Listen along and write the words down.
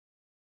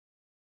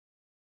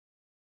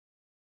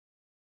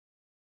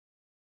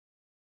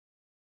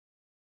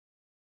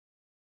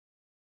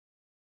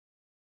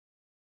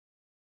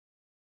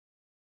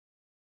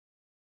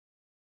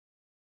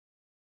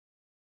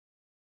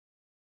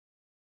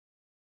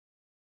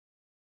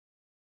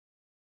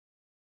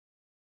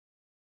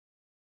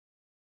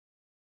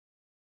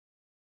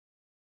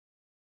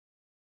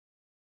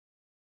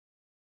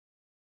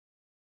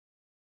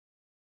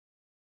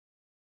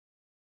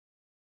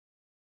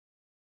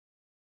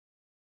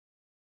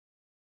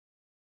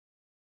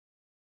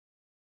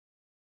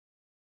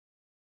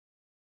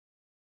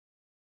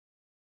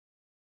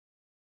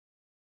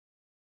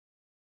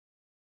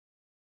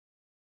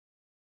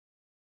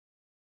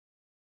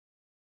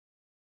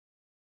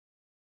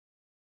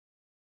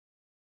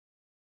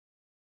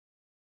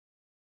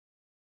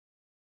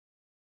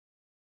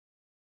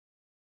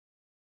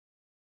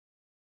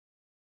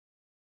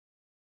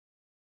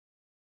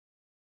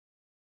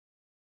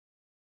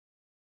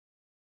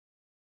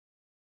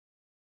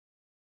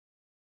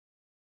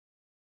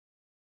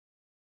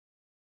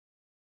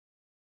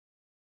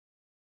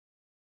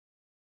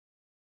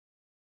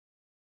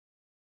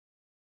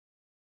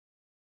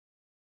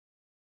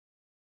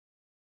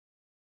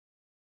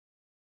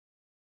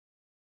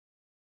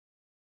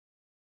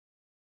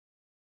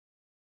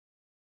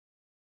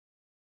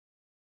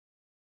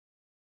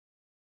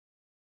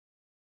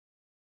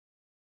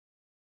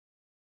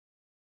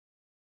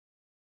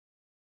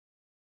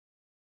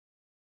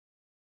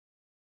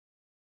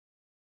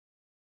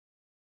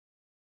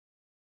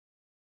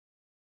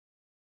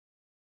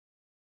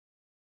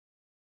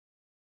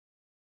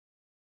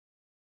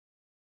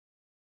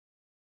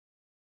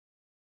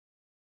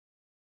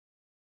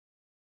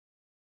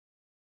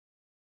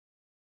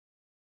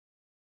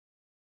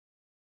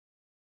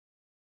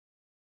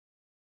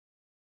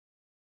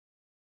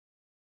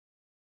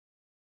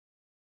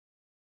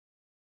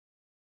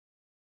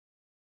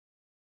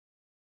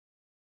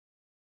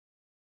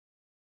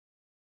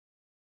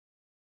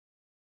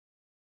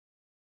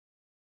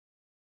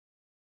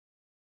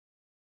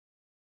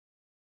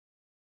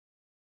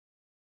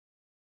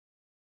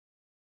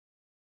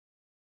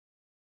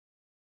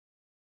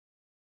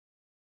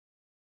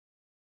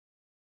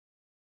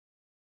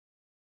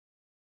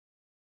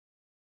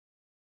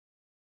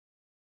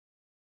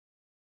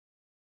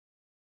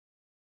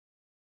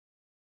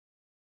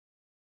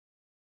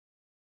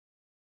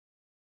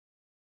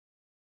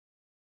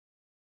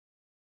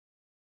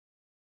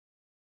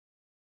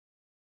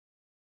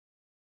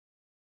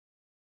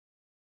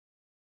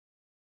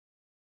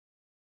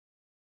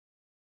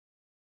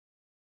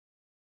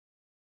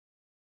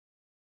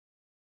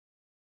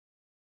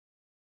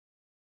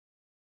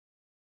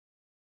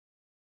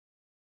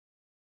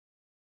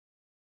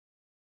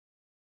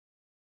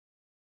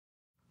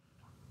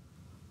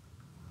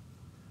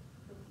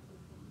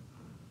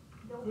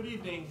Good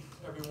evening,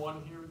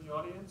 everyone here in the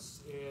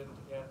audience and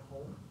at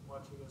home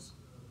watching us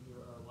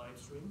via our live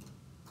stream.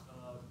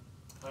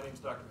 My name is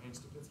Dr. Hank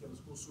Stupinski. I'm the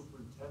school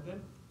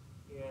superintendent,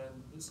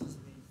 and this is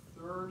the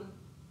third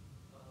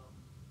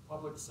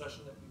public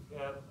session that we've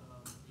had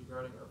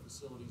regarding our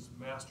facilities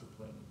master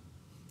planning.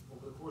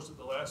 Over the course of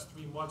the last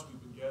 3 months, we've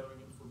been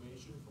gathering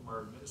information from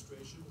our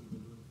administration. We've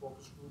been doing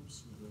focus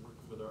groups. We've been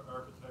working with our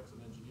architects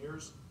and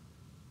engineers,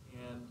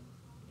 and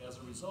as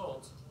a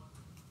result,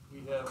 we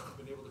have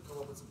been able to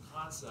come up with some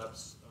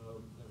concepts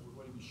that we're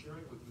going to be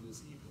sharing with you this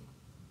evening.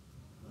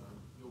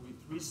 There will be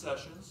 3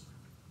 sessions.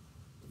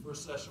 The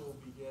first session will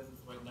begin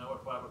right now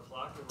at 5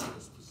 o'clock, and we're going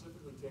to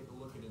specifically take a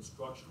look at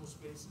instructional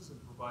spaces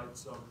and provide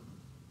some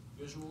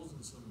visuals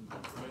and some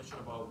information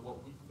about what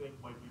we think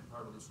might be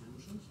part of the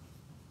solutions,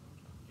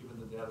 given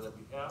the data that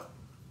we have.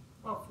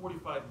 About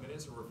 45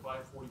 minutes, or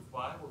 5:45,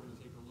 we're going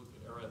to take a look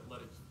at our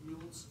athletic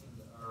fields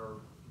and our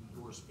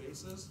indoor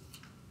spaces.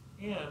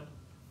 And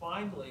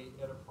finally,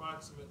 at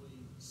approximately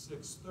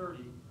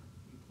 6:30,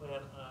 we plan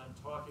on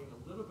talking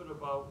a little bit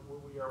about where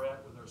we are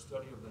at with our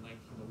study of the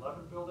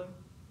 1911 building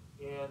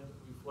and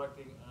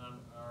reflecting on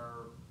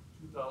our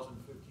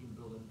 2015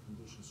 building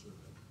condition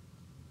survey.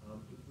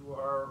 If you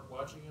are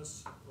watching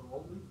us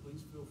remotely,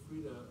 please feel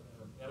free to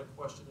add a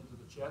question into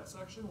the chat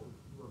section. We'll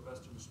do our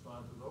best to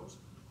respond to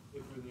those.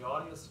 If you're in the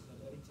audience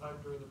at any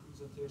time during the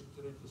presentation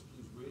today, just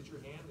please raise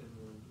your hand and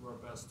we'll do our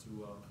best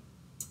to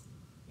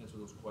answer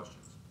those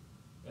questions.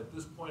 At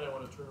this point, I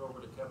want to turn it over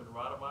to Kevin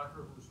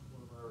Rademacher, who's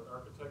one of our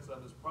architects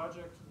on this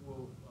project, who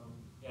will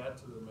add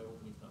to my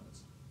opening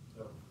comments.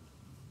 Kevin.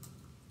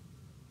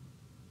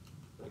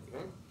 Thank you,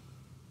 Hank.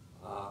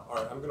 All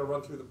right, I'm going to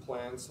run through the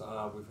plans.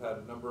 We've had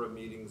a number of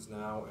meetings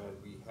now,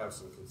 and we have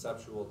some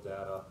conceptual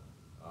data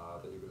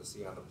that you're going to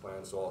see on the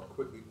plan, so I'll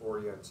quickly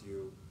orient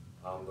you.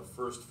 The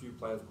first few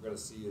plans we're going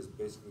to see is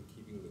basically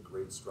keeping the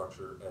grade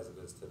structure as it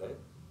is today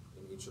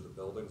in each of the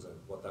buildings and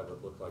what that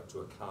would look like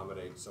to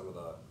accommodate some of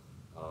the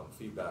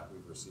feedback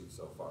we've received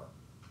so far.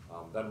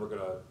 Then we're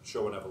going to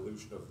show an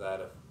evolution of that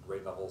if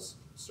grade levels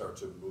start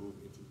to move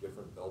into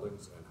different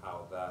buildings and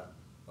how that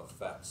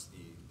affects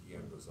the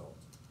end result.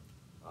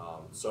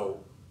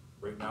 So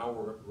right now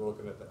we're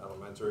looking at the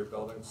elementary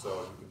building, so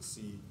you can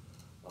see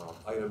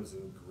items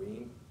in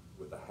green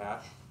with the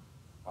hash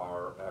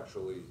are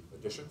actually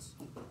additions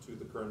to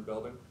the current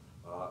building.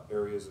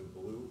 Areas in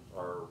blue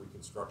are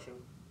reconstruction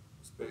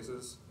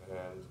spaces,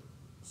 and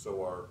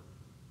so are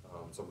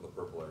some of the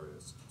purple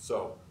areas.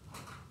 So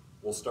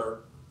we'll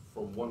start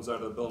from one side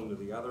of the building to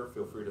the other.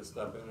 Feel free to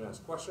step in and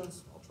ask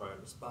questions. I'll try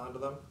and respond to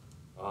them.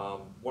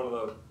 One of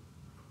the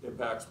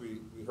impacts we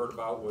heard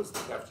about was the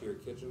cafeteria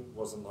kitchen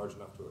wasn't large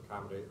enough to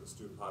accommodate the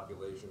student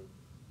population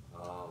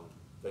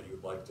that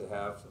you'd like to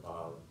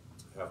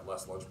have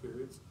less lunch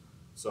periods.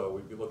 So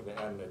we'd be looking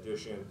to add an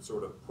addition,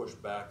 sort of push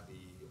back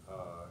the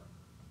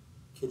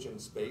kitchen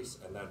space,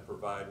 and then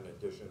provide an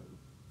addition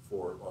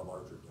for a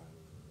larger dining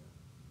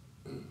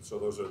area. So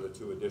those are the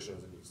 2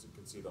 additions, and you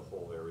can see the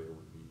whole area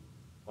would be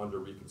under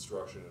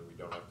reconstruction, and we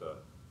don't have to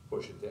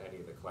push into any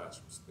of the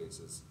classroom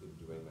spaces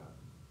in doing that.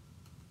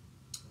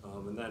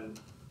 And then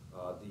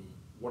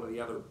one of the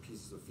other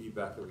pieces of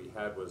feedback that we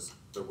had was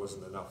there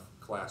wasn't enough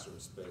classroom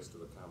space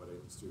to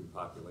accommodate the student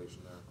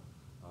population there.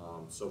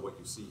 So what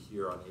you see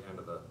here on the end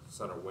of the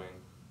center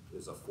wing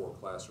is a 4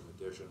 classroom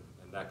addition,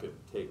 and that could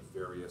take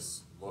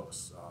various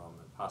looks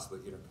and possibly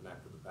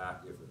interconnect with the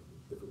back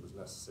if it was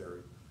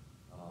necessary.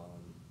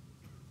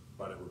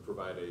 But it would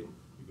provide you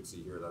can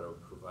see here that it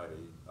would provide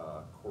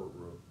a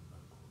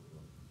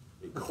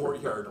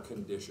courtyard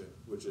condition,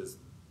 which is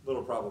a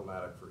little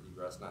problematic for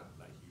egress, not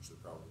hugely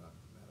problematic,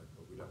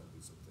 but we'd have to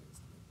do some things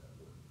to make that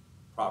work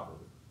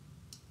properly.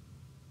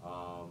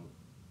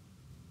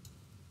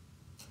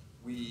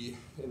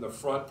 In the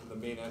front, in the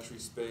main entry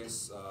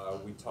space,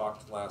 we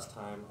talked last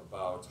time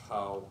about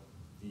how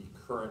the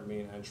current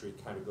main entry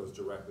kind of goes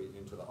directly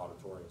into the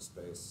auditorium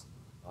space,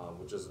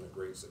 which isn't a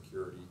great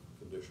security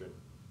condition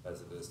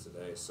as it is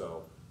today.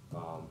 So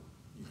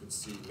you can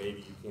see, maybe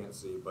you can't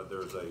see, but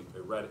there's a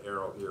red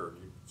arrow here.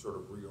 You sort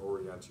of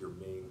reorient your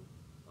main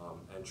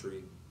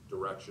entry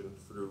direction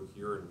through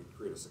here, and we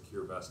create a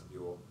secure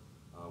vestibule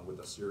with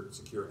a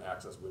secure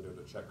access window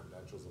to check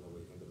credentials on the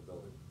way into the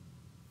building.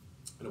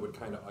 And it would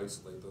kind of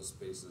isolate those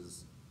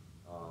spaces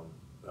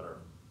that are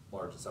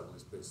large assembly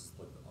spaces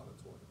like the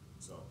auditorium.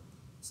 So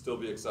still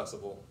be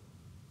accessible.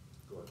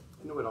 Go ahead.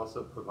 And it would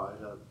also provide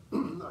a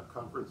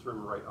conference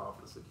room right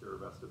off the secure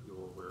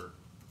vestibule where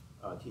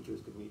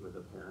teachers could meet with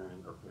a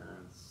parent or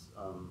parents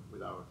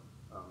without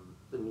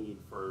the need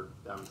for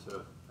them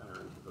to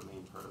enter into the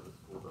main part of the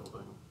school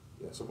building.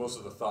 Yeah, so most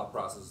of the thought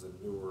process in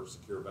newer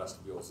secure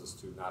vestibules is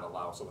to not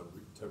allow someone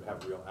to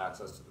have real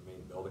access to the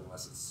main building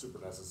unless it's super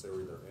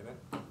necessary they're in it.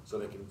 So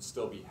they can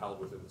still be held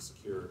within the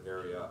secure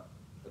area.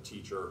 A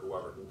teacher or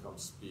whoever can come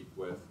speak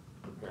with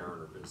a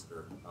parent or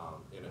visitor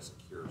in a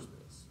secure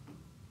space.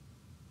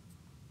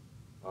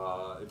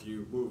 If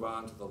you move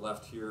on to the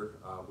left here,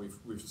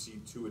 we've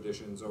seen 2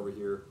 additions over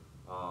here.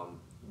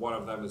 One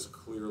of them is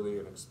clearly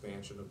an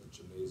expansion of the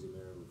gymnasium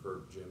area. We've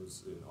heard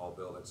gyms in all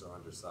buildings are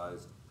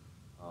undersized,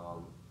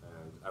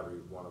 and every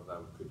one of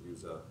them could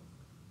use a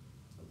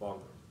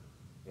bump.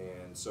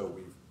 And so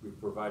we've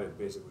provided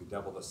basically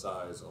double the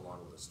size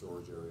along with a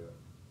storage area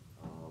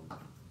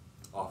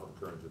off of the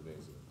current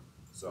gymnasium.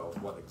 So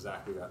what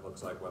exactly that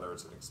looks like, whether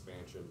it's an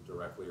expansion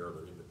directly or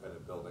they're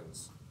independent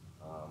buildings,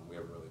 we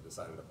haven't really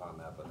decided upon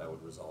that, but that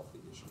would resolve the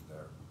issue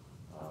there.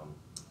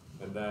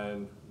 And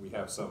then we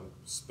have some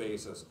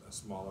space, a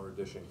smaller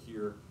addition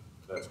here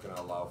that's going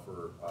to allow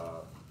for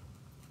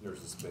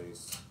nurses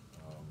space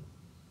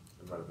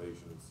and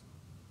renovations,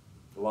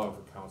 allowing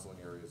for counseling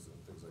areas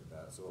and things like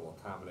that. So it'll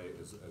accommodate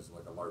as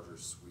like a larger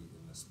suite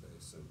in this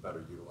space and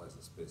better utilize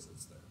the space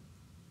that's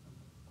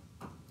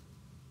there.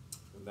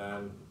 And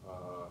then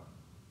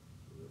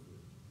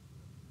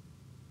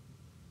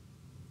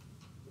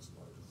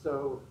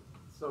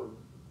So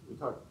we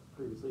talked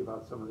previously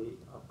about some of the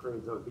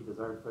upgrades that would be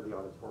desired for the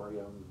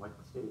auditorium, like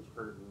stage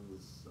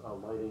curtains,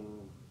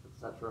 lighting,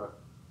 etc.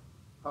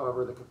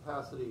 However, the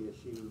capacity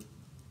issue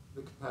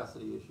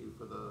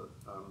for the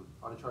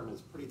auditorium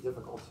is pretty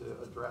difficult to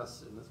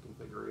address in this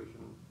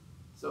configuration.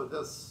 So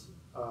this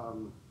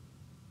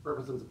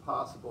represents a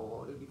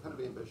possible, it would be kind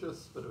of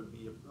ambitious, but it would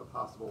be a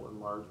possible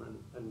enlargement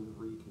and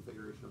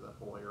reconfiguration of that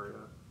whole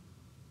area.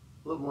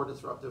 A little more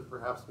disruptive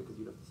perhaps because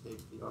you'd have to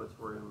take the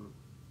auditorium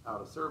out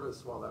of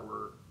service while that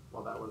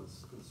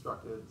was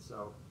constructed.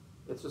 So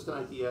it's just an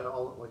idea.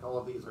 All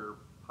of these are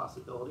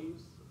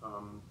possibilities.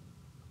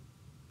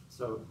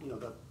 So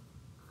that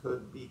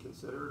could be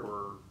considered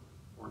or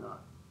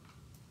not.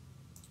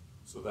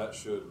 So that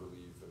should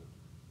relieve and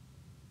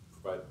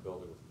provide the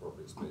building with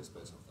appropriate space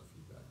based off the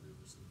feedback we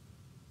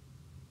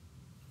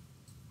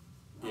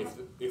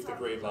received. If the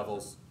grade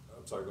levels,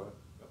 I'm sorry, go ahead.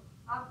 Yep.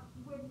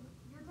 When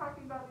you're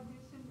talking about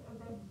addition of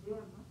that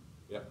gym,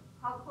 Yep.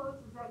 how close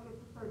does that get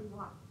to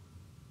 31?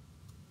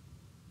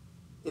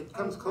 It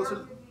comes and closer.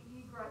 Where would the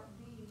egress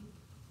be?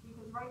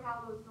 Because right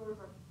now those doors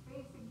are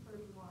facing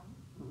 31,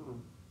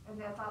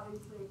 and that's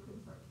obviously a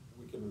concern.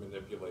 We can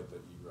manipulate the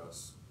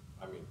egress.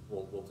 I mean,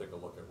 we'll take a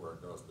look at where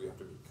it goes. We have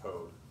to meet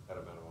code at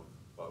a minimum,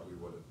 but we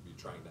wouldn't be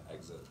trying to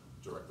exit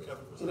directly.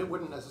 And it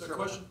wouldn't necessarily.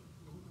 The question,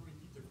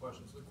 repeat the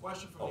question. So the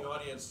question from the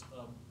audience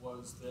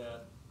was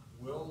that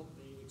will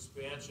the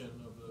expansion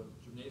of the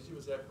gymnasium,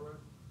 is that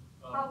correct?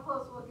 How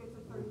close will it get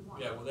to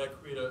 31? Yeah, will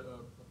that create a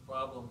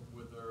problem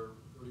with our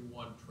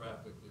 31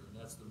 traffic there? And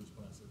that's the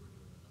response that we're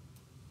giving right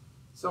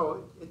now.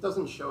 So it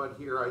doesn't show it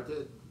here.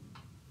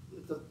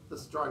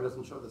 This drawing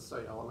doesn't show the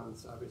site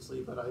elements,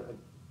 obviously, but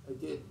I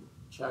did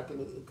check, and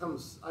it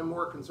comes. I'm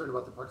more concerned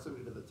about the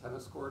proximity to the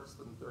tennis courts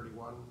than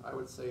 31. I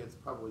would say it's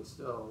probably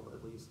still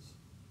at least,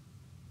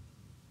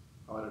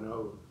 I don't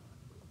know.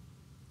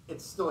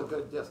 It's still a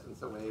good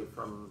distance away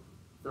from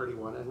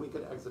 31, and we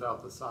could exit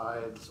out the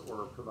sides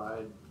or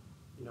provide,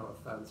 a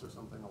fence or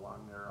something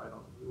along there.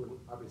 We wouldn't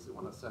obviously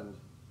want to send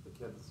the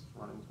kids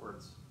running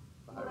towards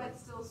the Will highway. that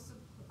still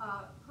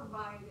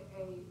provide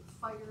a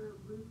fire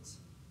route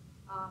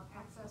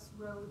access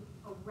road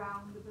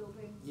around the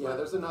building? Yeah,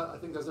 there's enough. I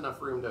think there's enough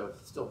room to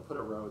still put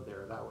a road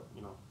there. That would,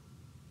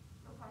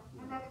 Okay,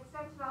 and that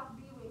extension off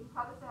B-Wing,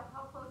 how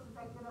close does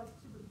that get us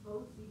to the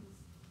BOCES?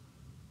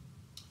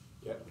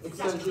 Yeah. If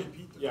you guys could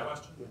repeat the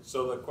question. Yeah.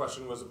 So the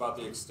question was about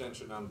the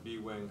extension on B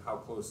wing. How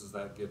close does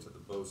that get to the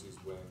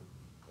BOCES wing?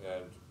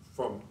 And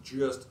from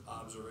just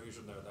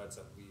observation there, that's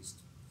at least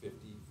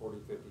 40,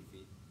 50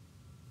 feet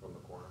from the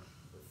corner,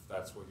 if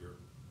that's what the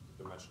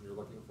dimension you're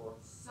looking for.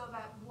 So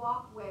that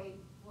walkway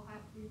will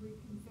have to be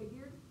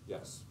reconfigured?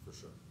 Yes, for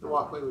sure. the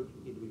walkway would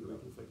need to be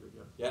reconfigured.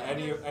 Yes. Yeah,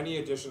 any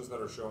additions that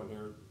are shown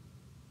here,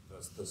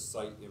 the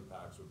site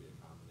impacts would be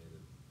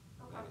accommodated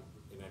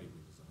in any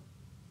redesign.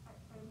 I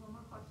have one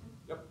more question.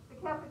 Yep. The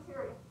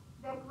cafeteria,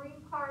 that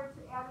green part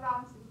added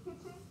on to the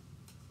kitchen,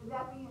 is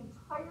that the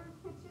entire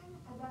kitchen?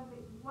 And then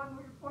the one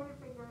where your pointer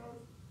finger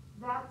is,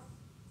 that's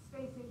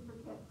spacing for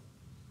kids?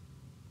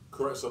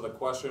 Correct. So the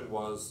question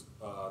was,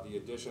 the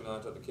addition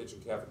onto the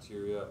kitchen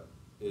cafeteria,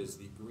 is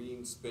the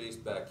green space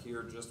back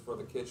here just for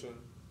the kitchen?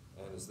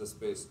 And is this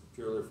space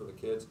purely for the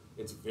kids?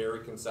 It's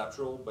very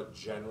conceptual, but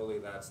generally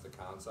that's the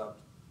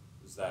concept,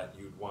 is that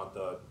you'd want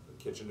the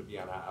kitchen to be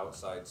on an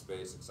outside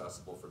space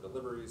accessible for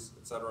deliveries,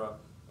 etc.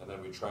 And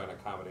then we try and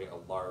accommodate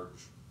a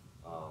large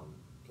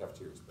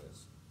cafeteria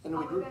space. And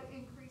How we would that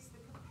increase the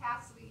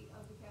capacity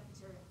of the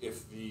cafeteria?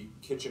 If the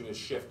kitchen is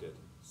shifted,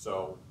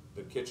 so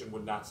the kitchen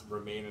would not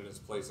remain in its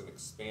place and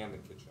expand the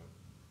kitchen.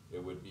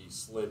 It would be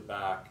slid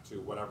back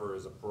to whatever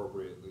is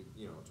appropriately,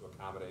 to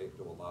accommodate,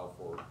 to allow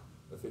for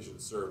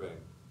efficient serving.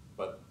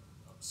 But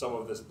some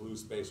of this blue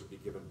space would be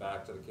given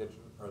back to the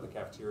kitchen or the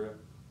cafeteria,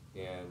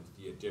 and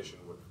the addition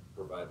would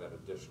provide that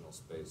additional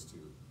space to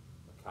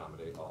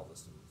accommodate all the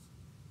students.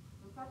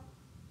 Okay.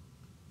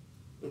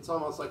 It's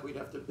almost like we'd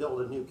have to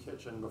build a new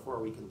kitchen before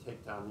we can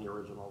take down the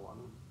original one,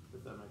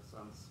 if that makes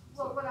sense.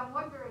 Well, what I'm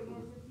wondering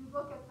is, if you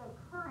look at the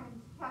current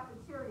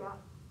cafeteria,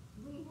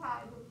 we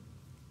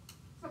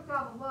took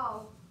down the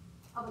wall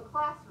of a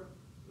classroom.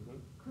 Mm-hmm.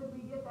 Could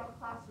we get that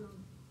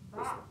classroom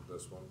back,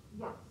 This one.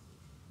 yes.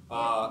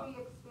 Uh, If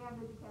we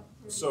expanded the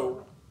cafeteria.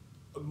 so-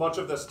 Much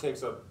of this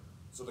takes a,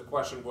 so the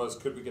question was,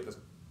 could we get this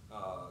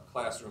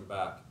classroom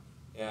back?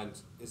 And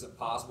is it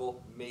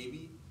possible?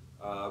 Maybe.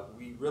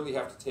 We really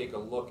have to take a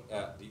look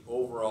at the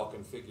overall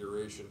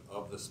configuration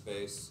of the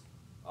space,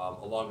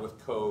 along with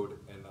code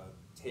and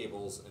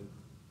tables, and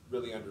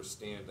really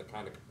understand the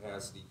kind of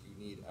capacity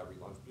you need every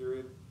lunch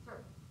period.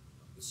 Sure.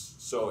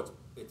 So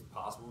it's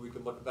possible we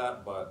could look at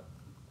that, but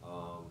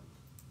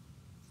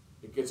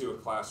it gets you a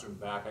classroom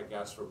back, I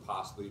guess, for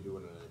possibly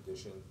doing an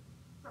addition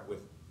Sure.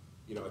 with,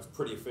 you know, it's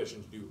pretty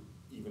efficient to do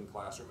even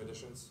classroom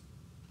additions.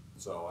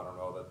 So I don't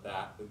know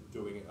that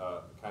doing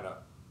a kind of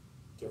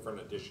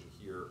different addition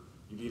here,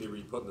 you'd either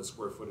be putting the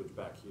square footage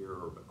back here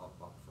or up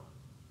front.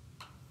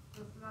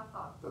 Just enough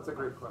thought. That's a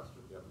great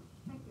question. Yep.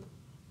 Thank you.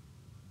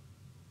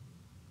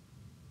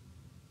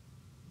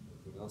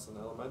 Anything else on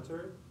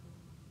elementary?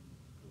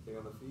 Anything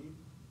on the feed?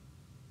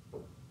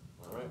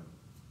 All right.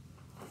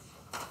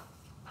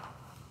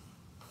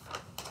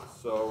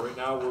 So right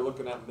now, we're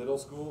looking at middle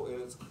school in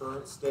its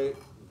current state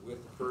with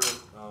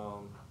current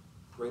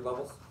grade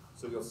levels.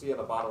 So you'll see at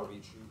the bottom of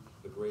each sheet,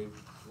 the grade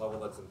level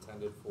that's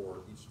intended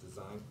for each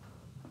design.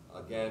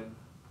 Again,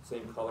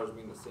 same colors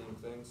mean the same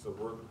thing, so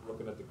we're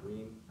looking at the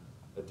green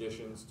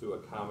additions to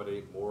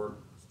accommodate more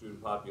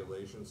student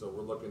population. So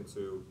we're looking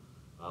to,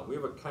 we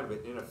have a kind of an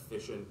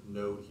inefficient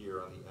node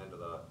here on the end of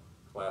the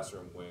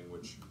classroom wing,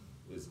 which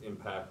is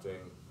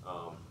impacting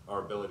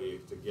our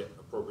ability to get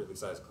appropriately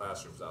sized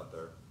classrooms out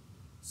there.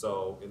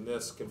 So in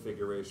this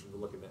configuration,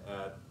 we're looking to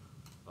add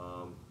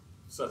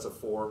sets of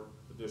 4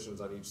 additions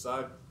on each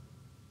side,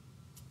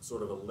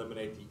 sort of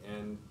eliminate the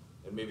end,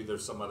 and maybe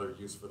there's some other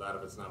use for that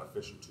if it's not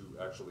efficient to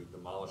actually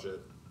demolish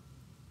it.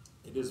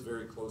 It is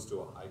very close to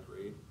a high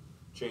grade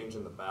change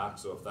in the back,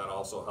 so if that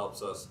also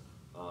helps us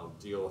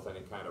deal with any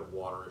kind of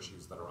water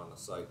issues that are on the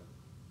site,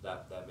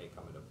 that may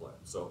come into play.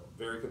 So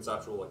very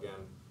conceptual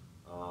again,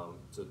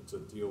 to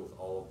deal with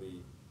all of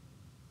the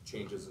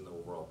changes in the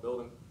overall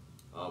building.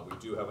 We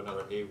do have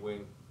another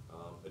A-wing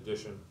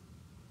addition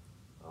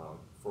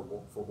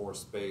for more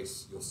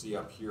space. You'll see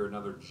up here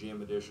another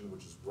gym addition,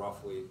 which is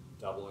roughly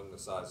doubling the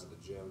size of the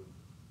gym.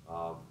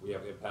 We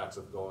have impacts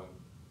of going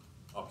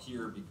up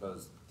here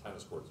because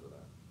tennis courts are there.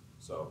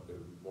 So it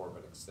would be more of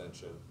an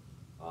extension.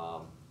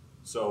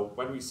 So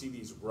when we see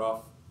these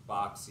rough,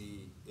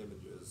 boxy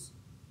images,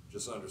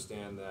 just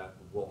understand that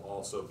we'll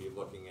also be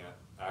looking at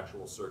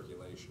actual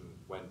circulation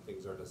when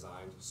things are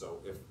designed. So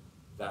if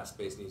that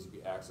space needs to be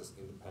accessed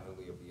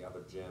independently of the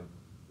other gym,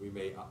 we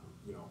may,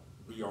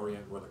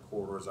 reorient where the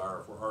corridors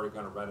are. If we're already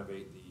gonna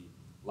renovate the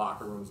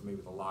locker rooms,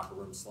 maybe the locker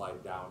rooms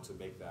slide down to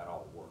make that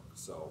all work.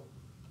 So,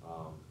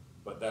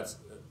 but that's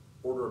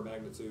order of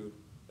magnitude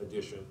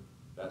addition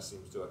that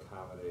seems to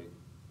accommodate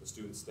the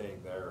students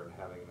staying there and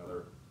having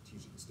another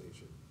teaching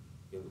station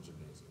in the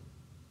gymnasium.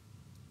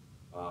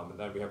 And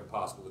then we have a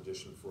possible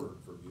addition for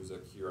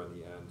music here on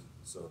the end.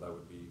 So that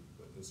would be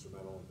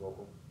instrumental and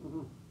vocal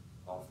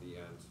off the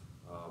end,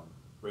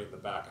 right in the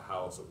back of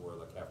house of where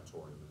the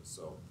cafetorium is.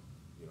 So,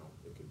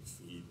 it could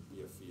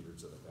be a feeder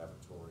to the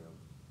cafetorium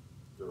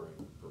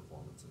during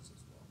performances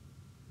as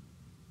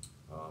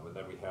well. And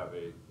then we have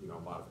a,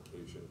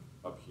 modification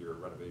up here,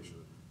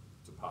 renovation,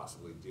 to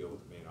possibly deal with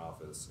the main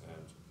office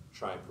and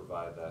try and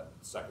provide that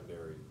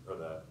secondary or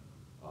that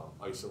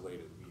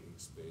isolated meeting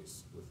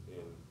space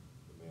within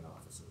the main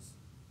offices.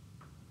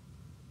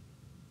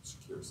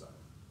 Secure side.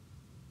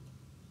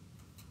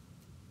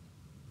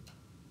 Did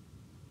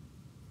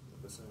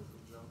I miss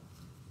anything, Joe?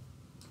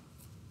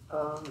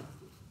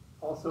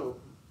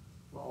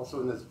 Also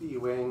in this B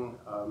wing,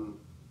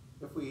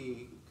 if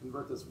we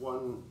convert this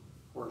one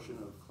portion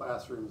of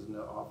classrooms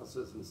into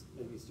offices and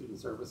maybe student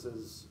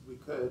services, we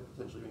could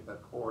potentially make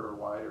that corridor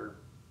wider.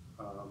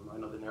 I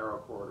know the narrow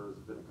corridors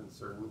have been a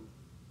concern.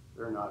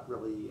 There are not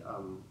really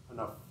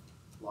enough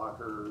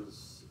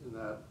lockers in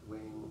that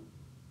wing.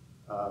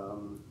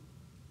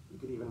 We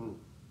could even,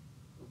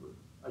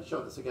 I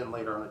showed this again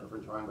later on a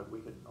different drawing, but we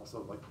could also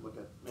look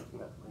at making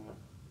that ramp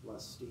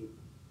less steep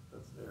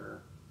that's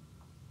there.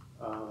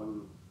 I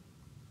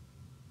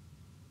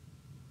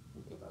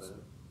think that's it.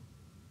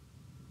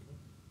 Okay.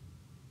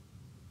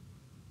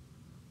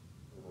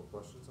 Any more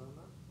questions on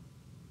that?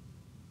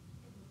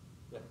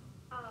 Yeah.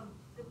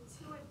 The 2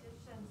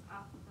 additions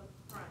off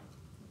the front,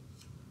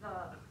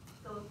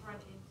 those run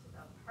into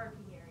the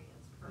parking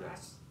areas, correct?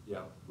 Yes.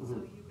 Yeah. So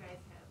you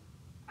guys have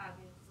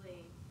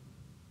obviously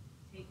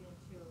taken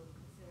into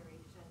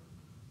consideration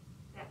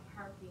that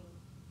parking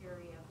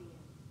area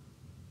being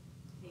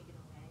taken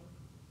away,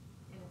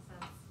 in a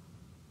sense?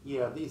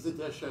 Yeah, these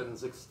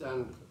additions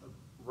extend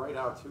right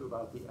out to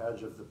about the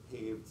edge of the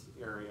paved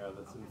area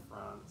that's in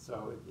front.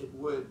 So it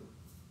would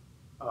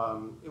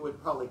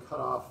probably cut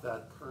off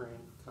that current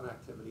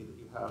connectivity that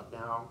you have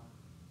now.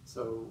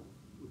 So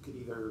we could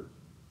either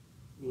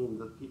mean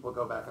that people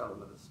go back out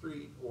into the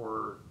street,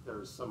 or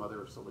there's some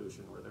other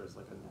solution where there's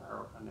like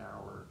a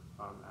narrower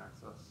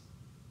access.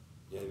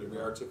 Yeah, we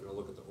are taking a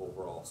look at the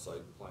overall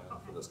site plan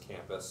for this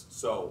campus.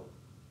 So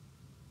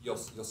you'll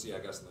see, I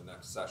guess, in the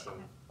next session.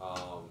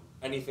 Okay.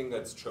 Anything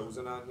that's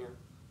chosen on here,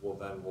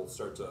 we'll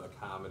start to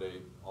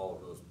accommodate all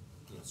of those,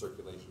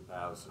 circulation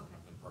paths and, Okay.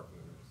 and parking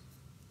areas.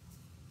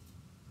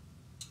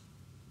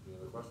 Any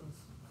other questions?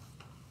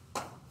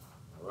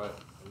 All right,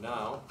 and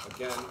now,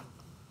 again,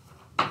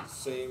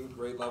 same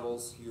grade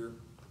levels here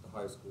at the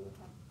high school.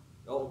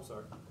 Oh, I'm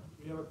sorry.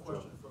 We have a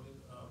question from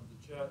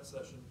the chat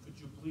session. Could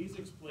you please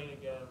explain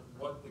again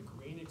what the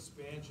green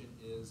expansion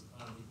is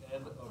on the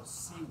end of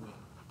C wing?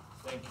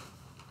 Thank you.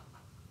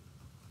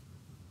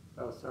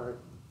 Oh, sorry.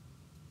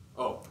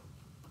 Oh,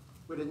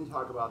 We didn't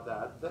talk about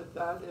that.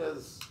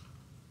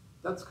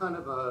 That's kind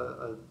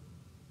of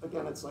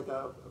again, it's like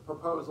a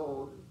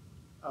proposal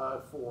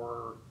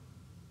for,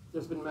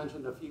 there's been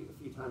mentioned a few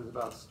times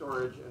about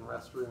storage and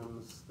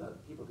restrooms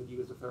that people could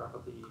use if they're up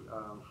at the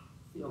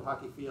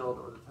hockey field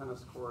or the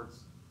tennis courts.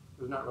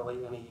 There's not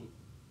really any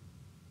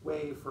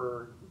way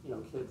for,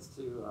 kids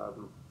to,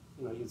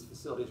 use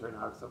facilities right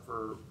now except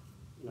for,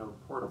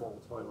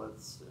 portable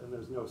toilets, and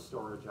there's no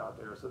storage out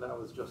there. So that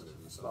was just maybe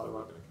thought something we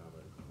about. can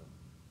accommodate,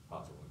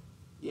 possibly.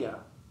 Yeah,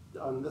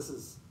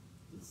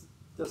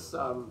 this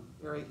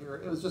area here,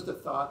 it was just a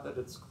thought that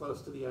it's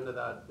close to the end of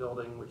that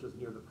building, which is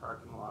near the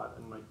parking lot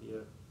and might be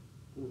a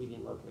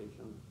convenient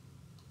location.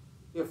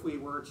 If we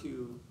were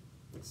to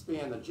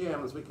expand the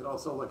gyms, we could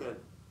also look at,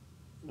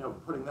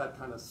 putting that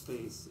kind of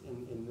space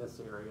in this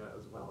area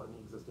as well, in the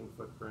existing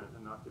footprint,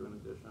 and not do an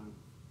addition.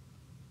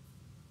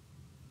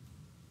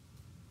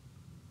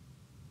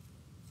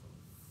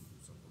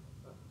 Something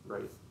like that.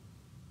 Right.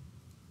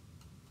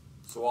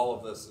 So all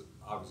of this,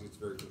 obviously, it's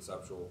very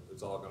conceptual.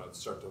 It's all going to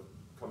start to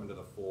come into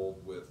the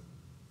fold with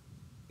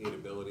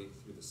aidability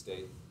through the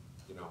state.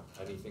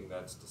 Anything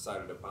that's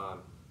decided upon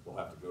will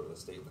have to go to the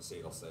state, and the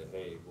state will say,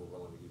 hey, we're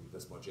willing to give you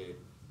this much aid,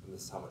 and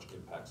this is how much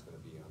impact's going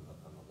to be on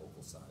the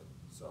local side.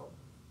 So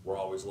we're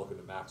always looking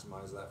to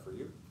maximize that for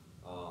you.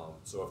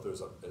 So if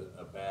there's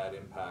a bad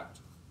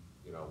impact,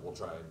 we'll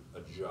try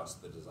and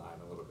adjust the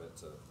design a little bit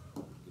to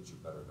get you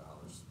better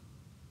dollars.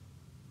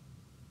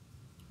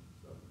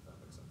 So if that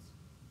makes sense.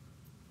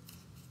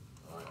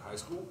 All right, high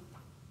school.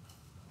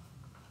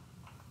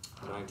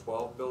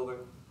 912 building.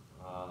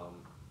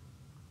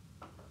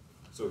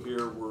 So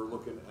here we're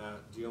looking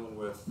at dealing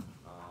with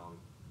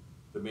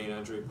the main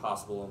entry,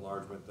 possible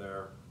enlargement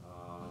there.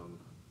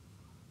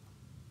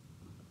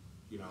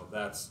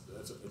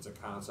 It's a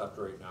concept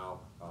right now.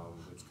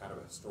 It's kind of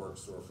a historic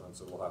storefront,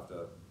 so we'll have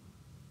to,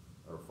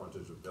 or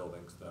frontage of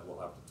buildings, that we'll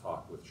have to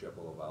talk with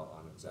Chippewa about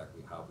on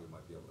exactly how we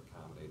might be able to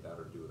accommodate that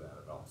or do that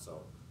at all.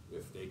 So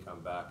if they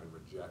come back and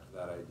reject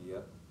that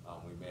idea,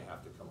 we may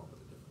have to come up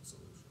with a different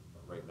solution.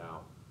 But right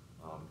now,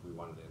 we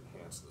wanted to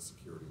enhance the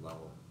security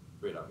level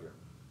right out here,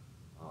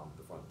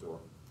 the front door.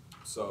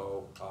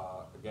 So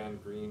again,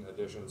 green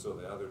addition. So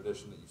the other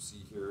addition that you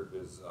see here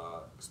is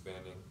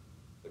expanding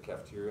the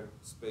cafeteria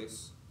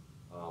space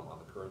on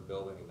the current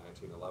building in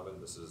 1911.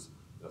 This is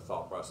the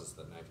thought process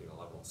that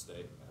 1911 will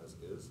stay as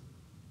is.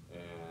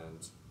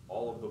 And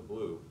all of the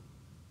blue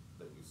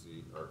that you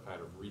see are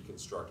kind of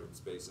reconstructed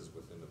spaces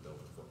within the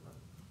building footprint.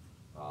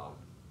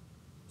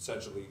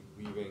 Essentially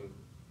leaving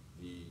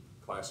the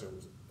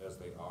classrooms as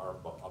they are,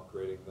 but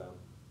upgrading them,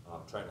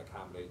 trying to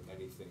accommodate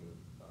anything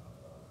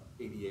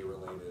ADA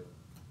related,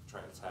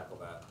 trying to tackle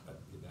that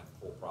in that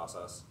whole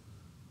process.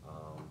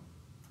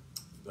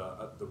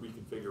 The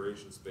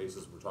reconfiguration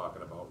spaces we're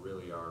talking about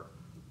really are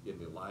in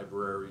the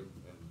library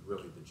and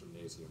really the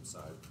gymnasium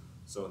side.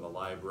 So in the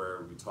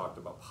library, we talked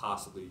about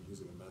possibly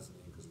using a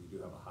mezzanine because we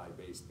do have a high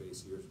base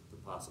space here to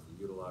possibly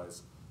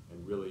utilize,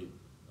 and really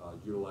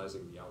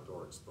utilizing the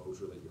outdoor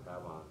exposure that you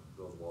have on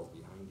those walls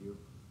behind you.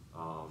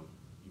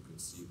 You can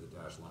see the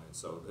dash line.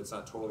 So it's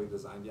not totally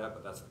designed yet,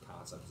 but that's the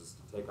concept, is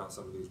to take out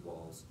some of these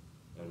walls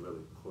and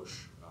really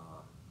push,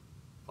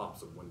 pop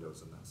some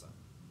windows in that side.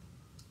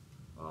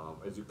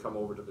 As you come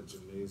over to the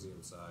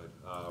gymnasium side,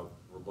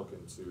 we're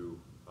looking to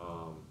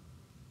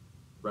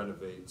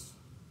renovate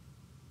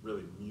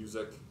really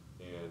music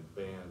and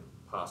band,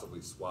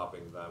 possibly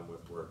swapping them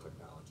with where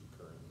technology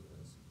currently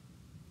is.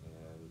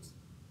 And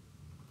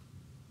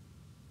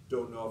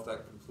don't know if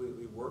that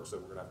completely works, so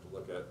we're gonna have to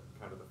look at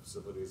kind of the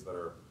facilities that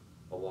are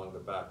along the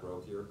back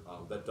row here.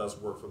 That does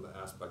work from the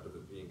aspect of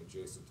it being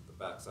adjacent to the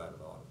back side of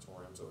the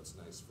auditorium, so it's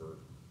nice for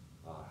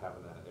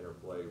having that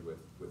interplay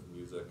with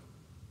music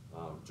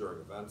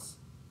during events.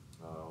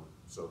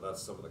 So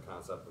that's some of the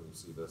concept when you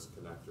see this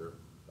connector.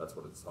 That's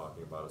what it's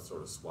talking about, is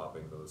sort of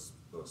swapping those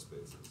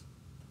spaces.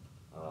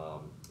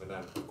 And then,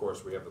 of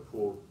course, we have the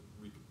pool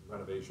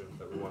renovation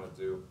that we want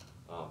to do,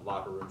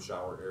 locker room,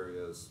 shower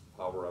areas,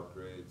 power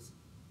upgrades,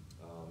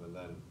 and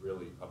then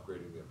really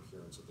upgrading the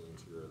appearance of the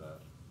interior of that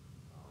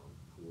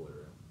pool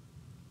area.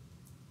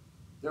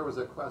 There was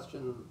a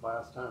question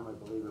last time, I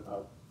believe,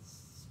 about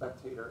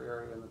spectator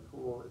area in the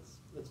pool.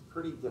 It's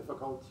pretty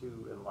difficult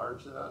to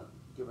enlarge that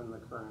given the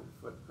current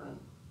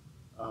footprint.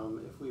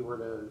 If we were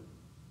to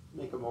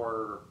make a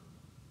more,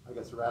 I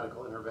guess,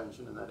 radical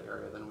intervention in that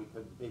area, then we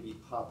could maybe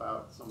pop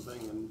out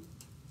something and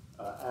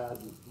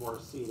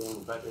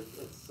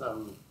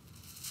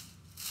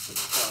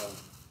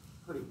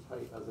pretty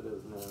tight as it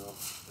is now.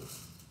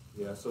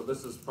 Yeah, so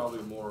this is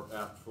probably more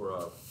apt for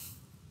a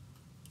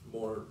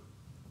more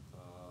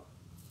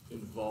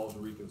involved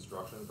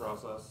reconstruction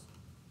process.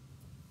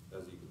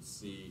 As you can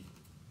see,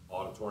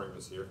 auditorium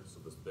is here, so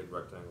this big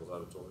rectangle is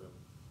auditorium.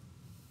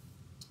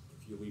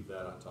 If you leave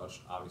that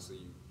untouched, obviously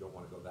you don't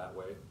want to go that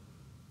way.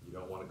 You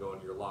don't want to go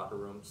into your locker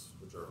rooms,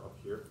 which are up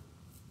here.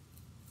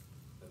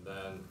 And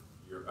then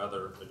your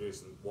other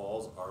adjacent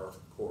walls are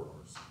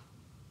corridors.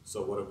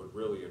 So what it would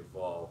really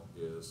involve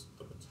is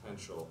the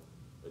potential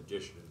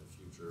addition in the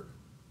future,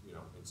 you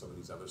know, in some of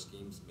these other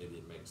schemes. Maybe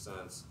it makes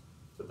sense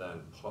to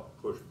then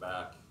push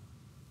back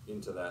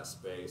into that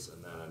space,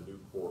 and then a new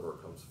corridor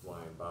comes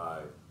flying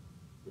by,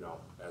 you know,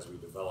 as we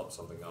develop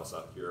something else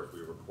out here. If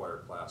we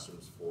require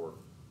classrooms for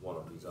one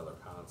of these other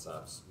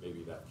concepts,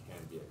 maybe that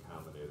can be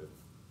accommodated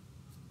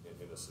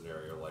in a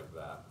scenario like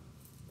that,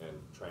 and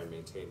try and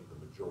maintain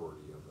the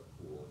majority of the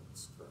pool in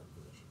its current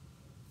condition.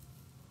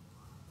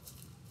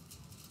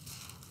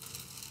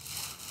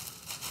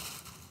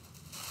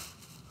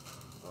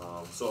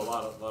 So a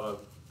lot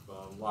of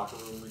locker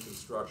room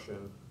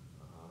reconstruction.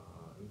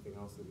 Anything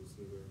else that you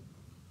see here?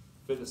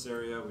 Fitness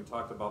area, we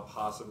talked about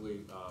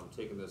possibly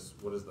taking this,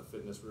 what is the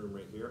fitness room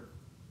right here?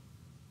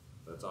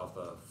 That's off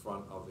the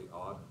front of the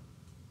odd,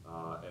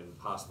 and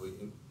possibly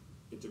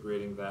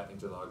integrating that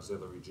into the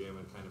auxiliary gym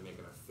and kind of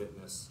making a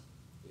fitness,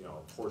 you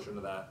know, portion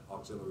of that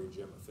auxiliary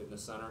gym a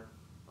fitness center.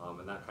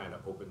 And that kind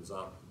of opens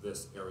up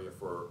this area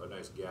for a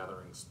nice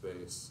gathering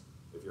space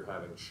if you're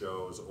having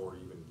shows or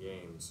even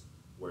games,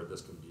 where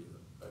this can be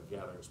a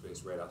gathering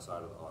space right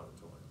outside of the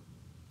auditorium.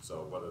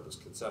 So whether there's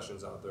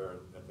concessions out there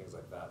and things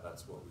like that,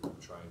 that's what we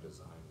would try and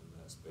design in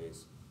that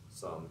space.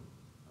 Some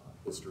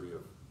history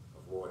of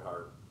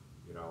Roy-Hart,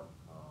 you know,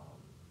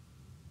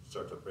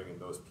 start to bring in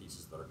those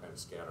pieces that are kind of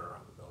scattered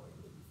around the building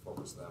and maybe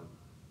focus them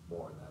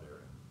more in that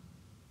area.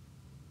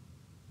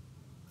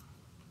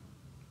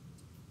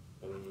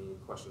 Any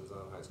questions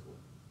on high school?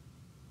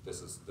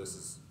 This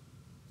is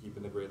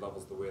keeping the grade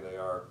levels the way they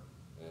are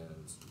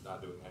and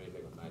not doing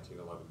anything with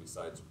 1911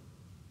 besides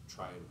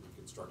trying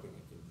reconstructing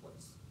it in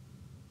place.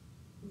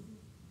 This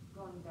is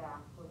going back,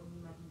 but when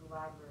you mentioned the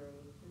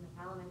library, in the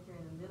elementary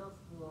and the middle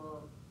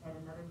school, at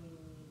another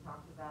meeting, we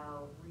talked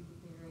about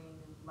reconfiguring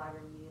the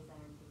library media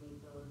center to make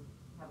those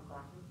have a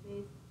classroom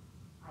space.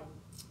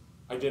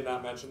 I did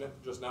not mention it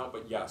just now,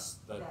 but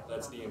yes, Yeah,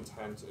 that's the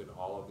intent in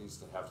all of these,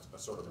 to have a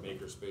sort of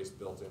maker space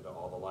built into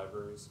all the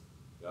libraries.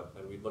 Yep,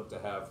 and we'd look to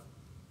have,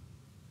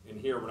 in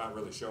here we're not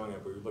really showing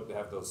it, but we'd look to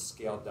have those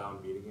scaled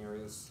down meeting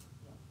areas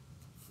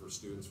for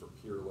students, for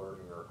peer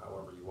learning, or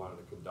however you wanted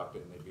to conduct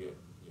it, and they'd be at,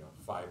 you know,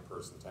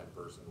 5-person,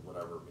 10-person,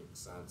 whatever makes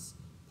sense,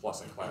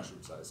 plus a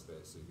classroom size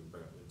space, so you can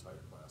bring an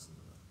entire class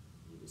into the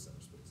media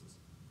center spaces.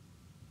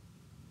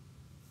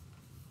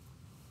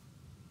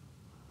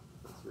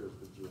 Here's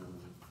the gym.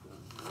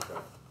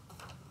 Okay.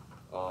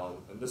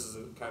 And this is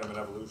kind of an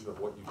evolution of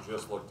what you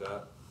just looked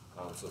at.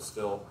 So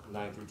still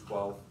 9 through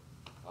 12.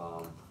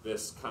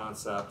 This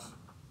concept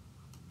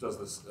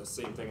does the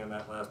same thing on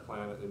that last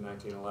plan in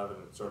 1911.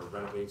 It sort of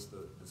renovates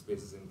the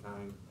spaces in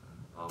kind.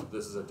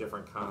 This is a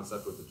different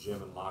concept with the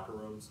gym and locker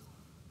rooms,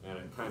 and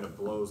it kind of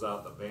blows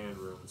out the band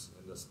rooms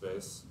in this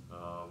space.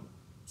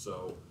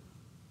 So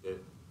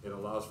it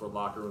allows for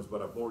locker rooms,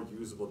 but a more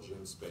usable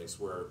gym space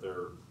where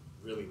they're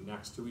really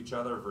next to each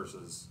other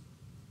versus,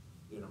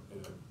 you know, in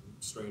a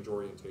strange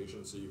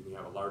orientation. So you can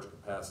have a large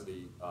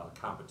capacity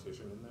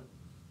competition in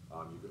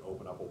there. You could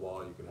open up a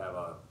wall. You could have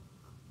a,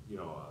 you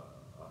know,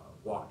 a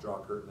walk draw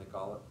curtain, they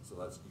call it. So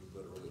that's, you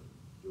literally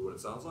do what it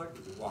sounds like,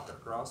 is you walk it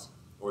across,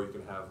 or you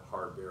can have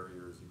hard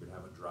barriers. You can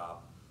have a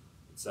drop,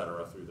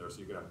 etc. through there. So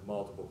you can have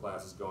multiple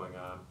classes going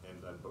on,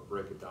 and then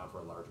break it down for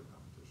a larger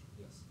competition.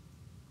 Yes.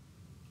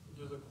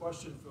 There's a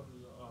question from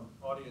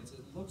the audience.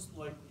 It looks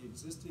like the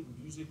existing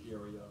music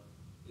area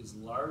is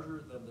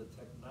larger than the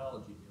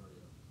technology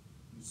area.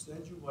 You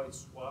said you might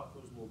swap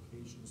those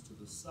locations to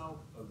the south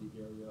of the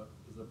area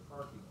as a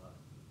parking lot.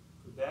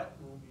 Could that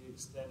room be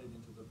extended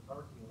into the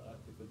parking lot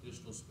if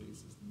additional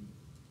space is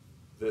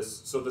needed?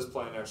 So this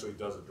plan actually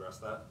does address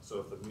that. So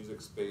if the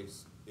music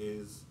space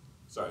is,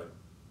 sorry,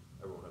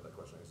 everyone heard that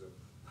question, I assume.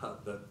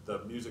 The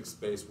music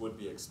space would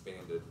be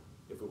expanded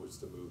if it was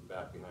to move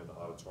back behind the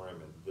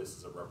auditorium, and this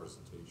is a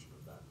representation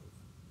of that move.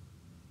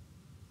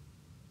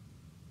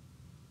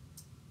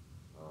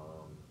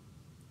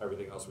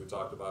 Everything else we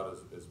talked about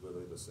is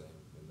really the same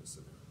in this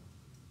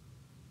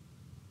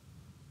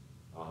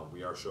scenario.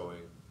 We are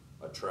showing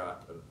a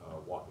track, a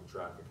walking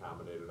track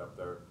accommodated up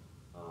there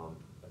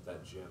at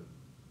that gym.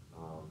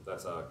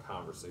 That's a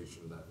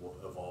conversation that will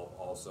evolve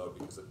also,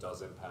 because it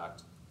does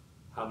impact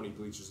how many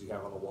bleachers you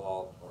have on the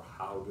wall, or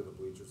how do the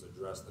bleachers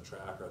address the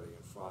track? Are they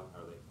in front?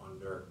 Are they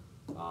under?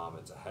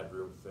 It's a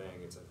headroom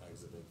thing, it's an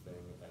exiting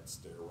thing at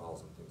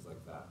stairwells and things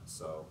like that.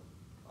 So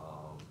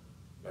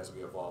as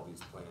we evolve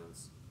these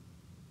plans,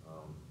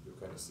 you'll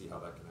kind of see how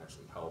that can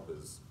actually help.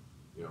 Is,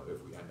 you know,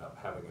 if we end up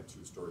having a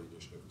 2-story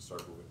addition, if we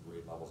start moving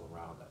grade levels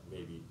around, that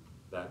maybe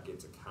that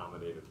gets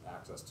accommodated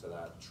access to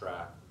that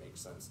track. Makes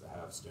sense to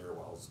have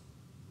stairwells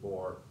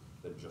more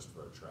than just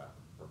for a track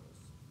purpose.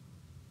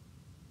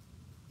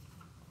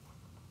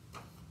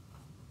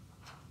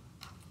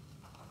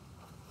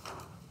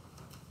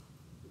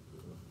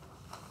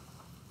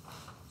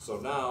 So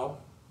now,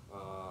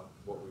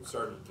 what we've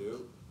started to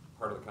do,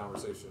 part of the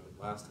conversation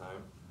last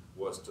time,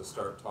 was to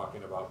start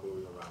talking about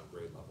moving around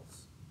grade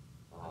levels.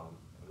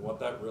 And what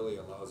that really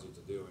allows you to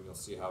do, and you'll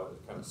see how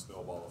it kind of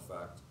snowball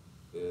effect,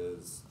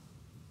 is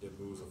it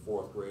moves a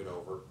fourth grade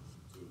over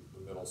to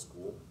the middle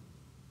school,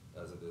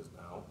 as it is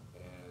now,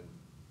 and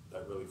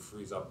that really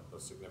frees up a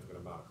significant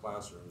amount of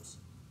classrooms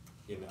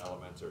in the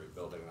elementary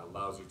building, and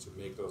allows you to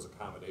make those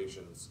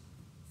accommodations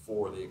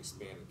for the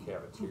expanded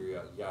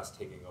cafeteria. Yes,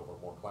 taking over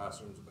more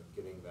classrooms, but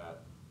getting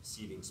that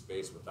seating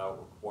space without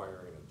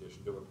requiring an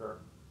addition to occur,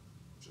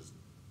 which is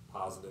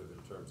positive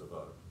in terms of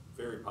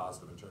very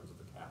positive in terms of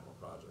the capital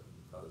project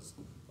because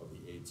of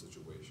the aid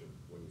situation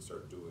when you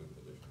start doing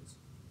additions.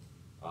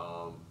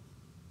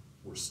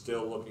 We're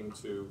still looking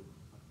to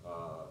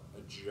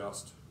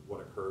adjust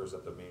what occurs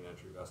at the main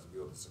entry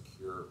vestibule, the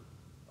secure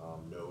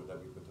node that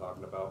we've been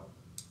talking about,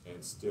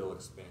 and still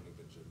expanding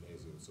the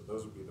gymnasium. So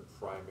those would be the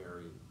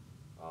primary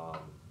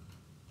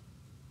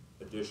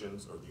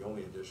additions, or the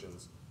only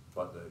additions,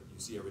 but you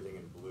see everything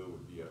in blue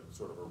would be a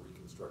sort of a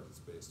reconstructed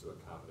space to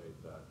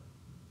accommodate that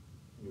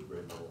new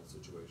grade level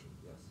situation.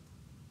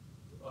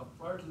 Yes?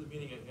 Prior to the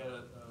meeting, I had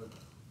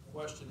a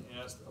question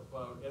asked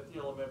about, at the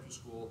elementary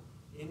school,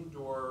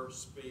 indoor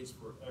space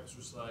for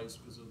exercise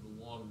because of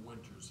the long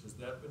winters. Has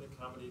that been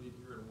accommodated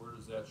here, and where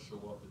does that show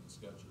up in the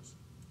sketches?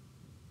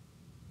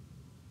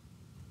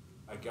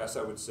 I guess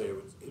I would say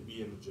it'd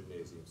be in the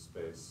gymnasium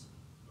space.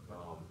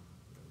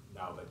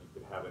 Now that you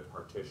could have it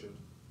partitioned.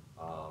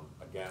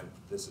 Again,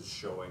 this is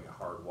showing a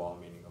hard wall,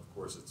 meaning of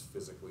course it's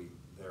physically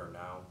there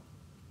now.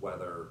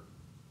 Whether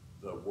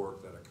the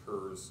work that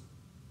occurs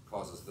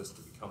causes this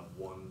to become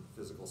one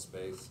physical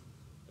space,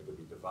 it could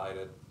be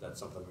divided, that's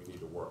something we need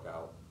to work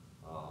out.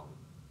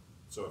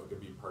 So if it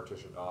could be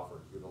partitioned off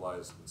or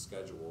utilized and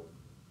scheduled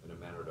in a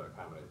manner to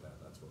accommodate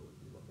that, that's what we'd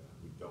be looking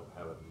at. We don't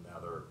have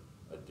another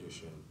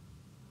addition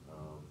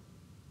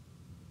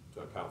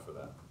to account for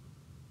that.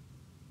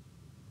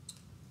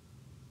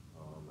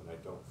 And I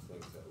don't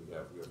think that we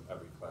have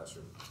every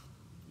classroom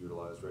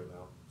utilized right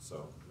now,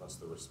 so unless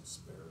there were some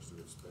spares, do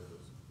we have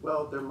spares?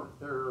 Well, there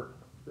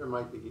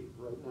might be.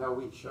 Right now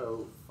we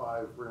show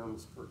 5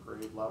 rooms per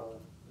grade level,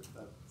 if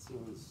that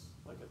seems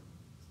like an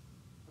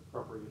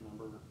appropriate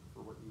number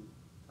for what you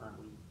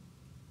currently.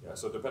 Yeah,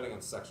 so depending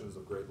on sections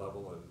of grade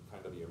level and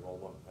kind of the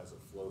enrollment as it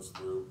flows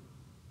through,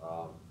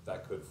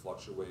 that could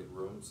fluctuate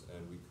rooms,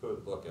 and we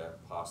could look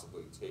at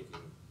possibly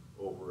taking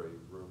over a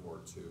room or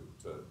two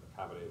to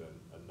accommodate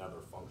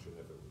another function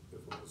if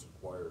it was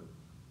required.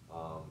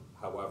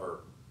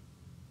 However,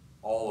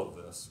 all of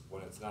this,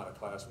 when it's not a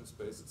classroom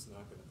space, it's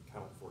not going to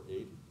account for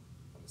aid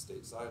on the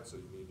state side, so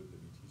you need them to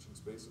be teaching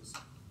spaces.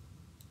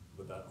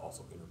 But that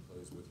also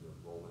interplays with your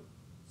enrollment.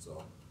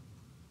 So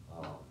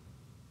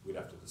we'd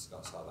have to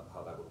discuss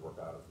how that would work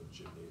out if the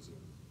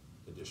gymnasium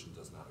addition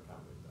does not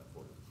accommodate that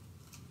for you.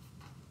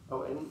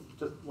 Oh, and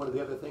just one of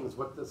the other things,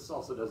 what this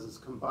also does is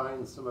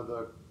combine some of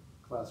the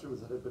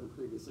classrooms that have been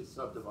previously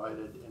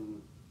subdivided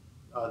in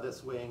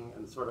this wing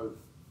and sort of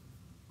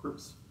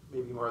groups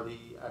maybe more of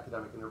the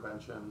academic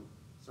intervention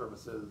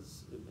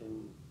services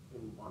in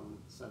one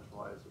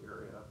centralized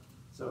area.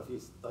 So if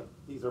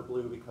these are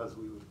blue because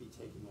we would be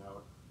taking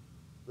out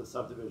the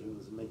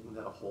subdivisions and making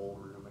that a whole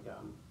room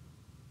again,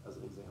 as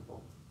an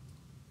example.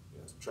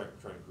 Yes, trying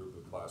to group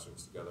the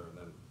classrooms together, and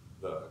then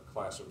the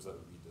classrooms that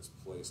would be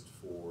displaced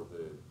for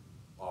the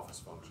office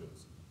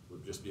functions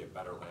would just be a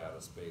better layout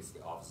of space.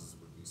 The offices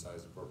would be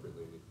sized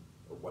appropriately,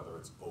 or whether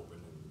it's open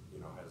and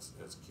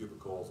has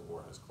cubicles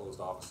or has closed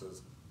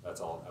offices. That's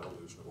all an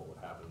evolution of what would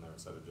happen there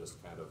instead of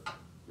just kind of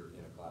you're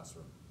in a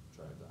classroom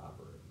trying to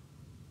operate.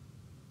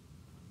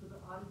 So the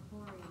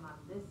auditorium on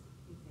this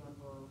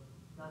example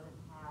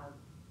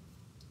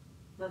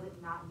does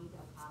it not need to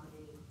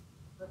accommodate,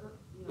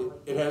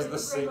 It has the grade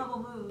same. level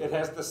moves. It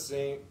has the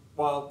same.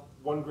 Well,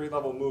 one grade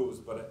level moves,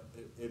 but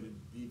it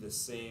would be the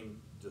same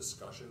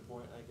discussion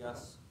point, I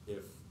guess.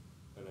 If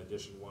an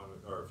addition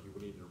wanted, or if you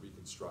needed to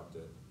reconstruct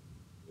it,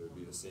 it would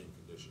be the same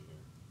condition here.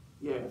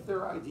 Yeah, if there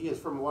are ideas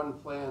from one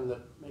plan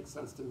that make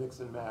sense to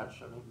mix and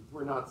match, I mean,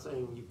 we're not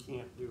saying you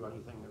can't do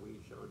anything that we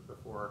showed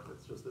before.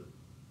 It's just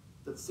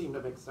that seemed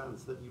to make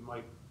sense that you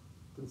might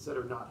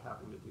consider not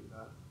having to do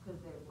that.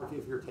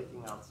 If you're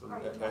taking out some.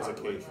 Right, As a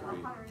exactly.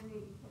 K3. 180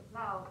 kids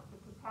out, the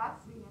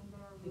capacity in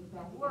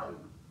there would work.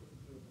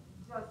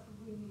 Just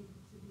we need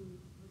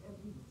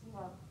to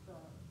have the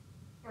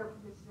air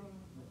conditioning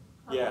and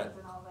the Yeah. curtains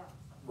and all that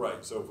stuff.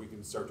 Right. So if we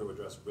can start to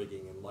address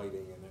rigging and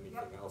lighting and anything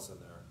Yep. else in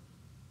there,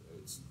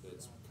 it's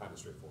kind of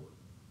straightforward.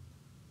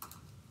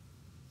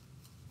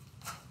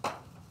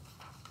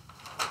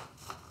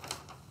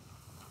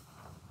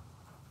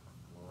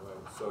 All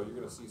right. So you're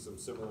going to see some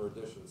similar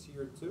additions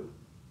here too.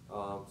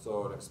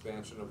 So an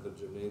expansion of the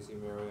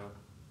gymnasium area.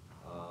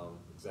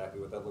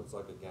 Exactly what that looks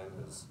like again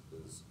is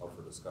up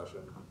for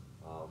discussion.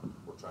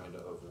 We're trying to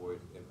avoid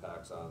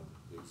impacts on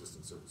the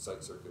existing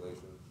site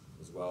circulation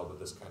as well, but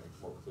this kind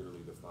of more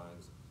clearly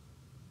defines,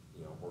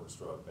 you know,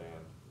 orchestra,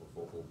 band, or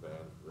vocal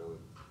band, really,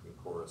 in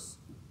chorus,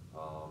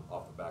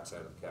 off the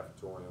backside of the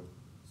cafetorium.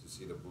 So you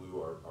see the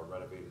blue are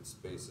renovated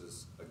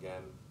spaces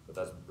again, but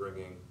that's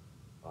bringing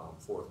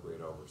fourth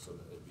grade over, so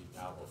that it'd be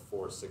now a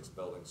 4-6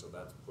 building, so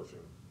that's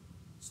pushing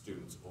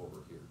students over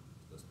here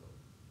to this building.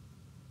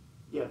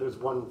 Yeah, there's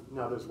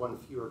one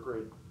fewer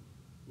grade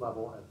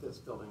level at this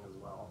building as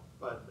well,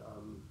 but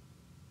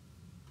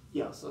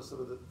yeah, so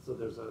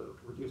there's a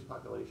reduced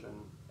population,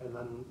 and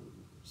then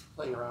just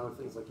playing around with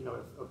things like, you know,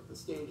 if the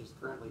stage is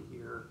currently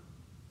here,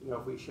 you know,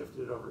 if we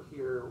shifted it over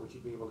here, what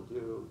you'd be able to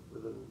do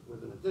with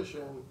an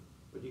addition,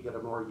 would you get a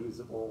more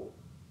usable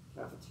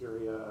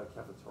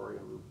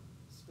cafetorium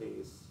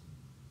space?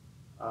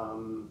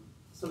 Some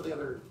of the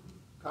other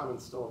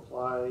comments still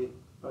apply,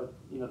 but,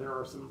 you know, there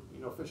are some, you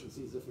know,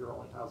 efficiencies if you're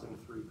only housing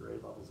 3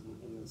 grade levels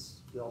in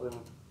this building.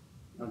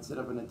 You know, instead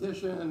of an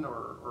addition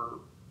or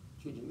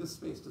changing this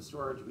space to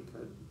storage, we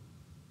could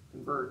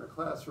convert a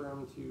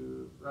classroom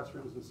to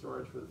restrooms and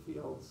storage for the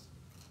fields.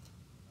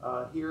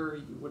 Here,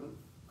 you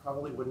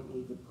probably wouldn't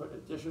need to put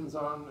additions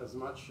on as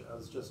much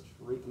as just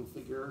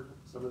reconfigure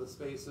some of the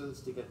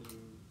spaces to get you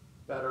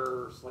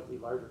better, slightly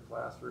larger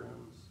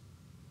classrooms.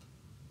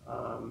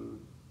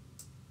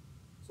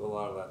 So a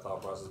lot of that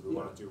thought process, we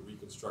want to do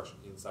reconstruction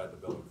inside the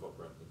building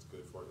footprint. It's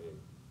good for aid.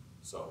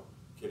 So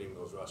getting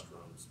those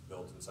restrooms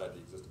built inside the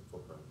existing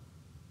footprint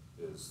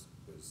is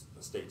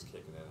the state's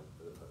kicking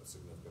in a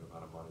significant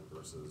amount of money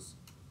versus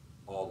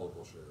all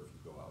local share if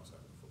you go outside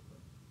the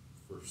footprint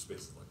for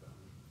spaces like that.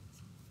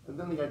 And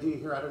then the idea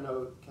here, I don't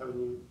know, Kevin,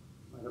 you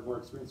might have more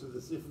experience with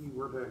this. If we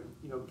were to,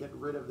 you know, get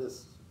rid of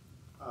this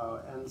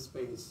end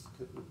space,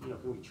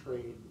 can we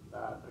trade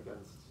that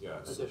against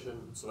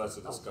addition? So that's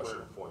a discussion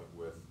elsewhere? point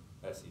with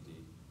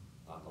SED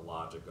on the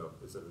logic of,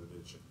 is it an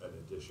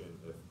addition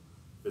if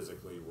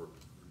physically we're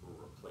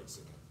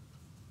replacing it?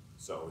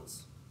 So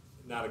it's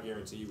not a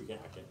guarantee.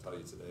 I can't tell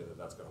you today that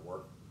that's going to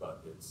work,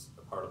 but it's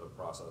a part of the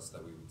process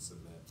that we would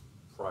submit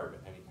prior to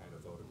any kind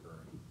of vote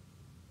occurring.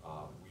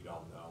 We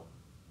don't know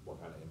what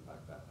kind of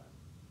impact that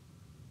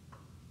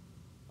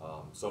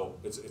had. So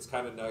it's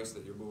kind of nice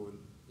that you're moving,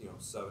 you know,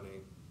 7,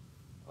 8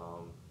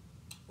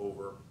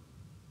 over.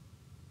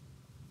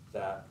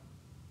 That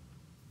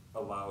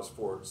allows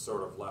for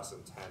sort of less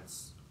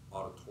intense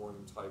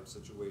auditorium type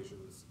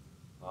situations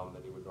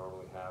than you would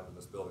normally have, and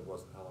this building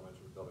was an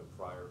elementary building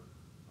prior,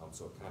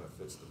 so it kind of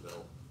fits the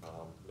bill.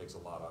 Makes a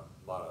lot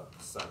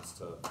of sense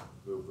to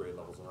move grade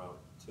levels around,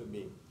 to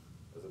me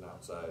as an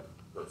outside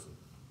person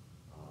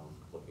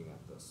looking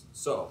at this.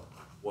 So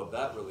what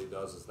that really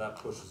does is that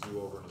pushes you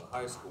over into the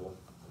high school,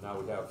 and now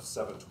we have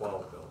 7-12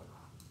 building.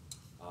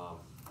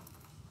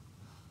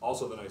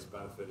 Also, the nice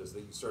benefit is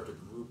that you start to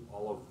group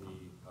all of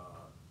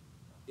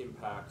the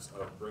impacts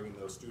of bringing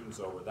those students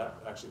over. That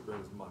actually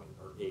brings money,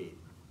 or aid,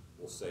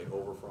 we'll say,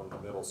 over from the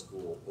middle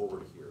school over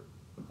to here,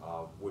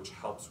 which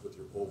helps with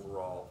your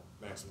overall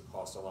maximum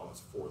cost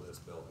allowance for this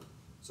building.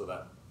 So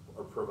that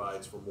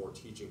provides for more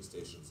teaching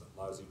stations, that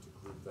allows you to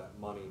group that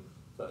money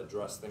to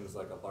address things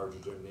like a larger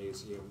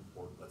gymnasium,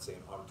 or let's say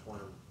an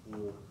auditorium,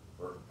 pool,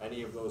 or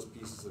any of those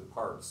pieces and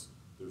parts.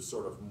 There's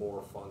sort of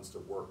more funds to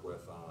work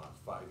with on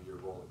a 5-year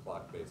rolling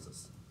clock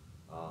basis.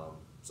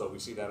 So we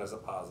see that as a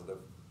positive.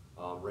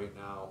 Right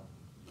now,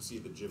 you see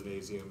the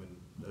gymnasium,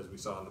 and as we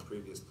saw in the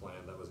previous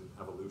plan, that was an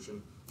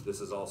evolution.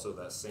 This is also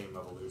that same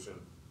evolution.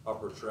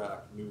 Upper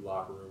track, new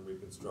locker room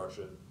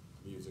reconstruction,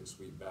 music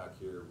suite back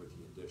here with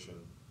the addition.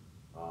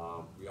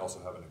 We also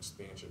have an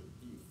expansion,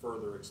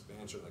 further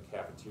expansion of the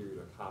cafeteria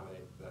to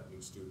accommodate that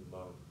new student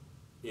load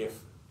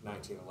if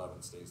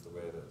 1911 stays the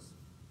way it is.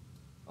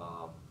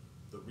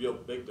 The real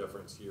big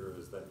difference here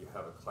is that you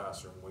have a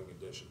classroom wing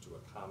addition to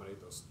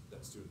accommodate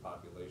that student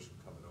population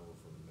coming over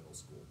from the middle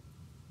school.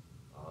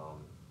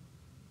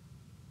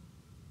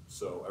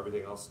 So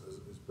everything else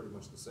is pretty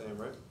much the same,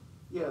 right?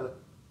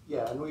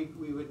 Yeah, and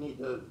we would need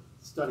to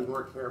study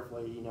more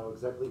carefully, you know,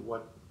 exactly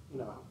what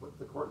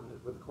the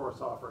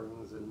course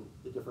offerings and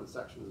the different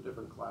sections of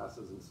different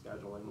classes and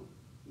scheduling,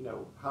 you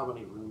know, how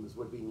many rooms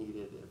would be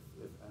needed,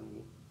 if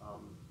any.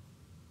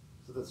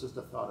 So that's just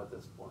a thought at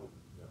this point.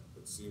 Yeah,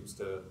 it seems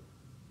to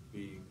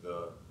be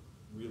the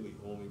really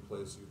only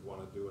place you'd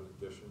want to do an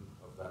addition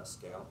of that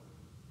scale.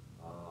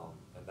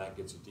 And that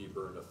gets you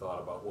deeper into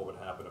thought about what would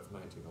happen if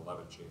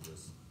 1911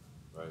 changes,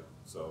 right?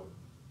 So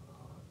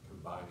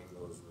combining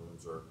those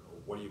rooms, or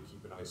what do you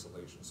keep in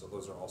isolation? So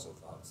those are also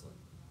thoughts, like,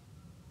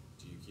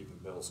 do you keep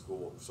the middle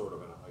school sort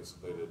of in an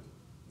isolated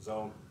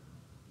zone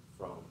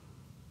from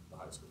the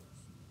high schoolers?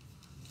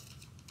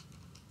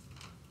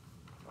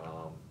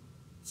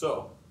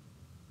 So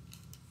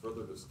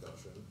further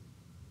discussion.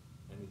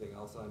 Anything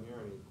else on here?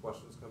 Any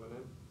questions coming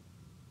in?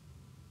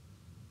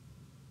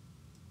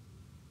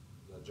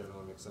 Does that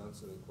generally make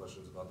sense? Any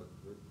questions about the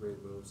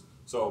grade moves?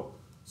 So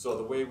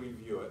the way we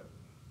view it,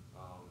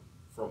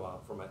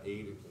 from an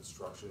aid and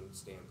construction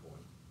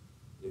standpoint,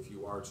 if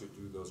you are to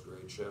do those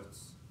grade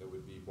shifts, it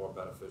would be more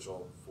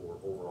beneficial for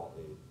overall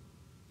aid,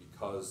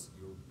 because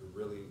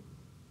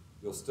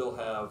you'll still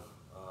have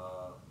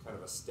kind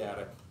of a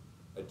static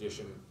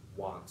addition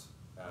want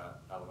at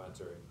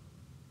elementary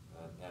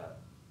and at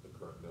the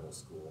current middle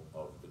school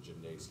of the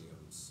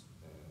gymnasiums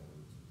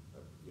and,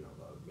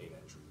 the main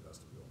entry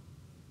vestibule.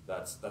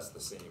 That's the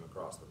same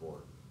across the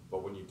board.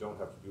 But when you don't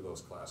have to do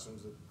those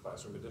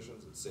classroom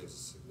additions, it saves a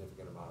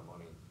significant amount of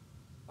money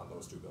on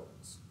those two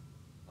buildings.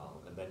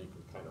 And then you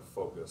can kind of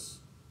focus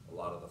a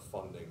lot of the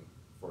funding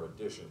for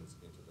additions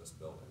into this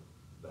building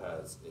that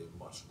has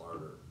a much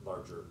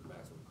larger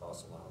maximum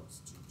cost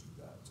allowance to do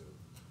that too.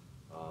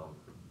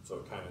 So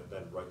it kind of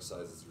then right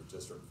sizes your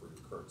district for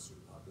your current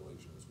student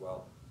population as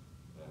well.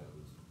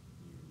 And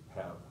you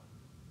have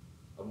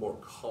a more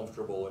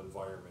comfortable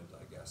environment,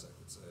 I guess I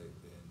could say,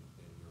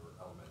 in your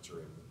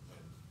elementary and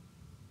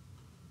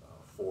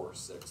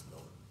 4-6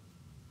 building.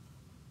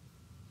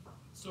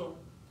 So,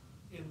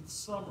 in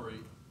summary,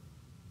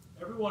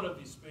 every one of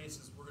these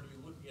spaces, we're gonna be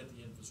looking at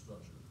the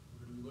infrastructure.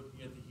 We're gonna be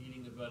looking at the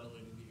heating, the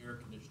ventilating, the air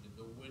conditioning,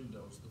 the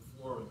windows, the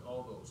flooring,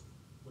 all those.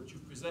 What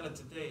you've presented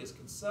today is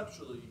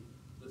conceptually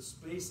the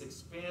space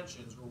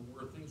expansions or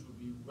where things would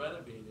be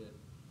renovated.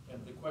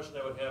 And the question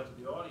I would have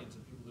to the audience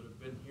and people that have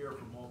been here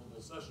for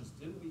multiple sessions,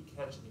 didn't we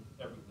catch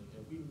everything?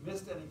 Have we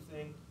missed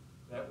anything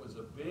that was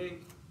a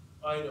big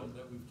item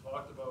that we've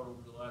talked about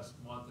over the last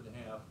month and a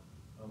half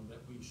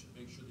that we should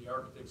make sure the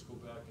architects go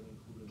back and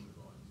include in the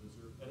drawings? Is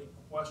there any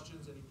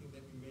questions, anything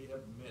that we may have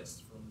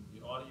missed from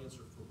the audience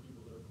or for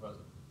people that are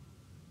present?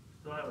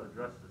 Still haven't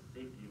addressed the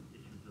safety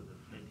issues of the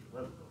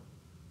 1911 building.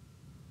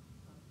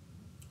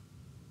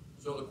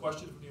 So the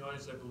question from the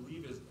audience, I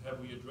believe, is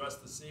have we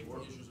addressed the safety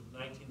issues of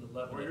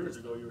 1911? 4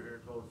 years ago, you were here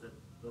and told us that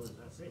the building's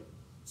not safe.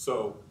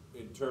 So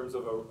in terms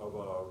of a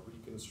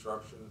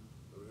reconstruction,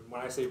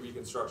 when I say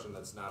reconstruction,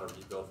 that's not a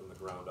rebuild from the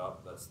ground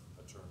up. That's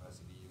a term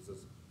SED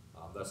uses.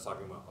 That's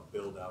talking about a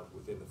build out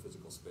within the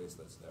physical space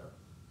that's there.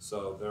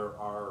 So there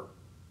are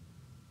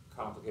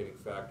complicating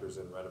factors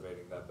in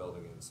renovating that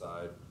building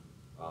inside.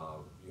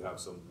 You have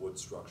some wood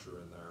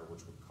structure in there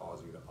which would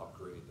cause you to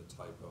upgrade the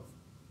type of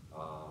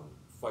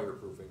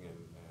fireproofing and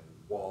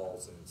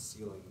walls and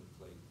ceiling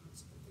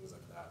plates and things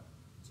like that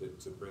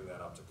to bring that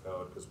up to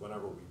code. Because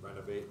whenever we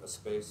renovate a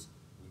space,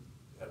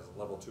 as a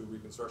level 2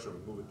 reconstruction, we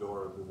move a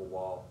door, move a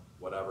wall,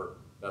 whatever,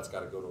 that's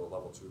got to go to a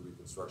level 2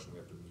 reconstruction. We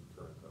have to meet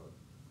current code.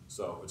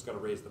 So it's going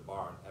to raise the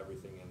bar on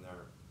everything in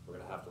there. We're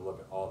going to have to look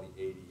at all the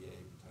ADA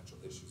potential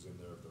issues in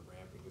there. If the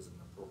ramping isn't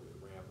an appropriate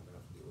ramp, we're going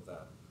to have to deal with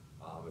that.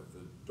 If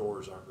the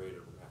doors aren't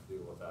rated, we're going to have to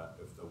deal with that.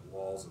 If the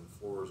walls and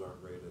floors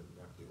aren't rated, we're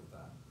going to have to deal with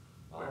that.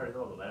 I already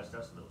know the last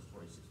estimate was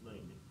 26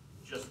 million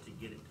just to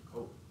get it to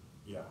code.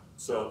 Yeah.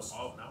 So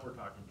Now we're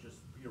talking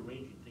just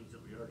rearranging things that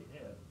we already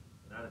had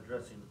and not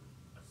addressing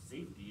a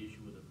safety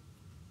issue with a.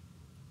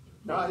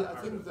 No, I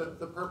think that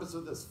the purpose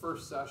of this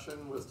first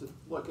session was to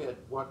look at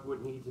what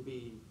would need to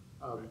be,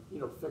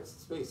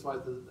 fixed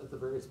space-wise at the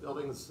various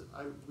buildings.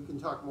 We can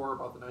talk more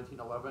about the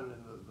 1911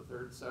 in the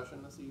third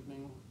session this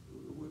evening.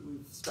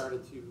 We've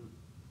started to,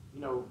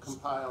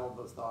 compile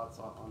those thoughts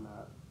on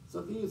that.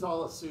 So these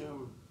all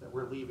assume that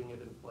we're leaving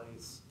it in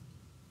place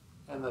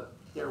and that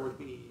there would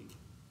be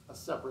a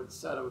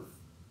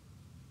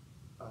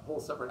whole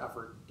separate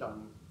effort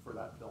done for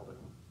that building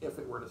if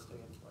it were to stay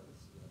in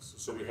place. yes.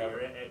 So we have.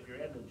 If you're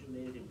adding a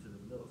gymnasium to the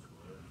middle school,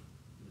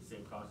 it's the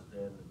same cost as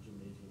adding a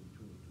gymnasium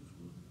between the two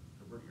schools.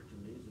 Convert your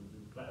gymnasiums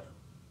into classrooms.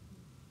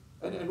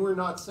 And we're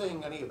not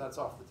saying any of that's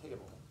off the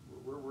table.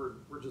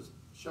 We're just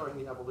showing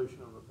the evolution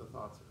of the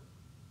thoughts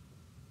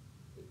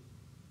here.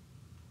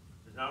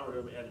 Because now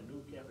we're going to add a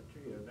new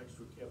cafeteria next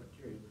to a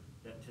cafeteria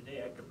that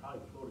today I could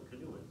probably float a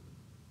canoe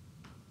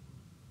in.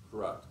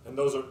 Correct. And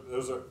those are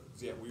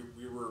yeah,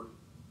 we were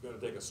going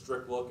to take a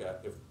strict look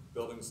at if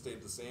buildings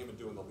stayed the same and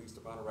doing the least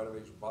amount of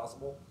renovation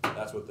possible.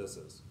 That's what this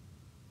is.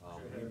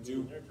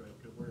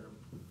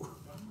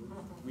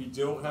 We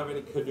don't have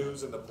any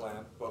canoes in the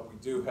plan, but we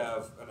do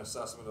have an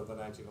assessment of the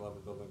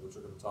 1911 building, which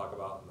we're going to talk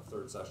about in the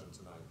third session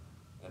tonight.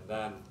 And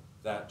then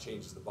that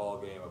changes the ball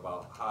game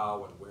about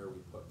how and where we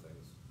put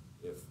things,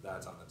 if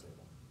that's on the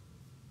table.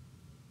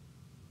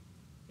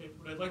 Okay,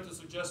 what I'd like to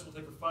suggest, we'll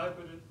take a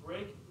 5-minute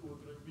break. We're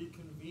going to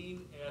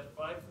reconvene at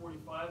 5:45. We're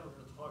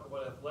going to talk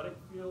about athletic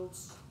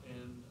fields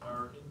and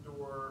our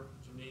indoor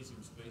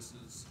gymnasium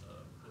spaces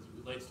as it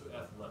relates to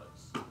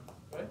athletics.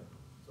 Okay?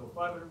 So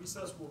 5-minute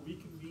recess, we'll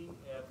reconvene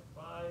at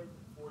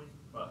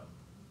 5:45.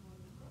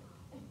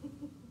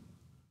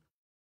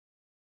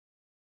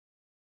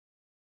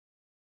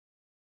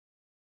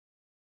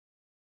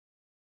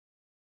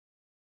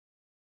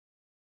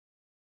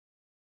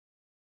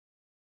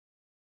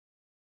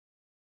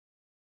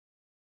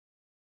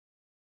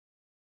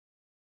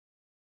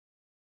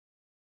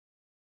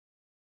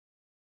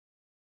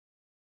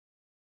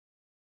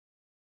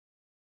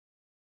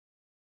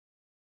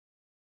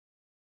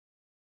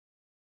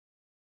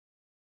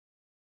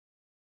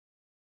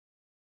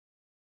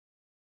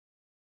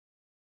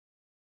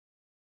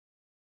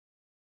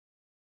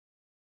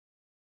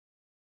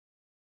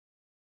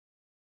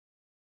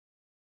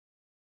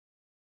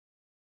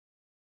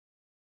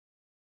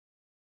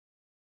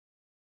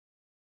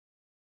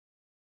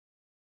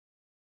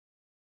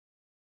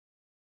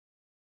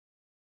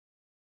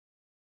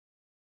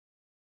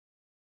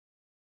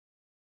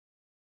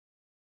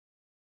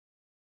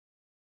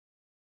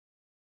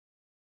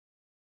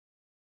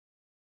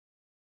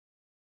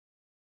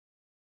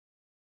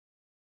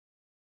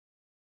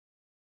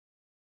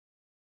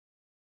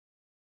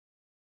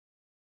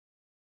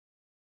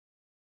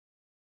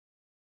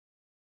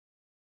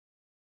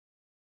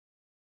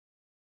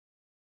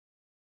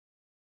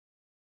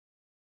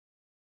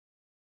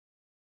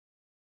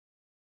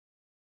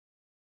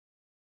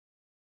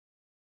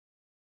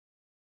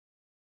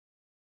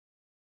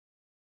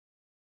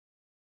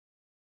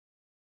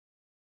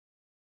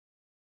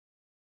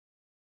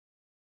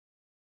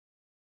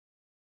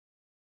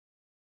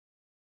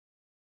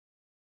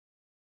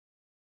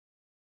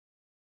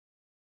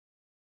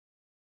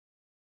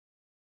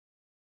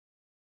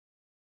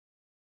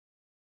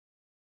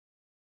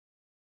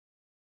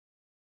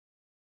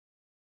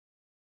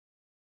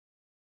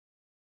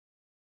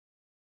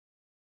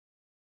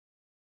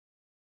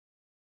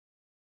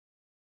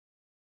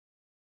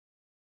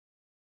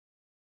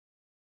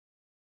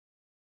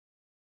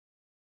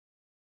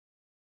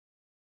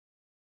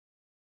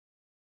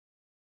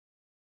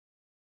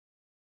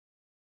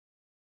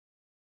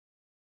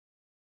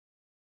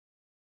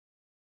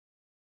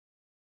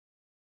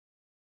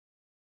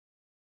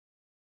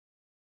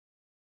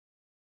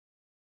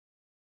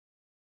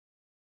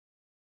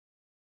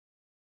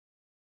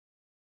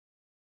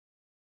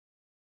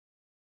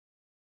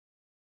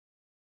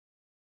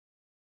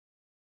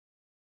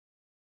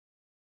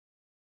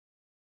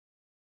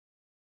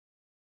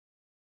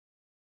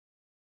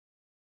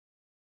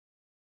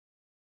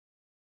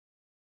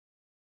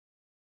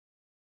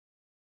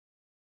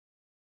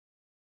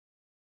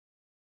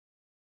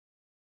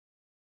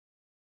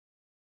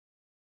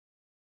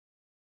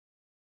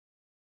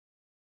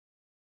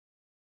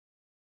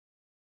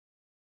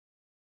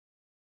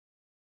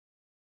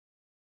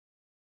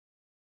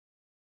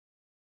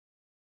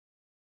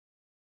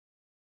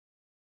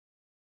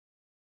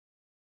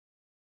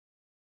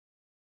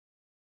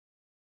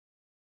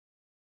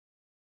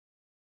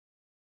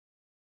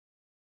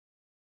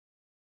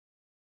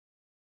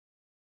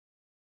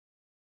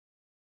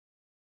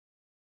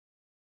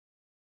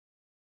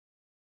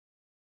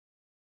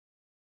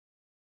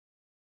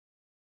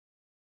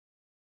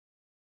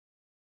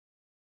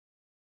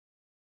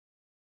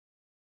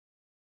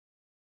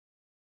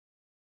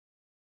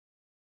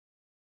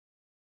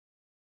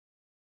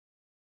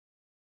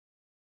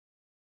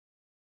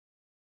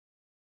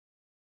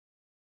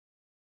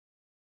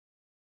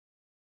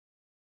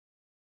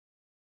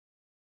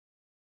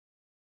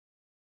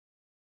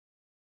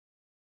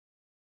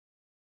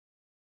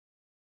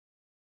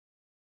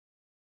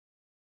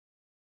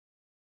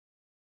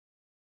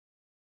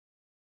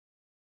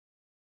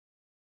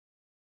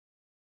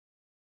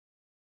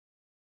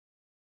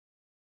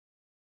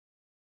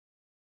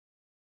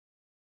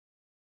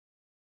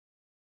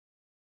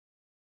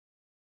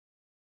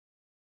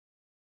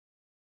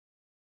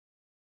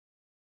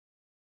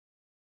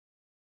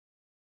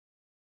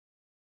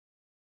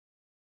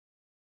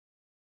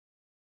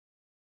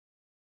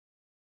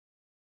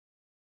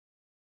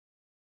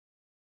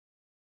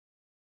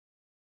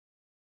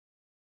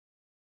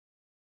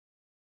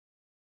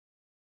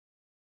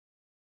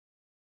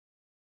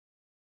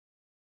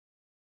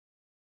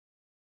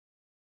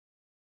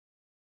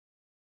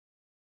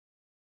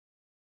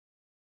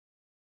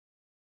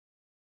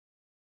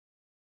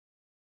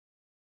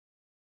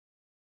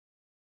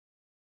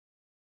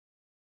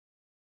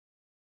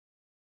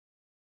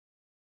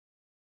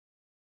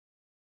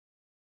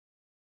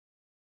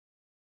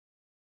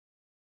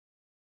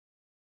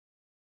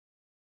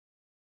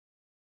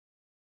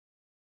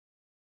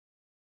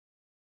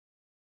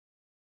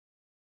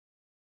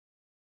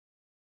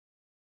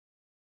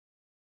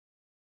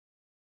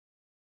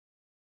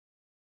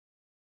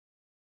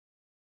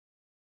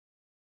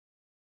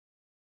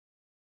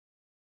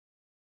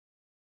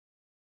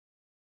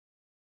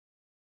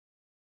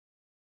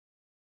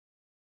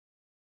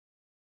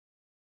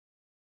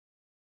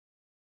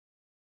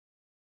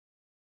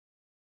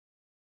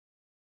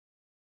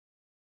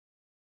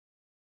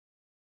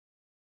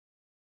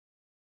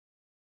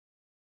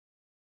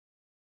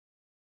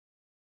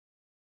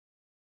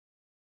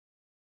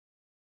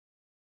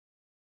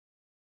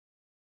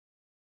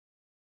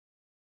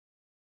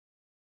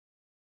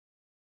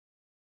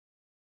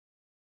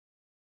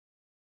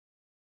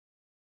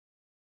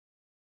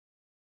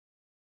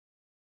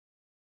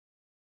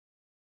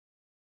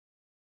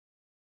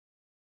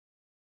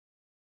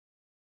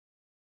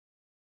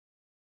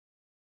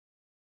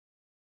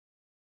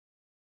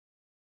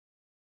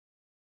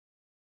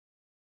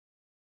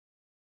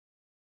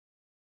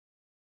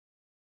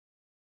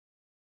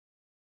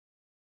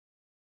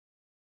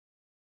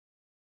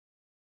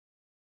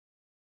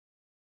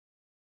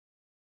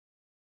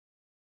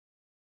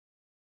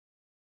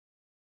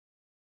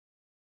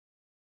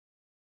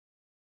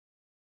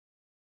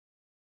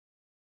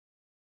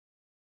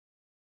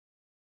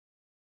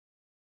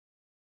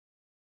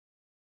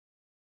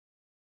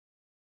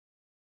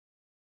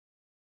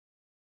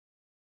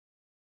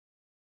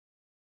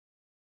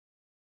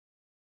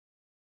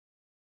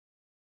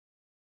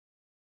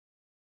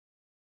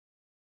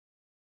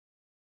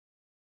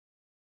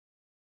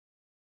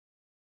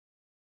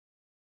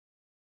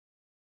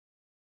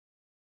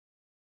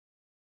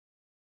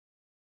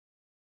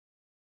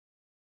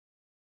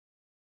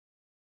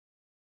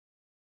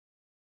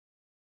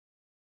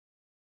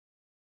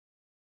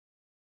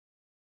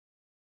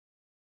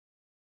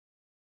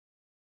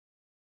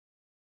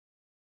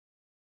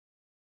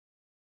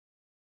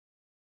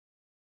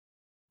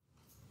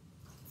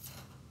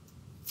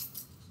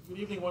 Good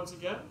evening once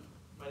again.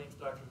 My name is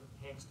Dr.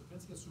 Hank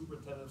Stepinski,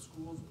 Superintendent of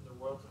Schools in the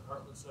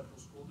Royalton-Hartland Central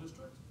School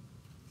District.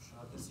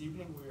 This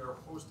evening we are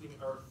hosting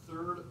our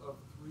third of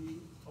 3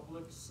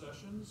 public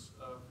sessions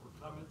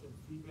for comment and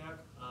feedback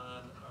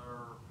on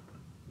our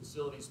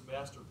facilities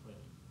master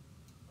plan.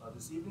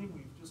 This evening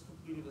we've just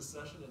completed a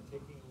session and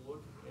taking a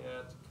look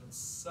at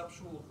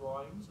conceptual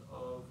drawings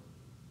of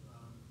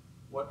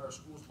what our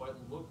schools might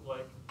look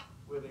like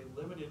with a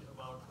limited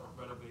amount of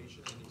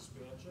renovation and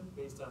expansion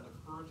based on the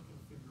current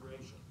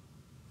configuration.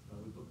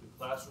 We looked at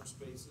classroom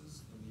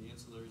spaces and the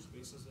ancillary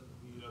spaces, and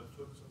we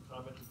took some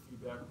comment and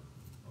feedback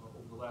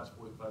over the last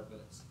 45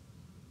 minutes.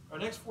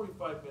 Our next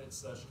 45-minute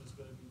session is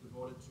going to be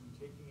devoted to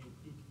taking a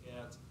peek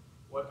at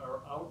what our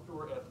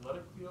outdoor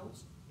athletic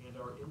fields and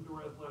our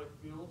indoor athletic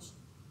fields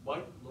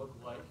might look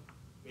like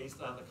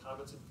based on the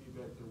comments and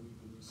feedback that we've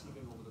been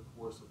receiving over the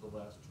course of the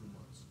last 2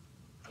 months.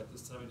 At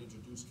this time, I'd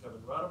introduce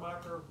Kevin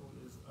Rademacher,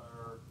 who is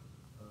our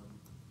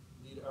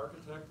lead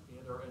architect,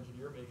 and our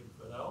engineer, Megan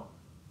Fennell,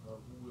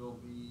 who will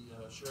be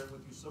sharing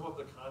with you some of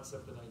the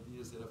concept and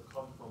ideas that have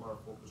come from our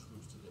focus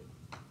groups today.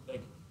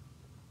 Thank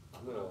you.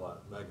 I'm going to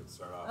let Megan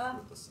start off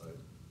with the site.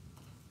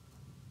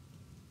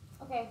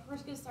 Okay, we're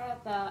just going to start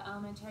at the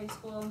elementary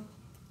school.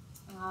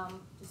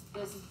 Just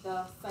this is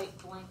the site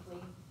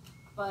blankly,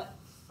 but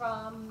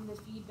from the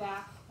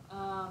feedback,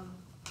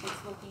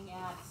 it's looking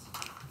at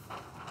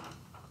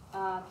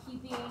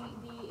keeping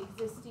the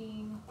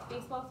existing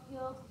baseball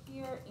field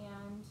here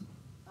and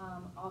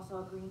also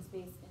a green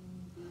space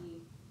in the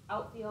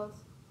outfield.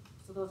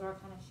 So those are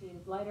kind of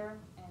shaded lighter,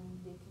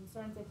 and the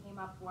concerns that came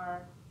up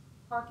were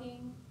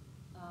parking,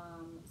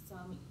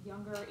 some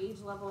younger age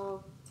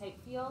level type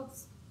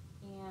fields,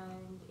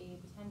 and a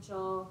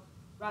potential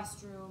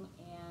restroom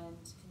and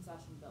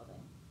concession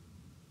building.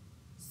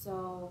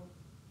 So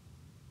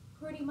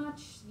pretty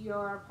much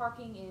your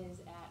parking is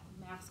at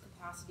max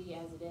capacity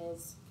as it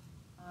is.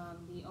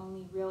 The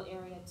only real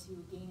area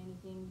to gain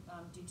anything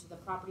due to the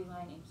property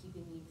line and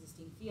keeping the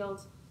existing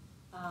field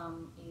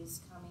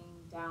is coming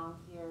down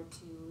here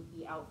to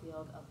the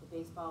outfield of the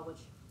baseball, which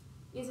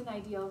isn't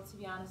ideal, to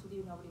be honest with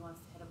you. Nobody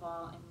wants to hit a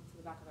ball into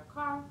the back of their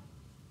car.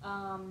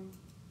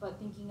 But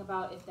thinking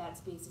about if that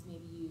space is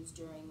maybe used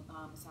during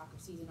a soccer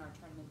season or a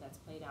tournament that's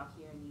played out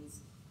here in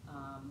these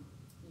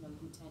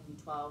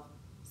U10, U12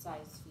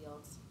 size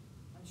fields.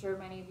 I'm sure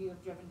many of you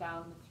have driven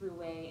down the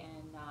thruway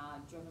and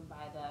driven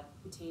by the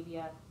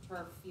Batavia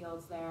turf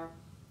fields there.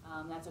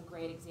 That's a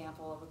great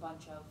example of a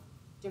bunch of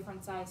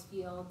different size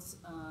fields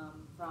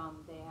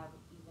they have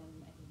even,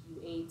 I think,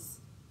 U8s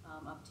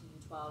up to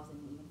U12s and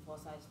even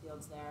full-size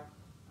fields there.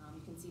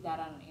 You can see that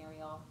on an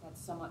aerial. That's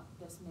somewhat,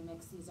 this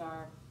mimics, these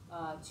are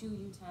 2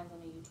 U10s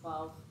and a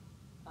U12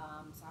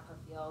 soccer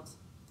field.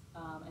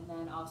 And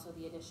then also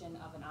the addition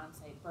of an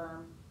on-site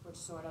berm, which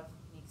sort of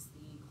makes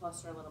the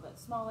cluster a little bit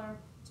smaller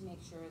to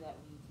make sure that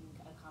we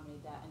can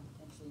accommodate that, and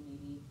potentially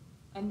maybe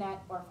a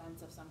net or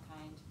fence of some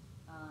kind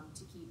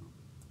to keep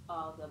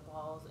all the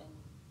balls and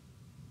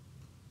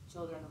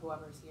children,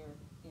 whoever's here,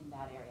 in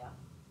that area.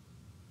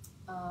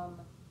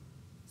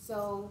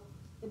 So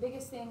the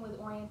biggest thing with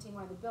orienting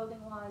where the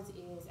building was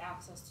is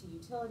access to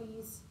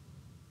utilities.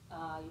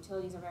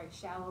 Utilities are very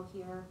shallow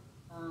here.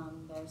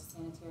 There's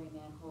sanitary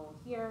manhole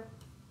here.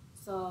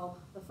 So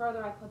the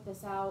further I put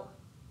this out,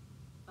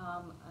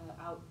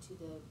 out to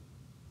the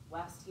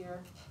west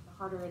here, the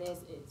harder it is.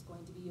 It's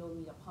going to be, you'll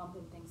need a pump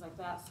and things like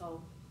that.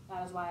 So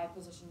that is why I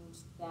positioned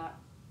that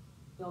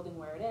building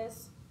where it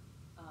is,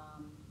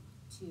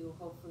 to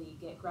hopefully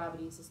get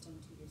gravity system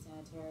to your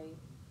sanitary,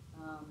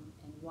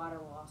 and water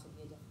will also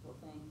be a difficult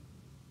thing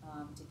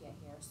to get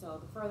here. So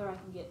the further I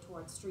can get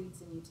towards streets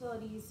and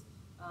utilities,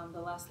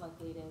 the less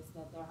likely it is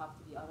that there have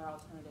to be other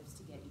alternatives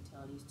to get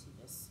utilities to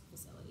this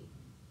facility.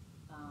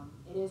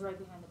 It is right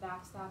behind the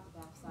backstop. The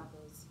backstop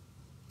is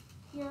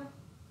here.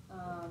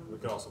 We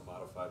could also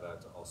modify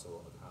that to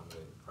also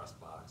accommodate a press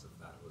box if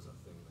that was a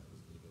thing that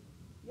was needed.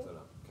 Yep. So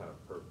kind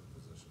of perfect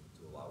position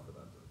to allow for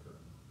that to occur.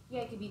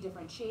 Yeah, it could be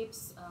different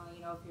shapes.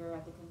 If you're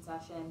at the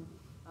concession,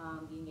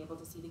 being able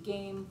to see the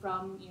game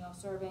from,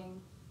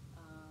 serving.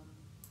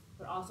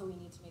 But also we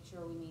need to make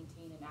sure we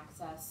maintain an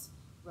access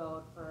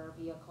road for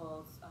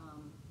vehicles,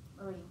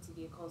 emergency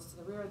vehicles to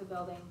the rear of the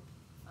building.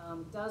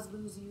 Does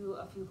lose you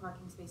a few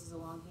parking spaces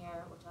along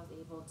here, which I was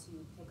able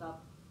to pick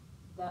up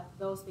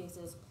those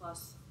spaces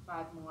plus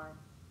 5 more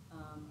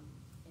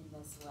in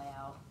this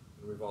layout.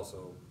 And we've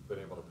also been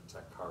able to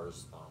protect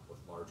cars with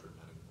larger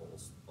netting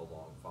poles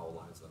along foul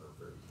lines that are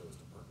very close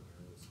to parking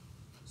areas.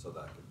 So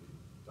that could be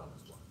done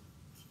as well.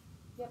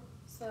 Yep,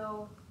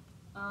 so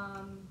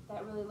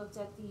that really looked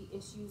at the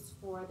issues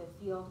for the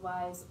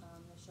field-wise.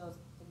 This shows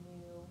the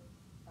new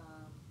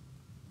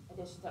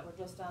additions that were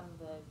just on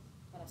the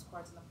tennis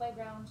courts and the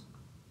playground,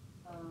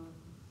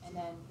 and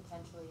then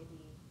potentially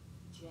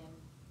the gym.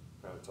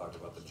 Kind of talked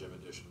about the gym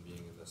addition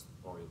being in this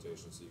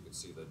orientation, so you can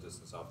see the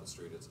distance off the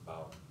street. It's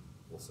about,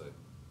 we'll say,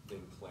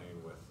 in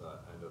plane with the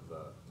end of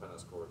the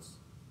tennis courts.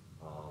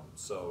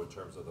 So in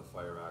terms of the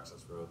fire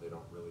access road, they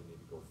don't really need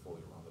to go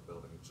fully around the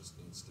building. It just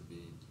needs to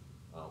be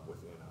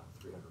within a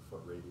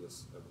 300-foot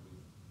radius, I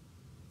believe.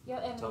 Yeah,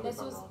 and Tell me this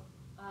if I'm was,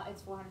 wrong.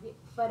 it's 400 feet,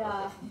 but,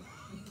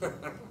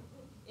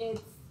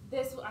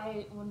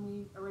 when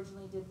we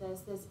originally did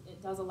this,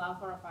 it does allow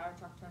for a fire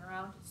truck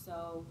turnaround,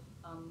 so,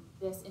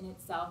 this in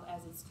itself,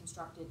 as it's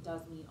constructed,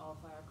 does meet all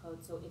fire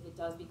codes, so if it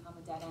does become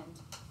a dead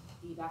end,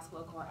 the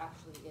basketball court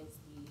actually is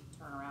the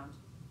turnaround.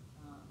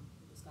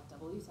 We just got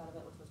double use out of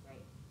it, which was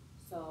great.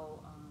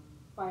 So,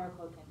 fire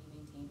code can be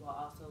maintained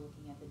while also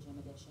looking at the gym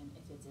addition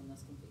if it's in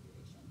this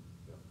configuration.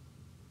 Yep.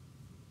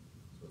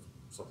 So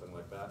it's something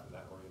like that, in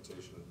that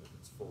orientation, if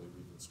it's fully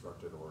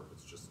reconstructed or if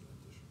it's just an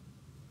addition.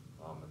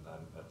 And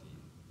then at the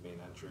main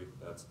entry,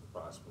 that's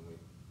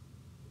approximately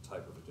the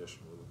type of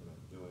addition we're looking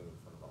at doing in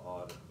front of the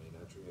odd and the main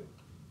entry and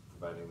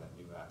providing that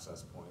new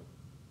access point.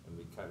 And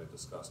we kind of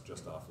discussed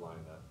just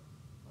offline that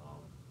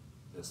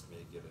this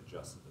may get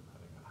adjusted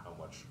depending on how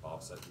much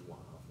offset you want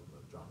off of the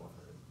drop-off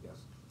area.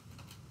 Yes?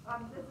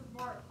 This is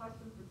more a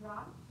question for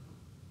John.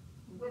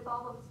 With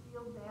all those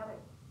fields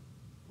added,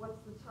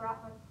 what's the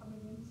traffic coming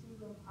into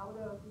and out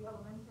of the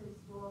elementary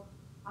school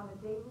on a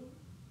daily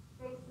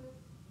basis,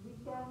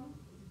 weekends?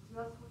 Is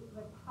it just,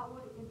 like, how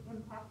would it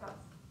impact us?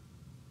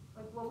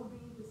 Like, what would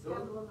be the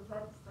schedule of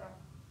events there?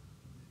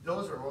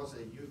 Those are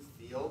mostly youth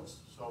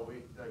fields, so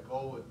the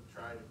goal would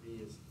try to be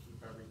is to keep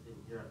everything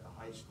here at the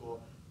high school.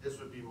 This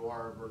would be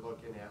more, we're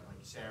looking at like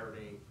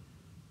Saturday,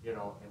 and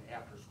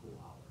after school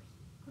hours.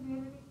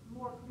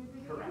 More community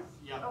use? Correct,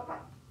 yeah.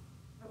 Okay,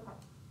 okay.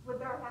 Would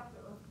there have to,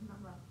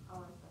 remember,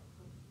 hours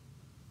actually?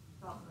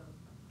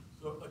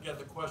 So again,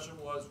 the question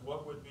was,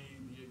 what would be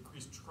the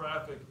increased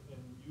traffic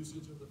and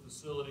usage of the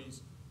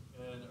facilities?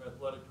 And our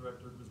athletic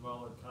director,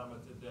 Griswold, had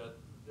commented that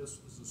this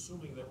is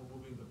assuming that we're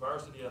moving the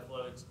varsity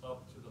athletics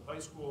up to the high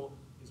school.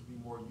 This would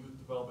be more youth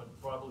development,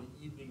 probably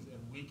evenings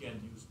and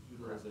weekend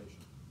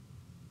utilization.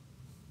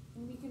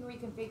 And we can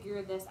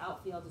reconfigure this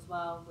outfield as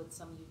well with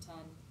some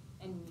U10,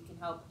 and we can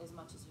help as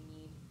much as you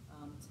need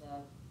to,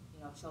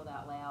 show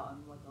that layout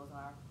and what those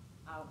are.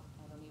 I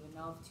don't even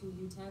know if 2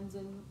 U10s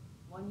and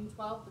 1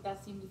 U12, but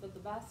that seemed to fit the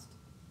best.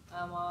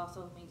 While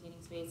also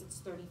maintaining space. It's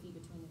 30 feet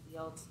between the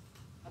fields.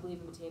 I believe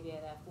in Batavia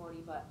they have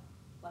 40, but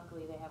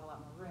luckily they have a lot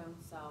more room.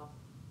 So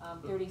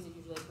 30s is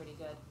usually a pretty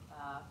good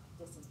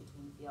distance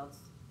between the fields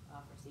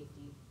for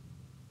safety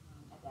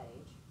at that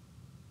age.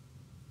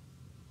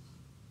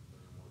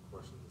 Any more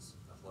questions?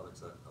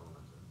 Athletics at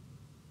elementary.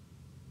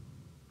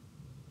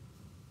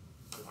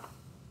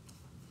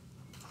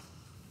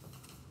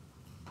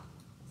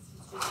 This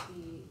is just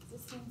the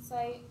existing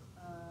site.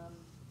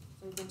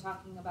 So we've been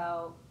talking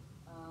about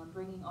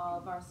bringing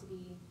all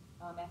varsity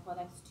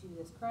athletics to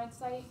this current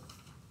site.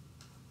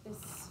 This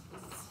is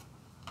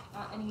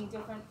not any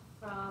different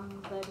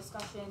from the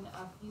discussion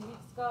a few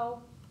weeks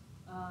ago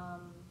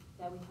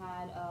that we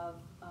had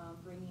of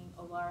bringing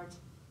a large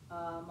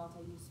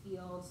multi-use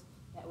field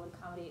that would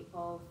accommodate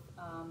both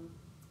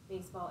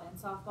baseball and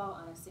softball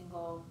on a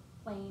single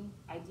plane,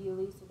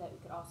 ideally, so that we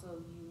could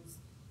also use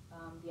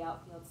the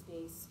outfield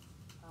space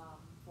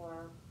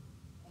for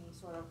any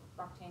sort of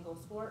rectangle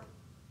sport.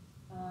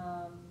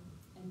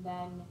 And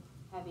then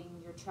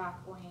having your track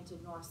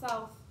oriented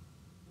north-south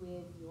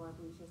with your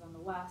bleachers on the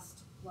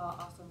west, while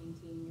also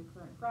maintaining your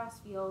current grass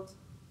field.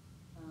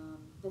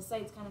 The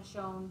site's kind of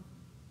shown,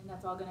 and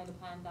that's all gonna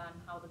depend on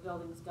how the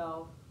buildings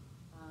go.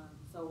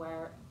 So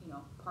where,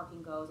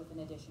 parking goes, if an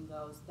addition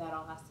goes, that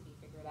all has to be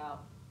figured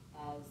out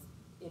as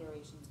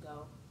iterations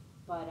go.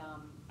 But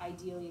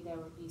ideally, there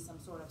would be some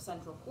sort of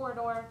central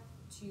corridor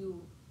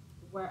to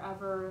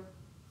wherever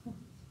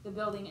the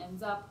building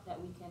ends up that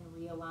we can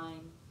realign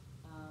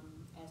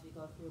as we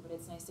go through. But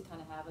it's nice to kind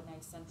of have a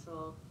nice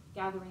central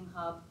gathering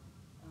hub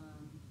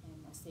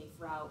and a safe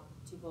route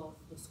to both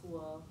the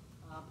school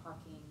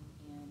parking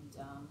and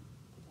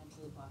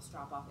potentially bus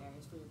drop-off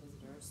areas for your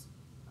visitors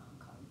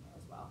coming here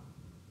as well.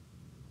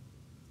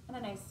 And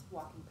a nice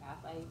walking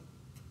path. I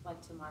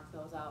like to mark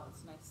those out.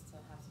 It's nice to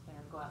have something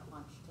to go at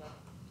lunch to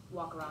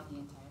walk around the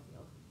entire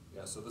field.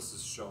 Yeah, so this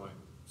is showing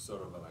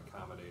sort of an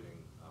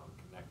accommodating,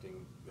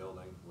 connecting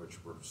building,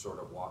 which we're sort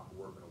of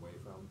working away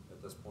from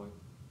at this point,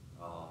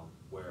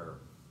 where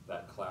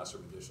that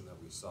classroom addition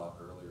that we saw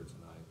earlier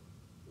tonight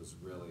was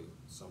really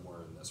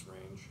somewhere in this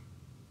range.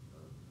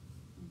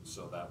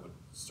 So that would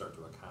start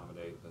to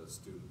accommodate the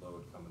student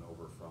load coming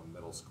over from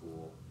middle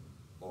school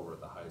over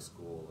to the high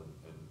school,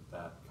 and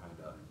that kind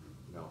of,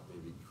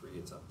 maybe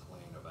creates a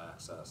plane of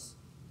access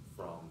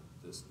from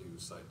this new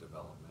site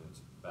development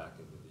back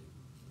into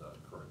the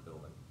current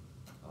building.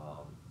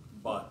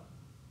 But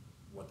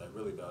what that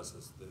really does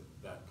is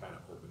that kind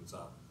of opens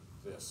up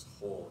this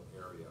whole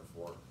area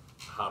for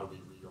how do we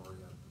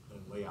reorient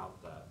and lay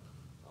out that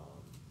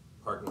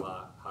parking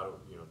lot. How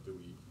do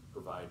we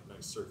provide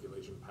nice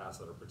circulation paths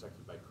that are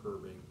protected by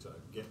curbing to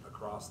get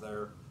across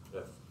there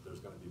if there's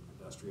going to be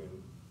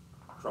pedestrian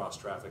cross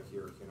traffic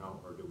here,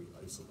 or do we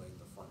isolate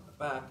the front and the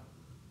back?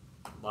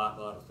 A lot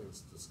of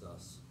things to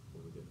discuss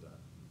when we get that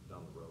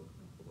down the road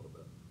a little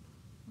bit.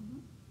 Mm-hmm.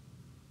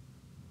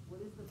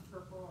 What is the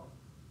purple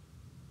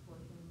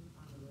portion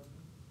on the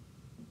building?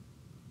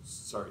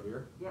 Sorry,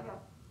 here? Yeah.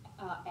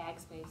 Ag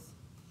space,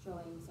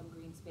 showing some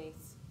green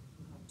space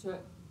Okay. to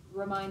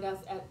remind us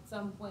at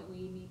some point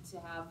we need to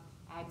have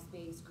ag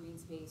space, green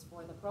space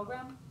for the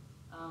program.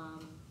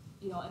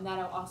 You know, and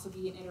that'll also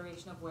be an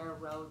iteration of where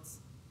roads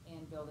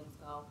and buildings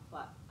go,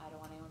 but I don't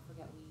want anyone to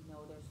forget we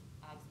know there's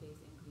ag space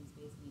and green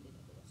space needed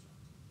in the district.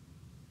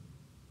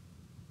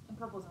 And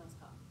purple's a nice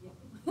color. Yeah.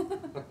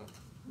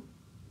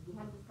 We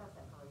hadn't discussed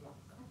that color yet.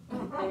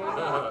 There you go.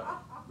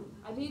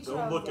 I made sure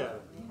I Don't was look at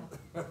it. different,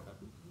 yeah.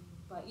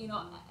 But, you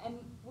know, and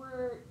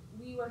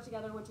we work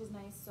together, which is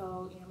nice,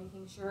 so, you know,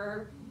 making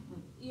sure,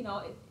 you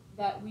know,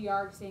 that we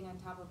are staying on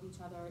top of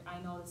each other. I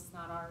know this is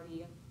not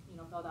already, you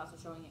know, filled out, so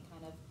showing it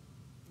kind of,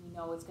 we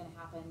know it's gonna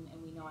happen,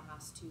 and we know it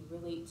has to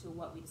relate to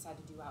what we decide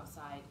to do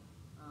outside.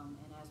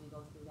 And as we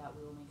go through that,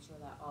 we will make sure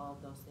that all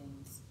of those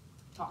things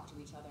talk to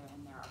each other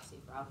and there are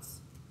safe routes.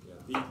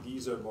 Yeah,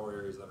 these are more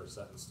areas that are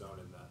set in stone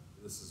in that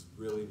this is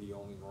really the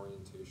only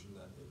orientation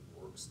that it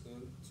works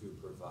in to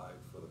provide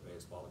for the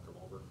baseball to come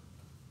over.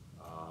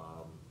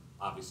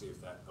 Obviously, if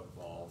that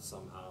evolves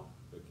somehow,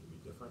 it can be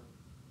different,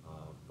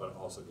 but it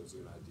also gives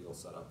you an ideal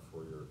setup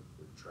for your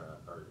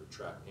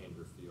track and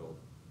your field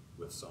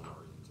with sun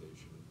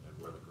orientation and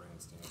where the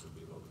grandstands would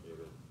be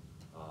located.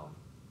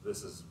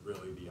 This is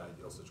really the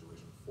ideal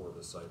situation for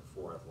the site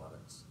for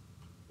athletics.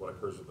 What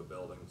occurs with the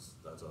buildings,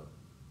 that's a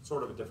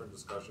sort of a different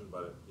discussion,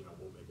 but it, you know,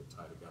 we'll make it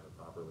tie together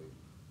properly.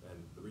 And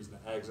the reason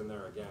the ag's in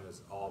there again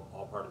is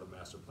all part of the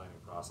master planning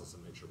process,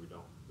 and make sure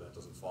that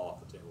doesn't fall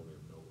off the table. We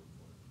have no room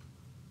for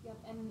it. Yep,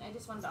 and I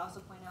just wanted to also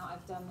point out,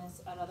 I've done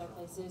this at other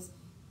places.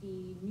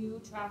 The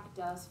new track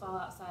does fall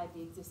outside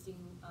the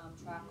existing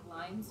track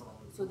lines,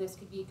 so this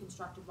could be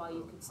constructed while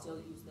you could still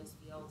use this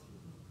field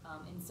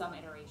in some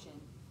iteration.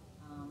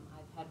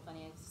 I've had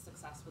plenty of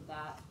success with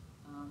that.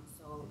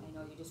 So I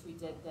know you just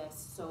redid this,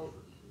 so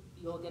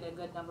you'll get a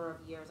good number of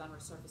years on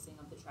resurfacing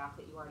of the track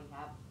that you already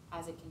have,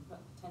 as it can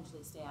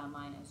potentially stay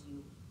online as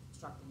you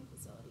construct the new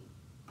facility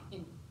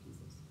in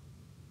pieces.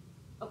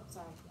 Oh,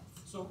 sorry,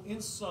 yes. So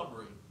in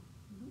summary,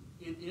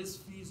 it is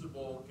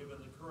feasible, given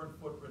the current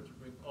footprint, to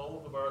bring all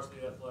of the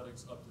varsity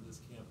athletics up to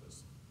this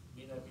campus.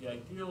 May not be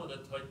ideal in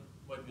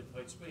might be a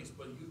tight space,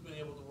 but you've been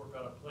able to work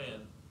out a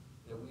plan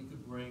that we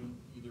could bring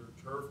either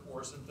turf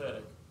or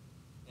synthetic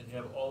and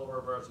have all of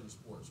our varsity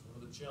sports.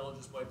 One of the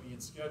challenges might be in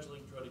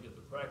scheduling, try to get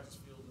the practice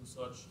field and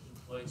such in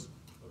place,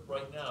 but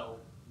right now,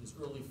 in its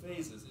early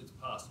phases, it's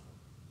possible.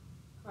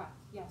 Correct,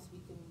 yes, we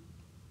can,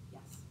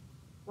 yes.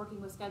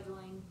 Working with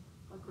scheduling,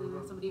 luckily we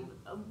have somebody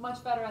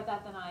much better at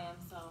that than I am,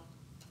 so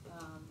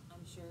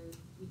I'm sure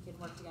we can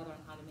work together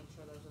on how to make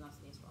sure there's enough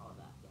space for all of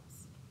that,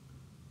 yes.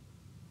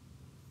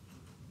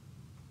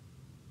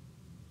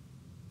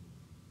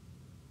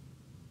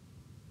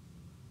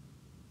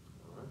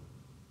 All right.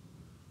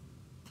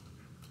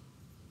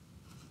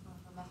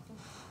 Come back to?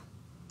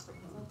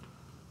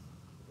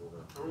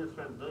 We're gonna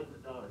spend millions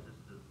of dollars just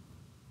to,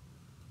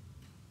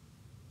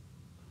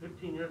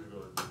 15 years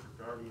ago, the district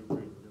already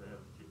agreed we're gonna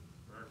have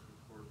varsity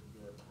sports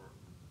again, or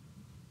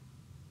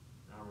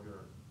now we're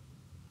gonna,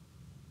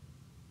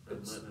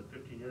 and then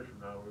 15 years from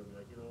now, we're gonna be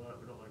like, you know what,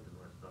 we don't like the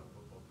North South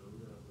football field,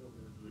 we're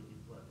gonna do it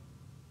East West.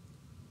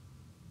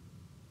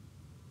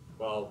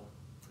 Well,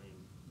 I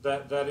mean,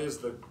 that is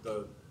the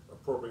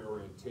appropriate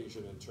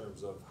orientation in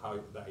terms of how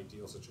the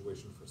ideal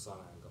situation for sun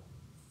angle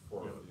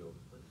for a field.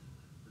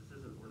 this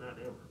isn't, we're not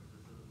Amherst,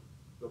 this isn't.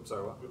 I'm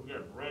sorry, what? We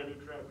got a brand new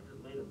track, we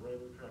just laid a brand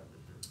new track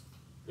this year.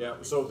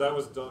 Yeah, so that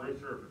was done.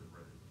 Resurfaced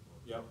already.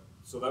 Yep,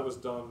 so that was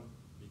done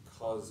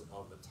because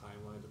of the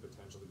timeline to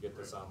potentially get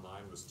this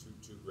online was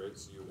too great,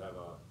 so you would have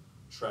a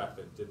track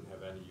that didn't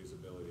have any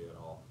usability at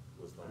all,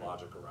 was the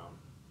logic around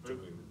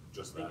doing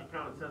just Think that. of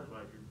common sense,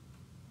 like,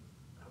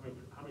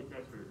 how many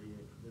taxpayers are you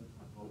gonna convince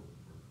to vote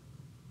for?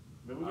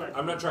 I mean, we got-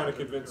 I'm not trying to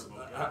convince,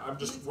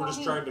 we're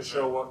just trying to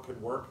show what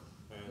can work,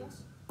 and,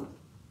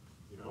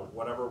 you know,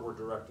 whatever we're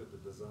directed to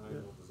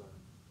design, we'll design.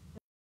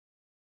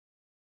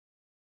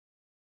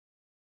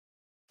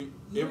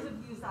 Years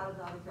of use out of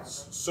the other track.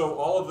 So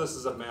all of this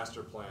is a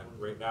master plan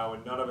right now,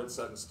 and none of it's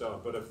set in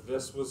stone, but if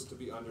this was to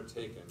be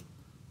undertaken,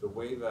 the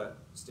way that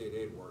state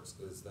aid works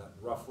is that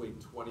roughly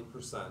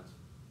 20%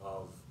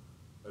 of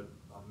a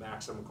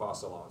maximum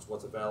cost allowance,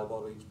 what's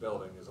available at each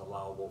building, is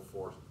allowable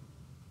for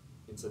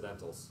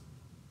incidentals.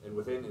 And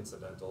within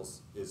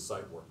incidentals is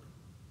site work.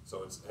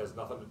 So it has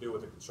nothing to do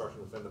with the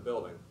construction within the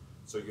building,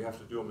 so you have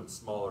to do them in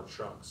smaller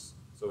chunks.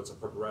 So it's a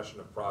progression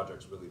of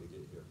projects really to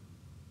get here.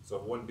 So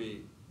it wouldn't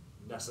be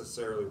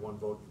necessarily one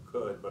vote you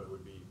could, but it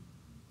would be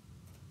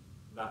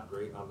not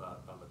great on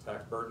the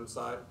tax burden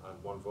side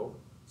on one vote.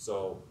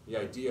 So the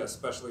idea,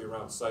 especially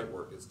around site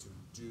work, is to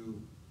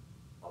do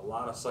a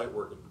lot of site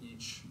work in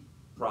each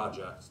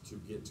project to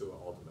get to an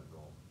ultimate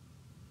goal.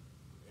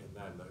 And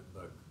then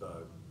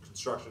the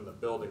construction of the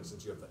building,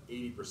 since you have the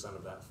 80%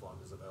 of that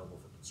fund is available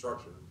for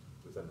construction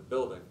within the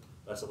building,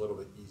 that's a little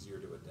bit easier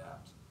to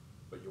adapt.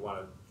 But you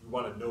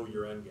wanna know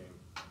your end game.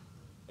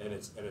 And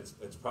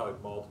it's probably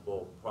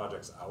multiple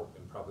projects out,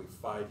 and probably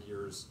 5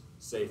 years,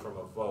 say from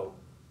a vote,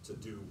 to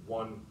do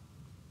one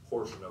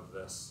portion of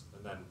this,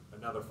 and then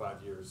another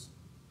 5 years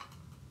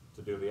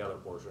to do the other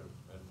portion,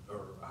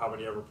 or how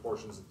many ever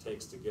portions it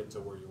takes to get to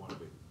where you want to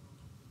be.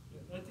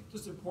 And I think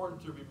just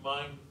important to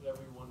remind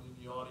everyone in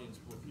the audience,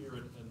 both here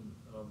and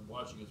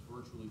watching us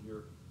virtually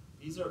here,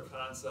 these are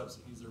concepts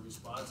and these are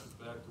responses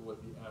back to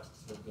what the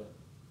asks have been.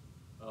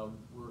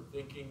 We're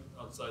thinking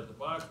outside the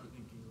box, we're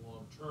thinking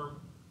long-term.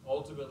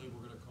 Ultimately,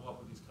 we're gonna come up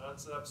with these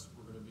concepts,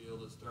 we're gonna be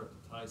able to start to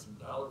tie some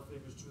dollar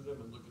figures to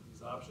them and look at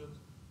these options.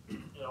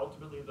 And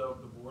ultimately, the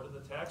board and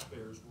the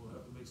taxpayers will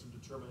have to make some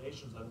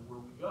determinations on where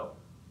we go.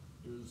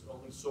 There's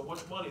only so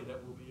much money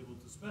that we'll be able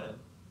to spend,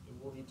 and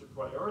we'll need to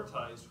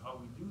prioritize how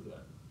we do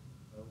that.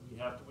 We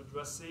have to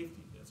address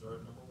safety, that's our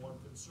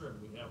 #1 concern.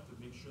 We have to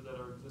make sure that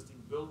our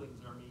existing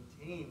buildings are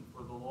maintained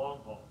for the long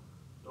haul.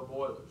 The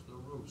boilers, the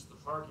roofs, the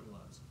parking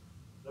lots.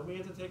 Then we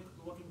have to take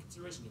a look in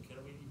consideration, can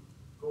we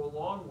go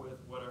along with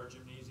what our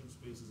gymnasium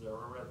spaces are,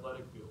 our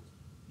athletic fields?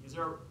 These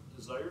are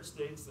desired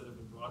states that have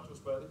been brought to us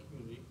by the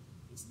community.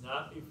 It's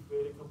not a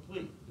fait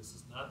accompli. This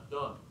is not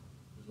done.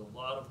 There's a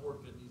lot of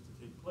work that needs to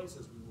take place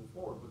as we move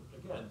forward. But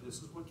again,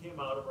 this is what came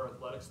out of our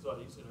athletic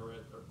studies and our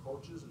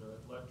coaches and our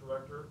athletic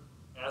director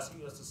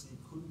asking us to see,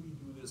 could we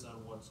do this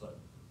on one site?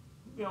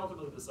 We may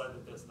ultimately decide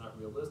that that's not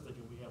realistic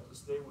and we have to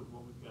stay with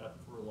what we've got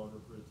for a longer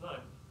period of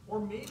time. Or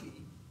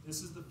maybe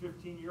this is the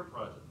 15-year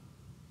project.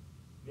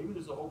 Maybe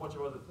there's a whole bunch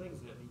of other things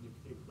that need to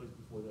take place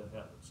before that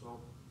happens. So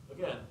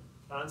again,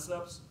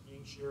 concepts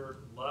being shared,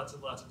 lots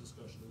and lots of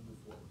discussion and move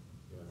forward.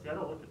 See, I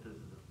don't look at this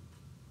as a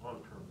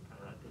long-term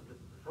kind, I think this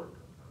is a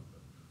short-term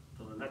concept.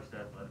 So the next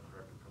athletic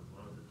director comes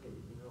along and says, hey,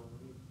 you know,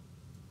 it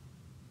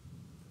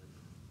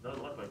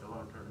doesn't look like a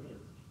long-term to me,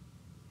 it's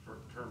a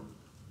short-term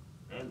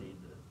mandate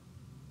to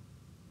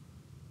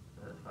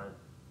satisfy.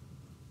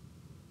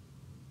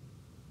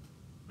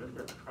 But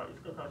it's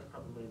gonna cost a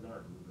couple $1 million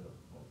to move it.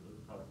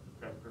 It'll cost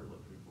the taxpayer,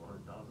 what,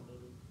 $300,000-400,000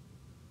 maybe?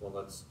 Well,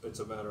 it's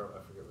a matter of, I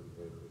forget what the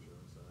pay ratio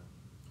is there.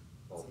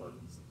 Ballpark.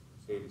 It's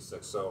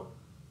 86, so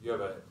you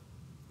have a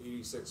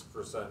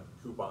 86%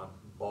 coupon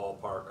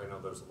ballpark. I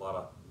know there's a lot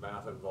of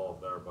math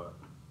involved there, but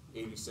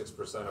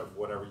 86% of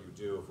whatever you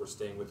do, if we're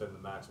staying within the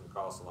maximum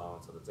cost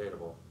allowance at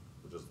attainable,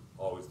 which is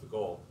always the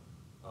goal,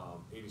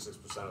 86%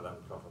 of that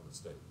would come from the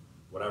state,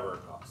 whatever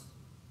it costs.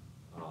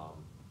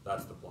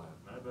 That's the plan.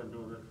 I've been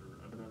doing this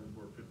I've been on this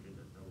board 15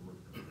 years, never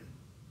worked for it.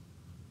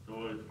 It's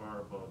always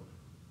far above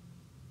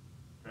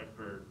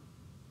taxpayer.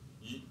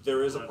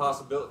 There is a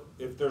possibility,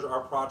 if there's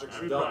our projects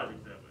Every done,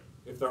 project's that way.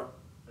 if there,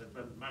 That's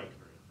been my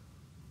experience.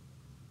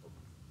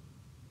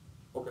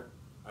 okay,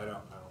 I don't.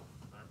 Our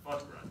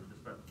bus garage, we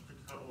just spent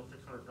almost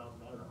 $600,000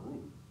 on a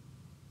roof.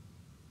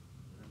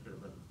 And that could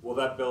have been. Well,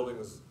 that building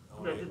is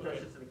That's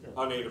just an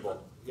example. unaidable.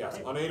 Yes,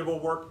 Right.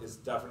 unaidable work is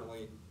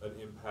definitely an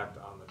impact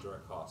on the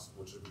direct cost,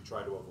 which we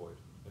try to avoid.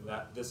 And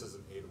this is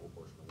an aidable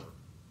portion of work.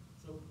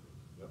 So,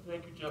 Yep.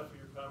 thank you, Jeff, for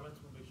your comments.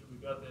 We'll make sure we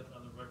got that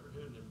on the record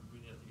here and then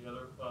bring that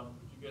together.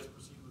 Would you guys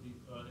proceed with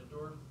the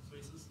indoor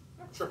spaces?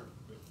 Sure.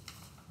 Great.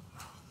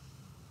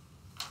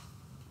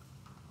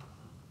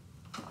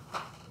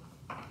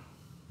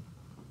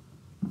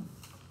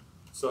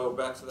 So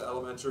back to the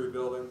elementary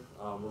building,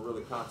 we're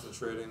really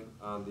concentrating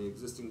on the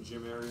existing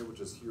gym area,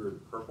 which is here in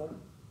purple,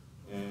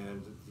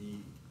 and the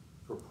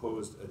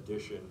proposed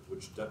addition,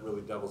 which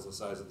really doubles the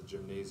size of the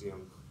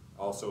gymnasium.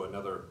 Also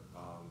another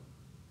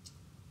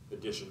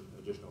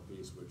additional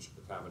piece, which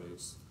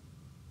accommodates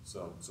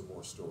some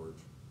more storage.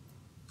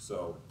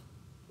 So,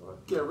 go ahead.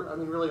 Yeah, I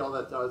mean, really all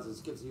that does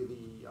is gives you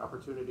the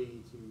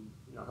opportunity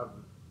to, have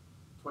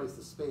twice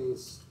the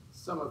space.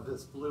 Some of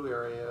this blue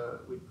area,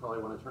 we'd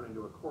probably want to turn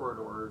into a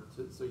corridor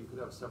so you could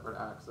have separate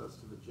access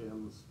to the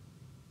gyms.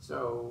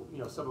 So,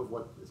 some of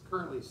what is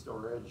currently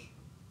storage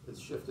is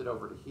shifted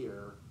over to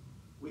here.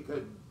 We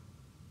could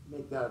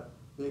make that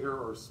bigger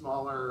or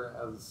smaller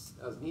as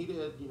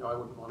needed. I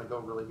wouldn't want to go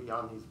really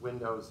beyond these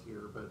windows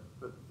here,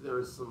 but there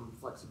is some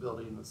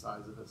flexibility in the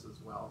size of this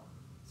as well.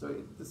 So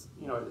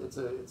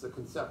it's a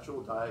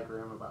conceptual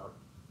diagram about,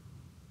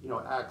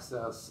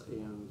 access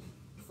and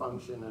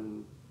function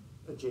and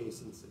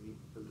adjacency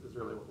is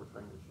really what we're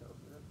trying to show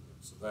here.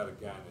 So that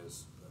again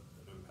is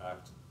an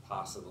impact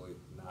possibly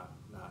not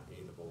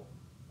aidable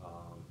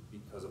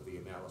because of the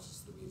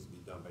analysis that needs to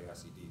be done by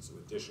SED. So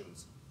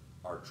additions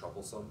are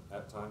troublesome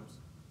at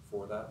times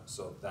for that.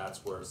 So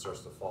that's where it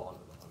starts to fall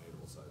under the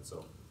unaidable side.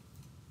 So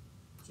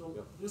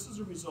yep. This is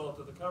a result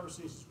of the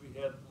conversations we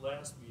had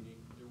last meeting.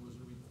 There was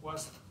a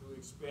request to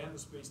expand the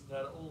space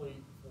not only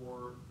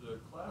for the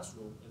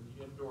classroom and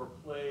the indoor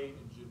play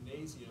and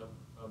gymnasium,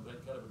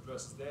 that kind of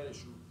addresses that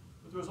issue,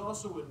 but there was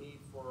also a need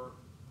for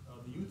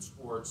the youth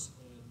sports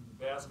and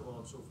basketball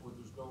and so forth.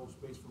 There's no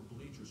space for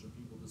bleachers for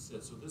people to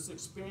sit. So this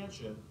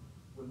expansion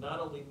would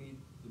not only meet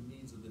the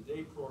needs of the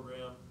day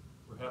program,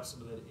 perhaps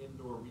some of that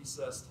indoor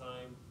recess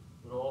time,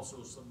 but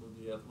also some of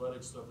the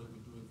athletic stuff that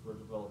we're doing for our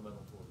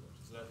developmental programs.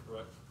 Is that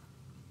correct?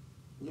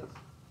 Yes.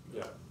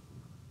 yeah.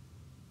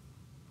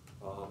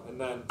 And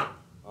then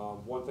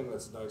one thing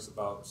that's nice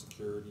about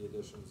security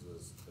additions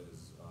is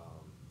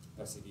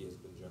SED has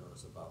been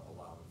generous about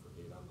allowing for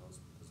aid on those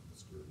because of the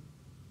security,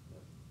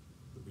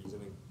 the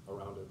reasoning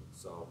around it.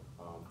 So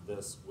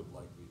this would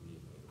likely be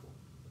an aidable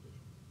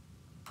addition.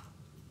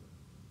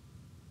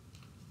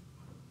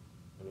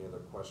 Any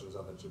other questions? questions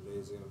on the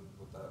gymnasium,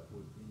 what that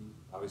would be.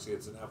 Obviously,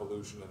 it's an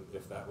evolution, and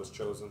if that was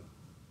chosen,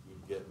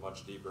 we'd get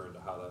much deeper into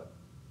how that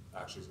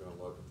actually is gonna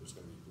look, if there's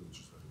gonna be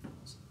bleachers or anything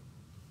else.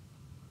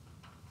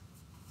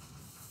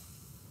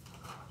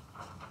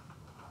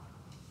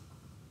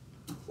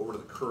 Over to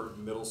the current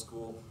middle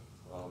school,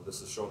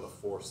 this is showing the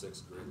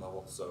 4-6 grade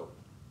level, so,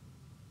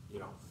 you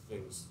know,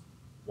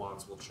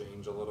 wants will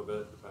change a little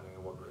bit depending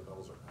on what grade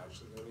levels are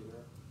actually gonna be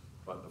here.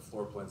 But the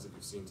floor plans that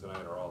you've seen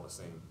tonight are all the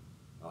same,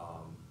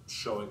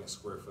 showing a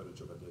square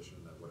footage of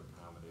addition that would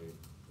accommodate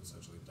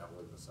essentially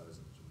doubling the size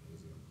of the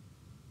gymnasium.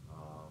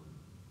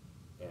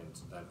 And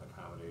then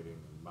accommodating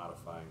and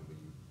modifying the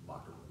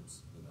locker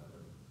rooms in that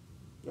area.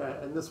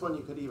 Yeah, and this one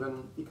you could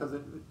even, because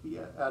it would be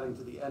adding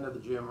to the end of the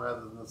gym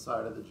rather than the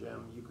side of the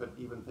gym, you could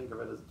even think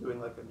of it as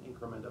doing like an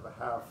increment of a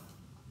half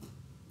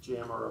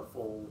gym or a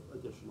full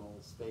additional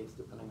space,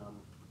 depending on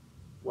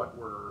what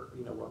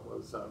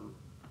was,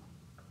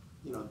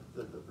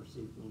 the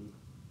perceived need.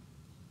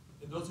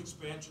 And those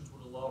expansions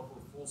would allow for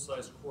a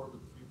full-size court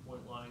with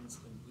 3-point lines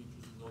and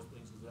bleachers and those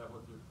things. Is that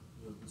what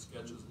the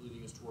sketch is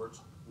leading us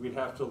towards? We'd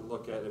have to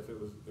look at if it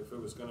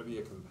was gonna be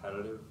a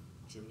competitive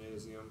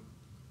gymnasium.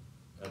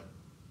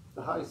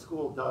 The high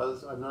school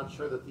does. I'm not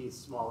sure that these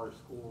smaller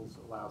schools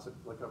allows it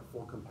like a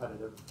full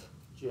competitive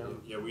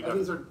gym. Yeah, and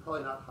these are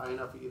probably not high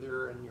enough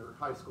either, and your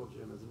high school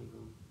gym isn't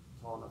even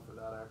tall enough for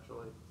that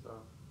actually. So,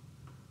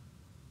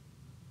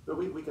 but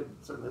we could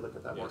certainly look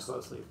at that more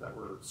closely if that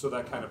were. So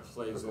that kind of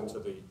plays into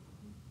the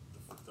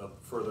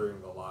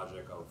furthering the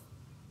logic of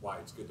why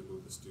it's good to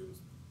move the students,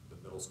 the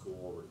middle school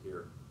over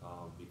here,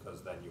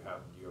 because then you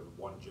have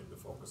one gym to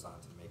focus on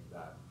to make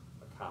that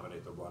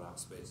accommodate the run-out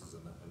spaces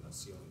and the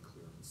ceiling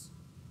clearance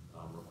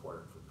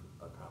required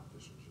for a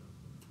competition gym.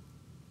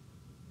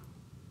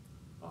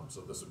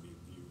 So this would be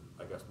viewed,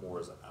 I guess, more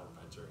as an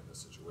elementary in this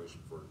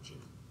situation for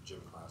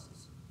gym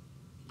classes.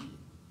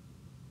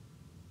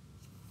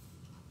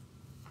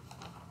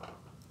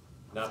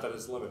 Not that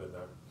it's limited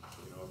there.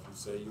 You know, if you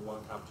say you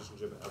want a competition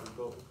gym at every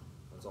building,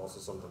 that's also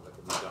something that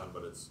can be done,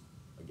 but it's,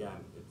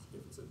 again, if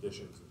it's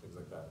additions and things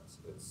like that,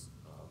 it's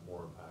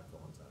more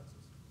impactful on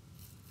taxes.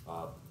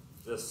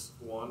 This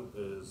one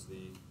is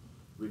the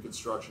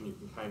reconstruction. You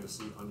can kind of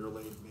see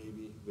underlaid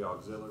maybe the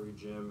auxiliary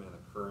gym and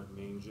the current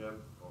main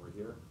gym over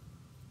here.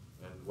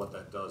 And what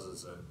that does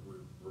is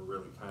we're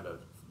really kind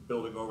of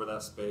building over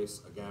that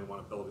space. Again,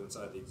 want to build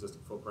inside the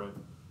existing footprint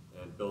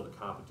and build a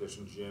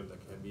competition gym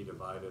that can be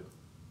divided.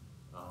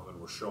 And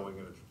we're showing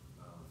it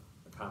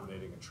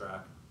accommodating a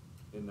track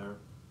in there.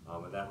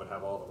 And that would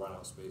have all the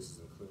run-out spaces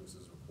and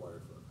clearances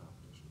required for a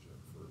competition gym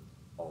for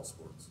all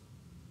sports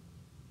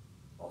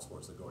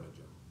that go in a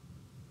gym.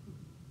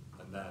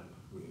 And then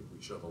we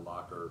show the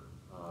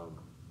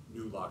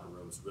new locker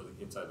rooms really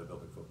inside the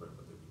building footprint,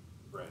 but they'd be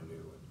brand new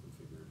and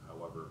configured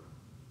however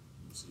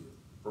you see it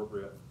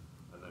appropriate.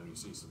 And then you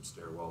see some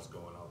stairwells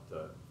going up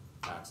to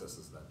access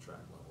that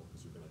track level,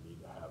 because you're going to need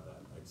to have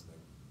that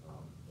exiting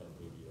and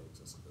ADA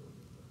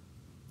accessibility in there.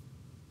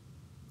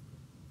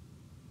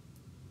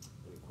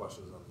 Any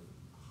questions on the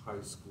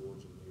high school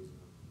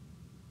gymnasium?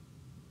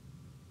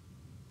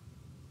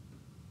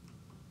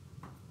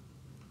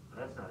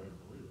 That's not even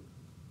believable.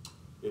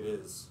 It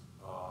is,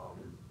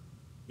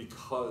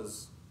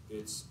 because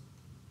it's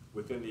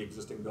within the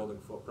existing building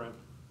footprint.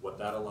 What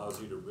that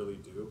allows you to really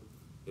do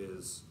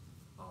is,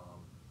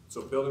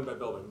 so building by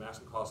building,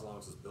 maximum cost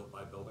allowance is built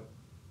by building.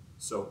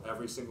 So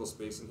every single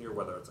space in here,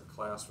 whether it's a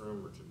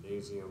classroom or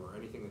gymnasium or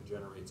anything that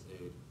generates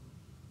aid,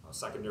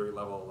 secondary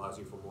level allows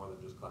you for more than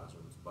just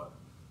classrooms, but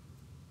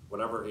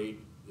whatever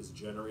aid is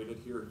generated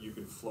here, you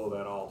can flow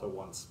that all to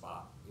one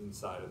spot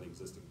inside of the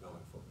existing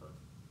building footprint.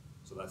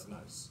 So that's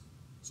nice.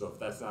 So if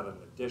that's not an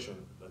addition,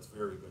 that's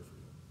very good for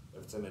you.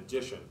 If it's an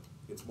addition,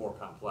 it's more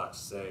complex.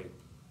 Say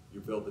you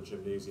build the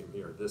gymnasium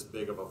here, this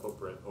big of a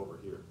footprint over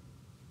here,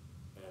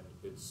 and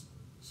it's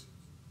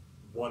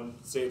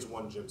say it's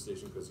one gym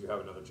station because you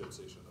have another gym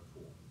station in the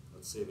pool.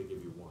 Let's say they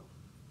give you one.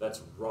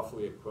 That's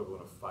roughly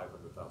equivalent of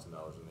 $500,000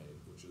 in aid,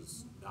 which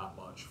is not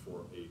much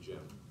for a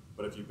gym.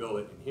 But if you build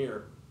it in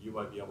here, you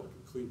might be able to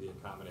completely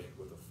accommodate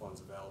with the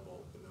funds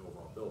available in the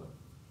overall building.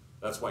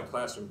 That's why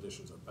classroom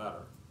additions are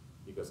better,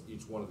 because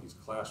each one of these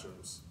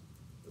classrooms,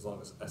 as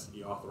long as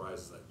SED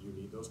authorizes that you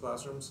need those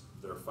classrooms,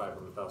 they're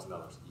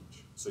 $500,000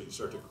 each. So you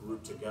start to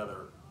group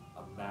together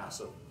a mass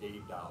of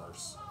aid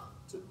dollars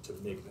to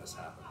make this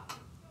happen,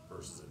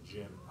 versus a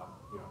gym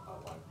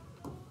outline.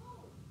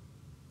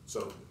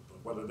 So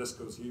whether this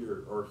goes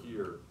here or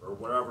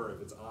wherever, if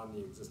it's on the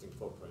existing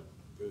footprint,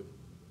 good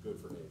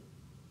for aid.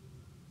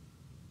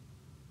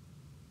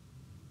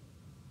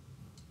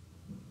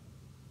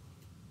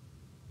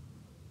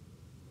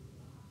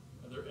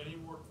 Are there any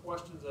more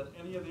questions on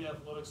any of the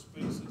athletic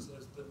spaces?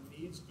 Has the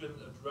needs been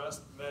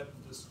addressed, met,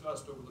 and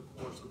discussed over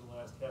the course of the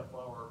last half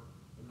hour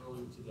and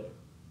earlier today?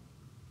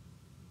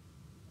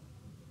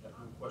 Yeah,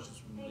 any questions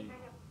from the Hey, league?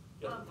 kind of,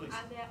 Yes, please.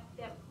 on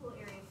that pool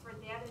area, for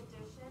that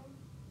addition,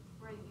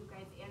 where you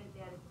guys added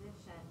that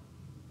addition,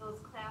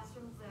 those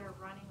classrooms that are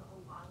running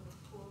along the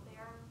pool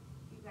there,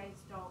 you guys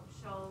don't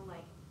show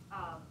like,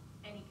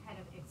 any kind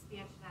of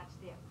expansion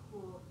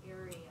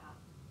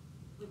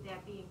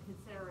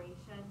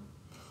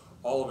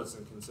all of it's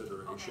in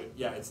consideration. Okay.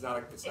 Yeah, it's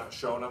not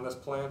shown on this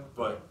plan,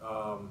 but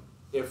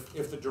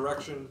if the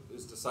direction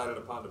is decided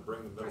upon to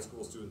bring the middle Right.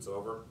 school students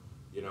over,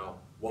 you know,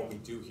 what we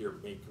do here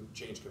may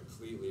change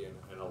completely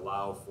and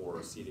allow for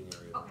a seating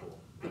area in the Okay. pool.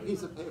 The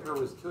piece of paper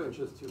was 2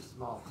 inches too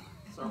small,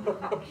 so we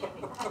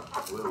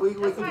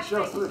That's can why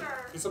show I'm some. making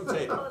sure. Get some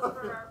tape. Well, it's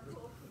for our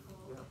pool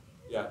people.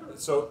 Yeah,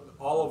 so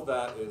all of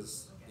that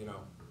is, you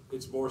know,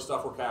 it's more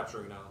stuff we're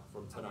capturing now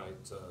from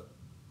tonight to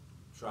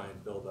try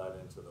and build that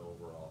into the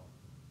overall.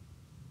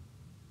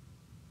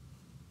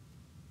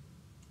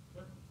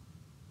 Okay.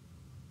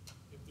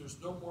 If there's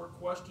no more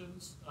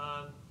questions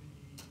on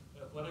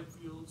the athletic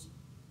fields,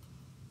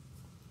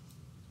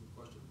 some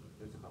questions?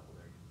 There's a couple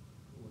there.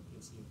 Oh, I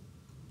can't see them.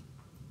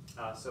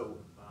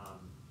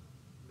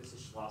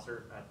 Mrs.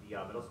 Schlosser at the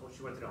middle school,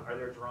 she wanted to know, are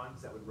there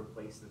drawings that would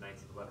replace the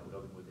 1911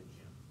 building with a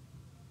gym?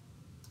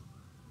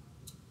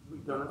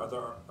 We've done it.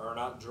 There are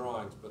not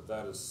drawings, but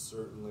that is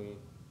certainly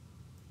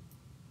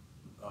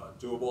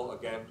doable,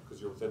 again,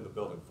 because you're within the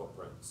building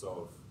footprint.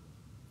 So if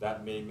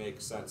that may make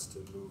sense to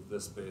move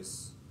this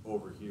space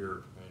over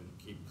here and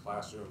keep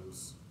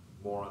classrooms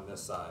more on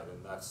this side,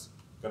 and that's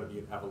gonna be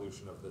an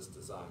evolution of this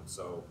design.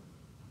 So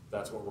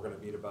that's what we're gonna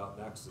meet about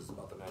next, is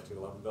about the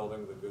 1911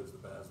 building, the goods, the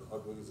bads, the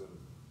uglies, and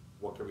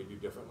what can we do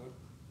differently.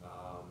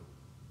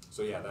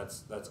 So yeah,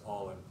 that's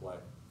all in play.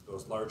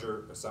 Those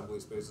larger assembly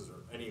spaces,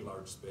 or any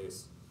large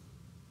space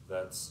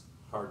that's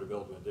hard to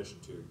build an addition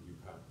to,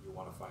 you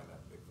wanna find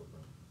that big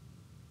footprint.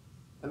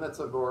 And that's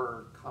a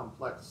more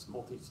complex,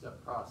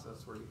 multi-step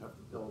process where you have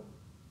to build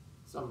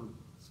some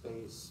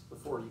space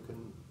before you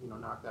can, you know,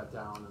 knock that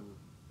down and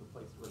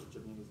replace it with a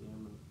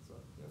gymnasium and so.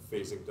 Yeah,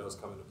 phasing does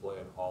come into play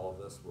in all of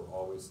this. We're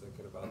always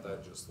thinking about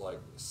that, just like,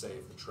 say,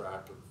 if the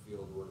track and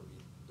field were to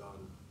be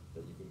done,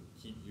 that you can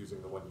keep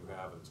using the one you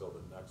have until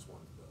the next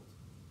one's built.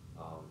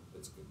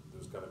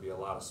 There's gonna be a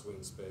lot of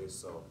swing space,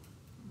 so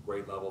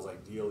grade levels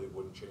ideally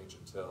wouldn't change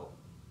until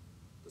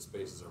the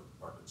spaces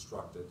are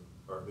constructed,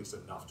 or at least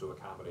enough to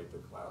accommodate the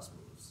class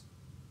moves.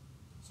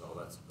 So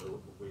that's a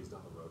ways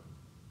down the road.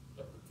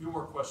 Yep, a few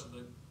more questions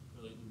that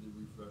really need to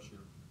refresh here.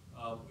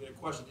 We had a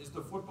question, is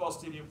the football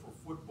stadium for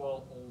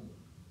football only?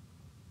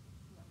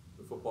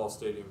 The football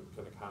stadium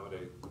can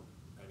accommodate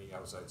any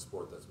outside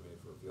sport that's made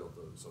for a field,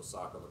 so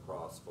soccer,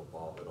 lacrosse,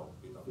 football, it'll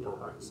be the Field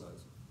appropriate hockey.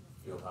 size.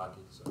 Field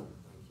hockey, so,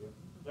 thank you.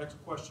 Next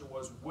question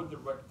was, would the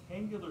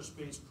rectangular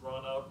space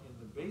drawn out in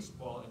the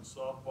baseball and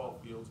softball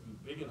fields be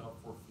big enough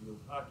for field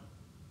hockey?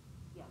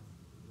 Yes.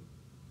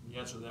 The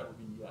answer to that would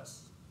be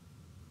yes.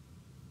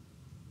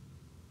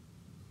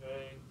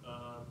 Okay,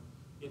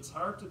 it's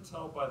hard to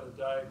tell by the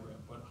diagram,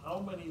 but how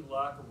many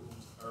locker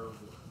rooms are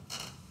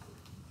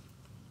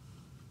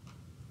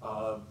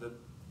there?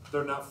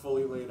 They're not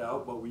fully laid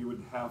out, but we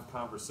would have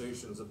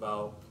conversations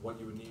about what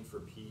you would need for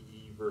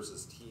PE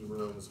versus team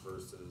rooms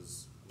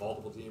versus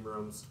multiple team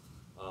rooms.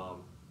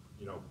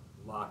 You know,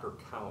 locker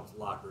count,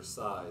 locker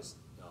size,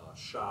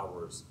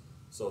 showers.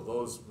 So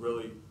those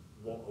really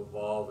won't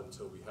evolve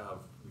until we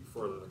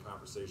further the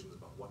conversations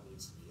about what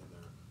needs to be in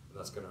there, and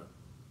that's gonna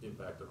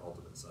impact their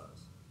ultimate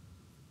size.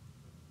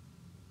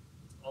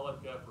 That's all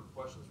I've got for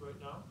questions right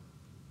now.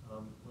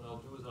 What I'll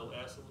do is I'll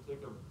ask that we'll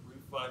take a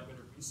brief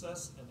 5-minute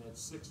recess, and at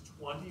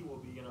 6:20 we'll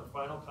begin our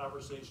final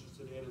conversations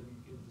today to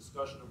begin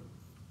discussion of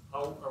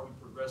how are we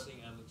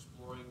progressing on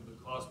exploring the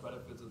cost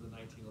benefits of the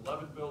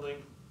 1911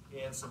 building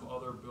and some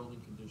other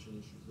building condition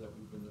issues that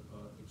we've been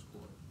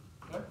exploring.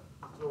 Okay,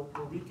 so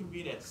we'll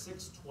reconvene at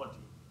 6:20.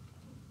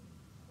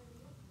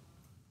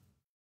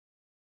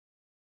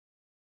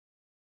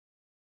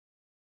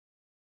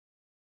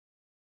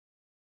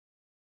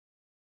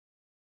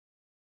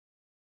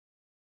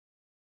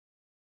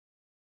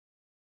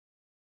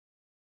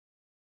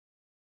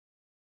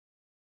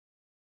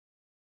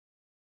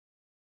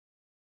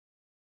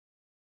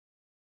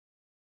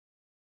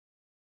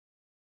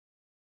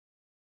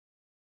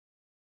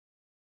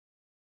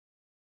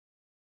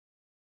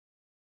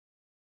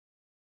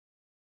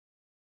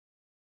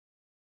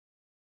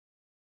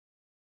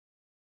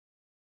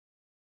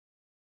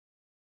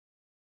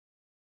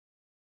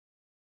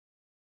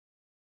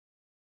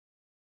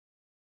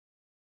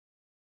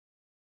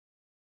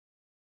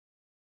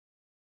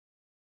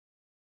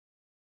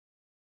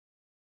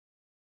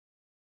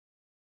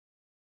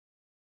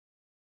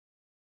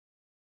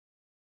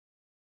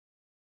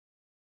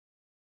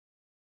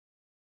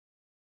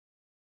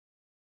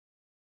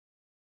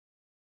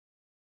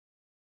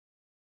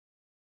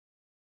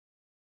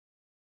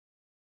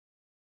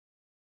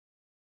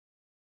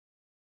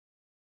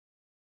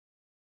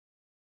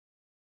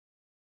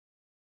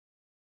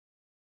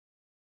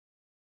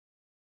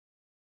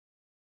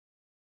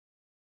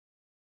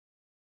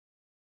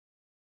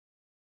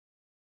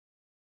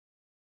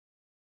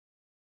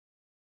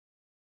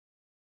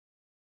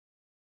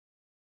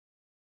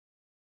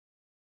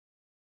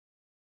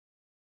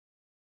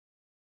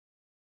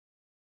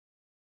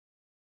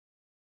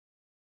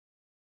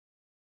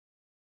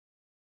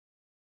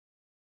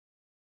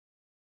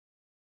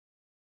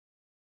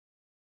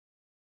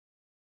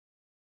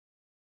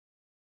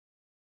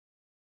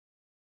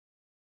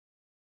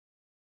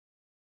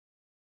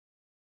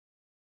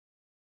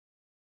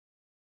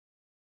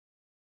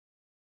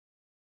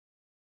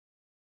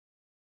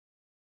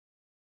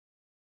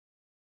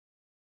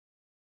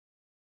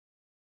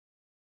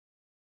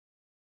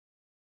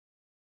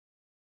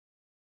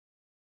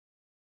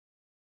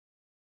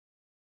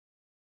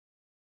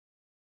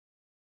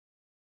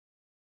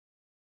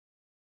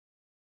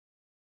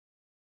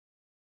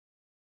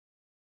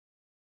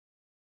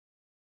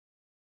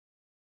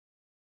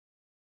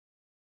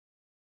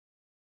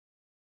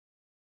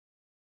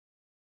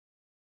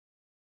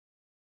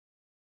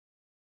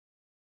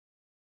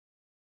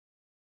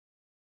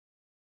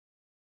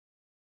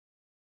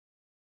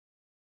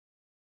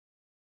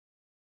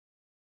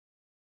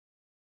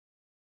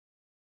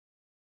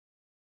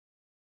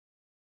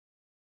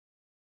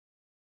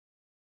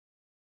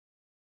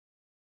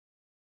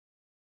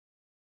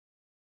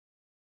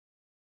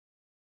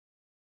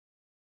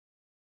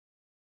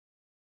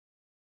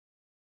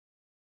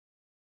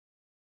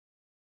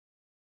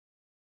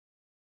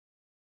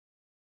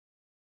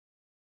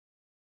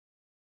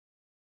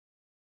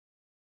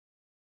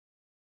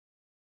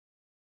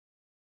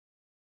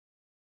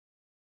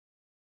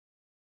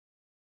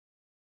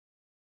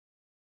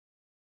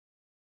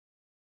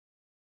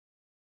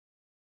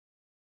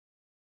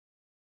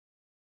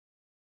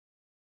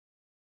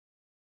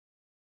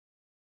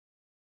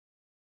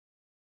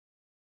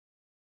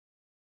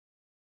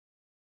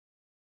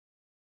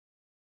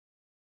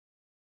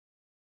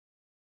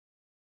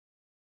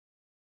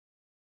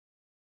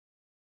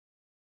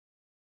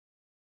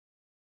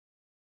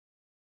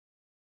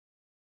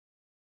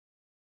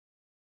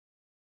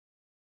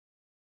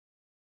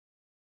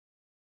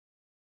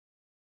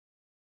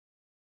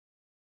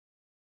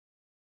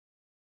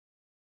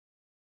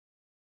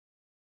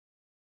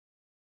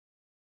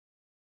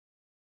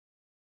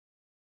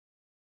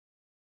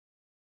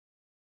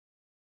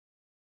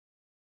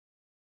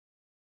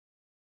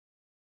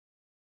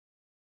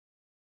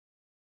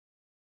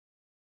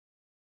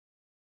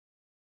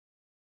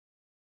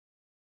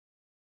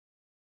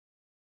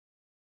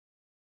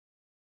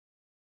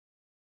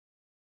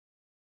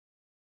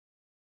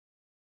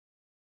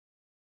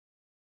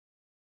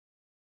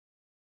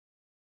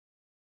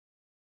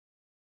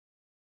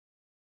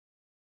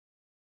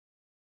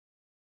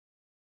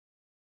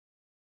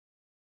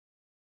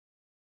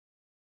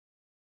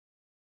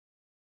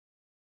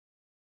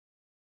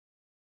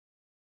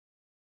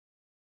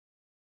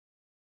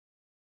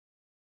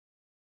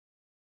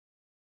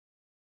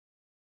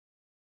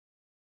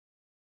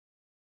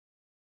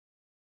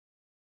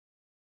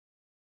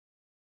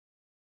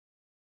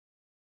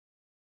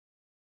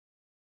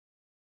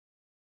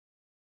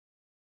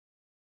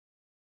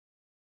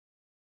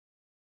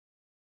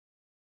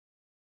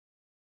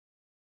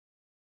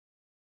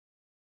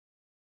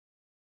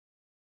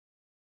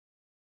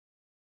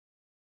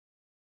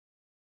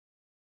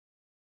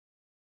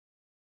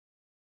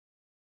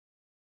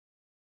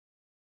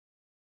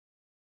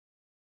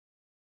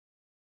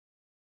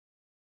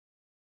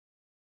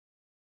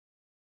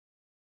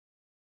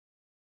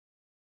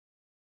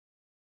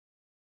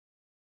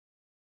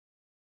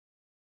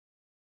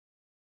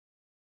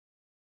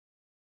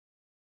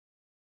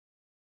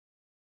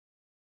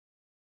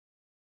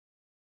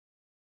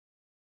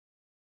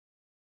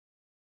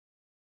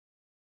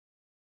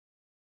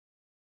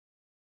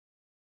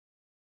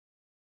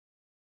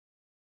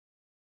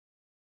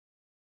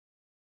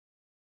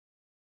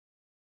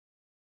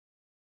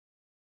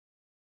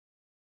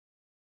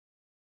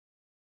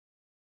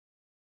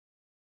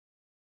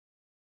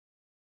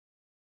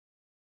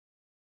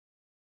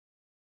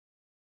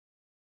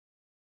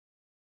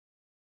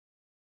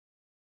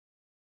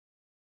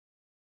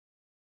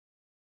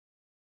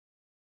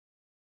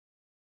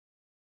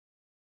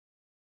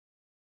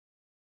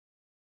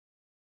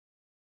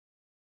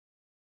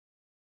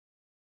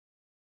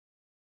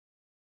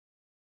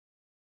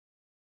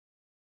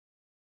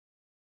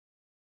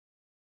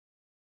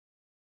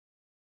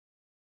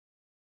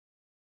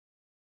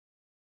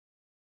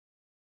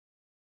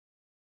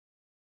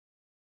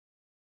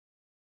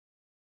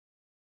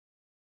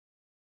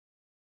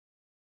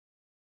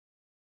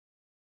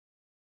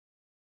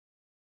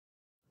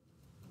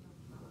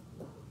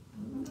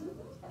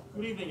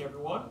 Good evening,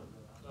 everyone.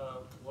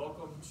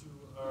 Welcome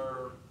to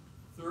our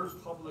third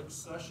public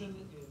session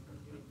in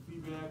getting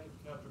feedback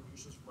and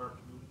contributions from our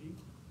community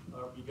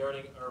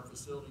regarding our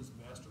facilities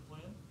master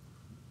plan.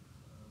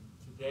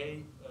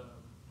 Today,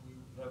 we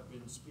have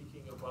been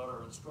speaking about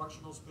our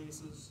instructional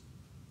spaces.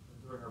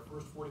 And during our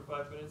first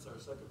 45 minutes, our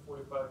second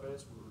 45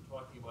 minutes, we were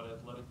talking about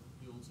athletic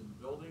fields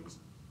and buildings.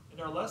 And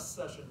our last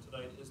session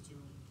tonight is to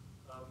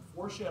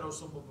foreshadow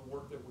some of the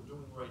work that we're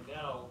doing right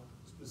now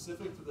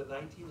specific to the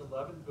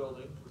 1911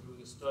 building. We're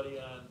doing a study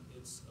on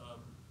its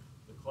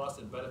the cost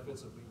and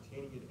benefits of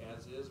maintaining it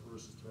as is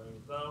versus tearing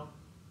it down.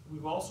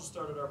 We've also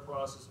started our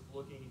process of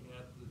looking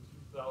at the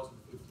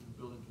 2015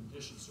 building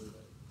condition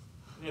survey.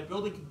 And that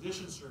building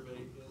condition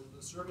survey is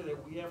the survey that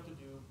we have to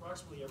do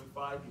approximately every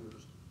 5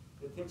 years.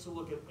 It takes a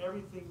look at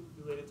everything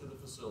related to the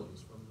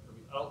facilities, from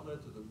every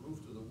outlet to the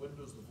roof to the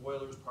windows, the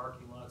boilers,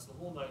 parking lots, the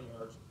whole 9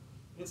 yards.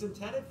 It's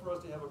intended for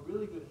us to have a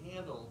really good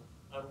handle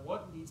on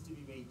what needs to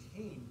be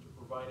maintained to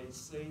provide a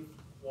safe,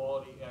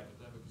 quality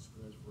academic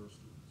experience for our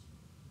students.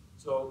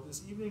 So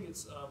this evening,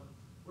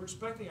 we're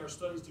expecting our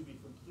studies to be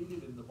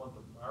completed in the month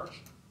of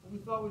March, but we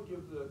thought we'd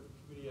give the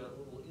committee a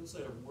little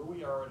insight of where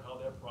we are and how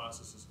that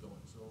process is going.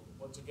 So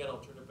once again, I'll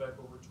turn it back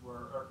over to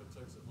our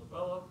architects at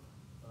LaBella,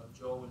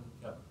 Joe and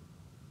Kevin.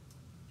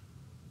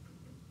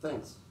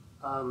 Thanks.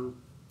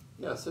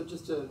 Yeah, so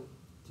just to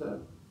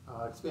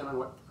expand on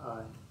what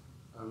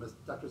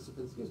Dr.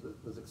 Sapinski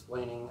was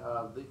explaining,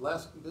 the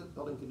last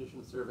building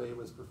condition survey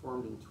was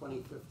performed in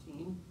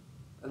 2015,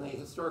 and they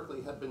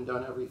historically had been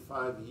done every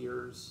 5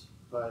 years,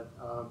 but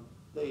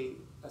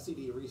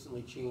SED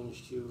recently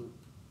changed to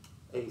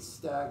a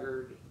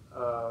staggered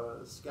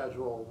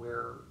schedule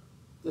where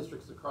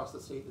districts across the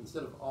state,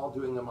 instead of all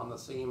doing them on the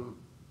same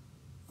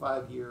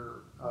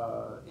 5-year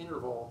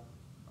interval,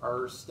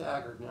 are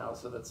staggered now,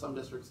 so that some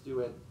districts do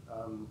it,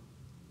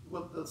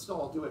 well, they'll still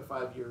all do it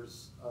 5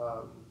 years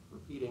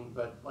repeating,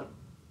 but like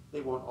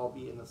they won't all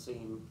be in the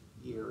same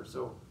year.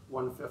 So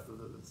 1/5 of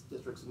the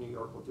districts in New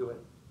York will do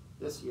it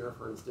this year,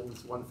 for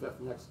instance, 1/5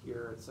 next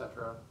year,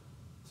 etc.,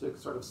 to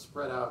sort of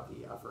spread out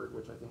the effort,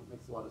 which I think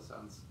makes a lot of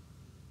sense.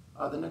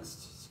 The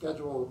next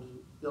scheduled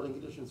building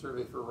condition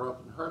survey for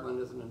Royalton-Hartland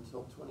isn't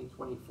until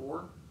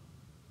 2024.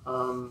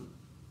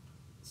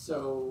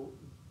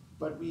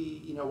 But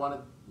we,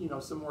 wanted,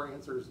 some more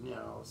answers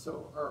now.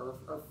 So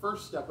our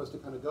first step was to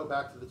kind of go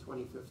back to the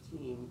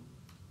 2015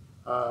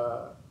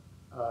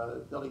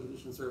 building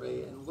condition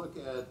survey and look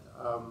at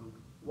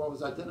what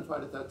was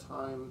identified at that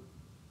time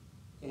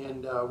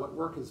and what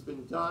work has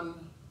been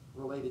done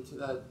related to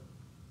that.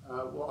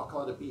 Well, I'll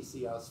call it a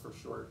BCS for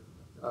short.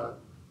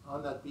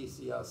 On that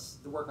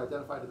BCS, the work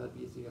identified in that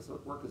BCS,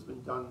 what work has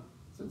been done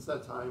since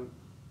that time,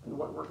 and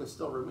what work is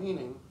still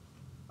remaining.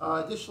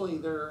 Additionally,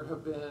 there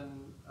have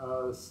been,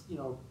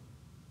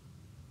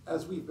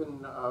 as we've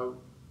been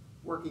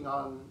working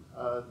on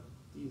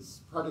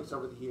these projects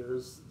over the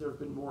years, there have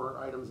been more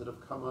items that have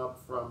come up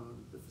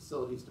from the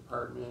facilities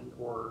department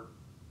or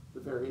the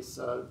various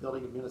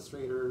building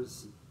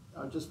administrators,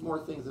 just more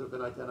things that have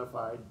been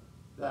identified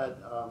that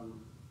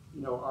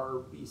are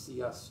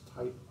BCS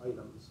type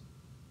items.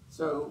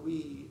 So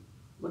we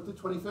looked at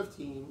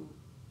 2015,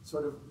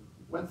 sort of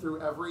went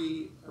through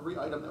every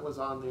item that was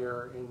on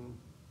there and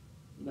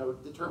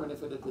determined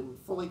if it had been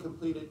fully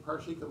completed,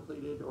 partially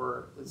completed,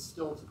 or is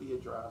still to be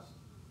addressed.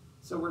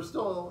 So we're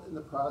still in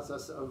the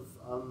process of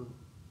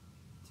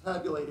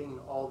tabulating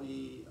all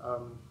the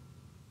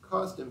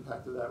cost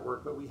impact of that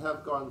work, but we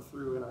have gone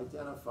through and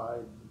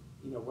identified,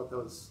 what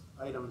those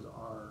items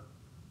are,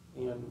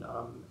 and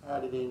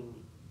added in,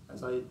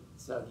 as I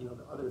said, the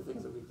other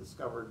things that we've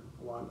discovered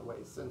along the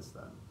way since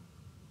then.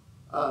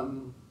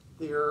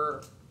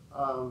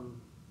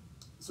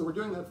 So we're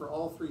doing that for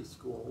all 3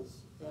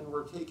 schools, and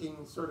we're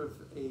taking sort of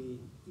a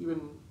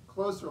even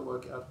closer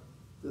look at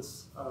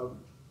this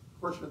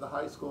portion of the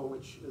high school,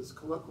 which is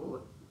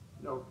colloquial,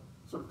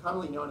 sort of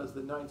commonly known as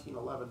the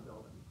 1911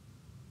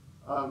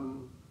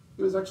 building.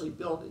 It was actually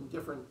built in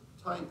different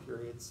time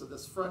periods, so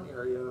this front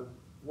area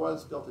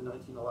was built in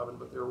 1911,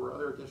 but there were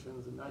other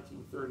additions in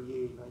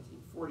 1938,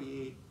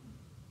 1948,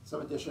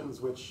 some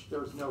additions which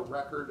there was no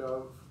record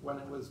of when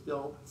it was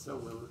built,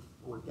 so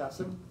we're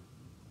guessing.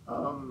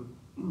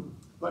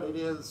 But it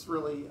is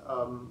really,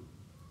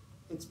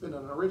 it's been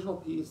an original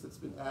piece that's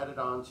been added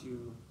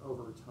onto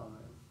over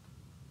time.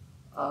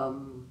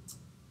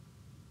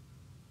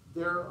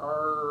 There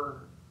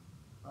are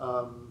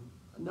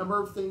a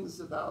number of things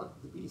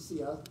about the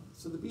BCS.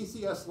 So the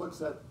BCS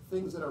looks at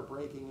things that are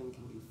breaking and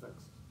can be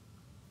fixed.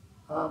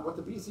 What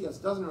the BCS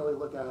doesn't really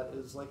look at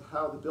is like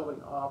how the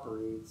building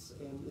operates,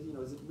 and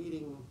is it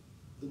meeting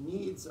the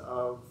needs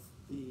of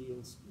the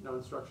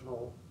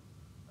instructional,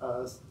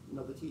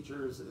 the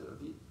teachers,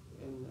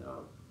 and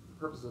the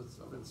purposes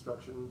of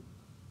instruction.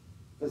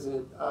 Is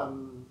it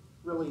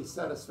really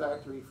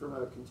satisfactory from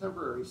a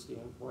contemporary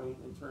standpoint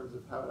in terms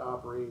of how it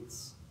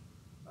operates,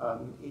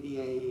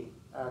 ADA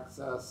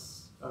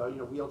access,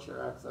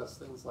 wheelchair access,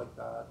 things like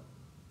that,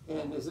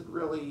 and is it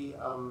really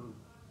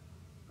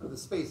are the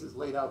spaces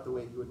laid out the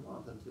way you would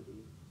want them to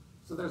be?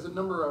 So there's a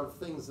number of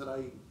things that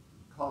I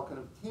call kind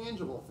of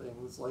tangible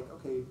things like,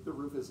 okay, the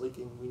roof is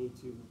leaking, we need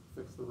to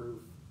fix the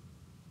roof.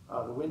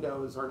 The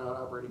windows are not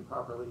operating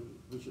properly,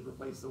 we should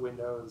replace the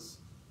windows.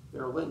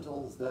 There are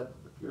lintels that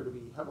appear to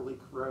be heavily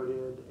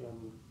corroded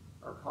and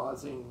are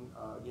causing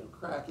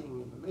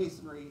cracking in the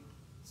masonry,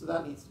 so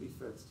that needs to be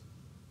fixed.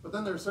 But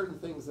then there are certain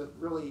things that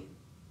really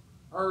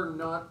are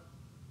not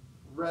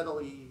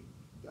readily,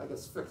 I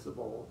guess,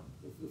 fixable,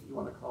 if you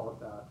want to call it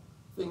that.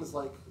 Things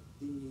like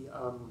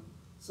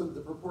some of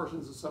the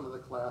proportions of some of the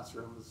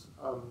classrooms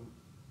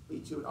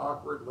lead to an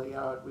awkward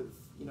layout with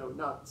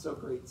not so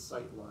great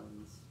sight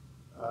lines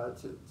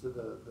to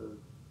the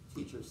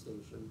teacher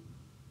station.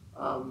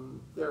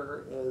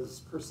 There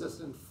is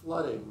persistent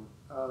flooding.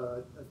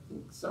 I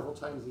think several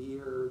times a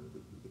year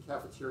the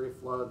cafeteria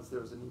floods.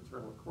 There's an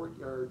internal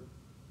courtyard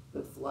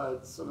that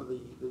floods. Some of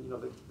the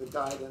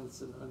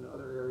guidance and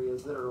other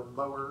areas that are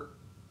lower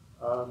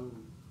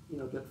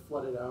get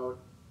flooded out.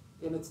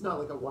 And it's not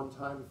like a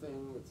one-time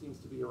thing. It seems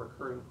to be a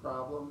recurring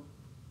problem.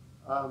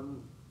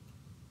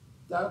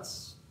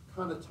 That's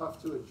kind of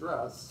tough to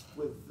address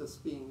with this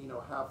being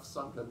half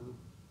sunken.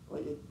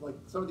 Like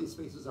some of these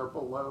spaces are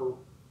below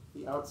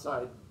the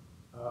outside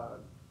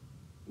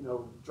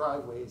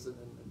driveways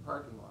and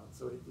parking lots.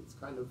 So it's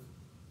kind of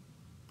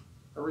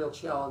a real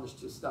challenge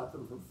to stop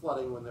them from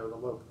flooding when they're the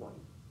low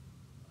point.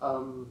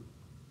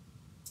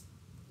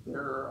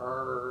 There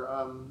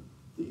are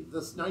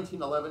this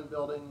 1911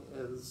 building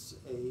is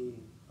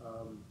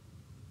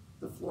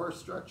the floor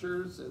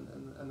structures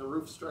and the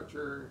roof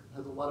structure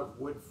has a lot of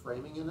wood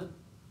framing in it.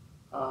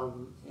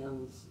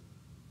 And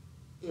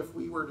if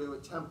we were to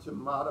attempt to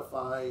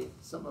modify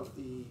some of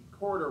the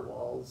corridor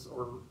walls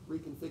or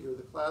reconfigure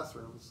the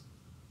classrooms,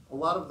 a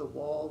lot of the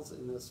walls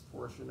in this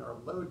portion are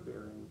load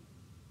bearing.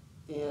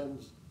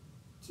 And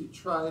to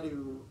try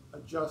to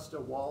adjust a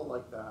wall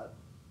like that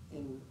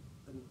in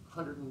a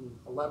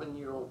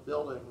 111-year-old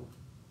building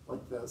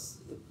like this,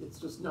 it's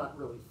just not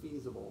really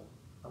feasible.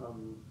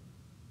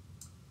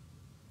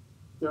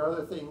 There are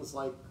other things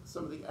like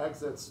some of the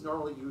exits.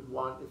 Normally you'd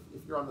want,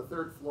 if you're on the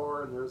 3rd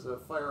floor and there's a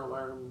fire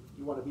alarm,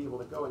 you want to be able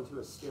to go into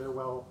a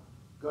stairwell,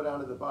 go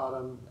down to the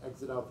bottom,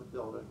 exit out the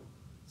building.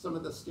 Some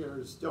of the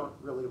stairs don't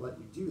really let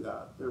you do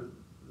that. The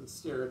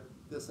stair at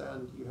this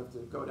end, you have to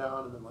go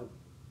down and then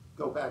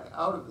go back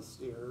out of the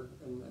stair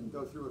and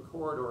go through a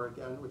corridor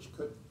again, which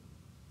could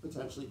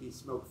potentially be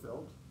smoke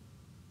filled,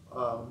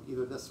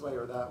 either this way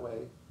or that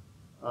way.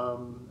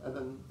 And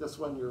then this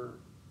one, you're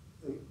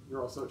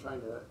also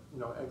trying to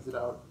exit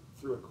out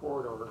through a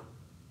corridor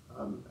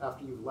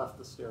after you've left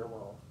the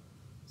stairwell.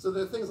 So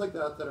there are things like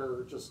that that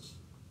are just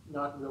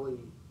not really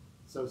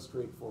so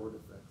straightforward to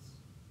fix.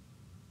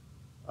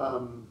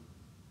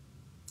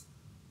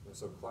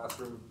 So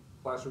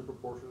classroom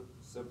proportion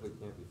simply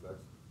can't be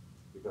fixed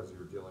because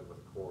you're dealing with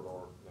a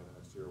corridor and an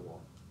exterior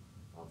wall.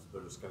 So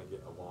they're just going to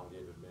get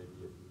elongated maybe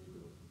if you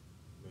need to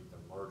make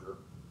them larger.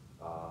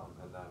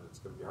 And then it's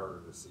going to be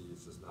harder to see.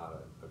 It's just not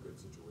a good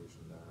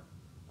situation there.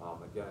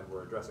 Again,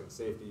 we're addressing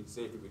safety.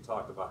 Safety, we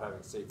talked about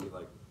having safety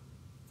like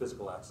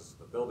physical access to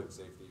the building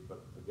safety,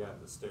 but again,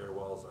 the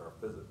stairwells are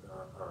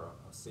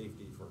a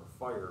safety for a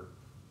fire.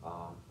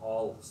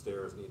 All the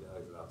stairs need to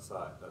exit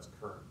outside. That's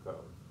current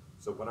code.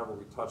 So whenever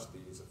we touch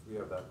these, if we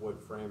have that wood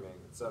framing,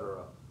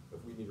 etc.,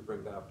 if we need to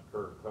bring that up to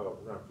current code,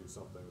 we're going to have to do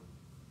something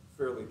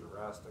fairly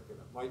drastic, and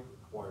it might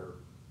require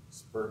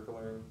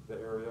sprinkling the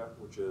area,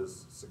 which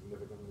is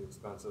significantly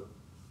expensive,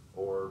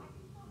 or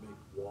make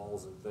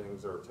walls and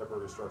things or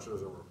temporary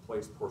structures or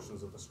replace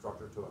portions of the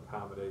structure to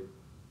accommodate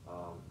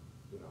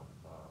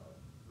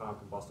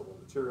non-combustible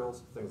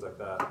materials, things like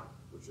that,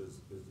 which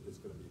is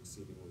going to be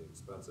exceedingly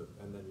expensive,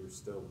 and then you're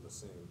still with the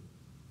same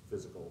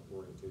physical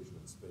orientation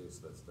and space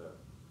that's there.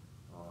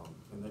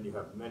 And then you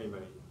have many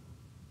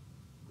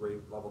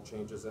grade level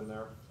changes in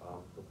there.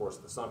 Of course,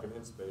 the sunken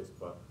in space,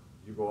 but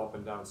you go up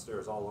and down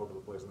stairs all over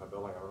the place in that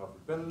building. I don't know if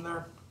you've been in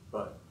there,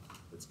 but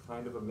it's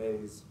kind of a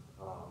maze,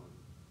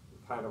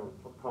 kind of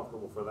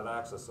uncomfortable for that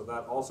access. So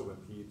that also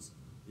impedes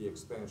the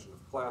expansion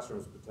of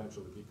classrooms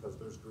potentially because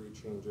there's grade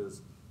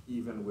changes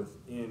even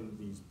within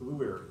these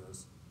blue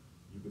areas.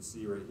 You can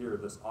see right here,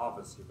 this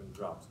office even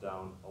drops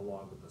down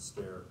along with the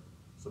stair.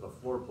 So the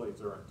floor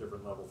plates are at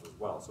different levels as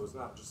well. So it's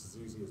not just as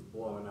easy as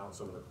blowing out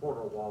some of the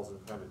corridor walls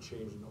and kind of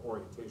changing the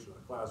orientation of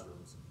the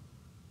classrooms.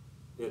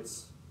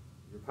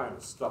 You're kind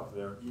of stuck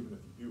there even if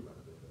you do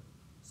renovate it.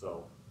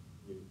 So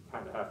you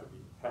kind of have to be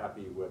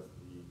happy with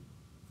the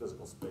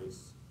physical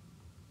space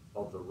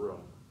of the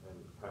room and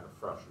kind of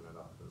freshen it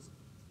up as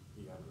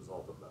the end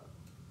result of that.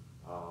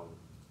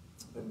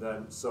 And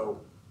then, so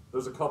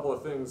there's a couple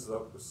of things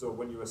though. So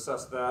when you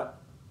assess that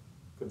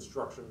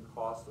construction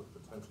cost of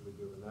potentially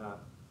doing that,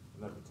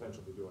 and then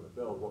potentially doing a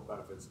build, what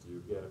benefits do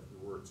you get if you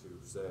were to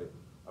say,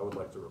 I would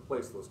like to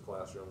replace those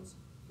classrooms,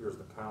 here's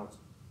the count,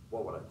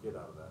 what would I get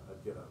out of that?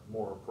 I'd get a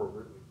more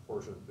appropriately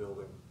proportioned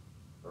building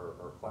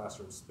or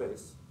classroom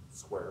space,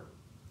 square.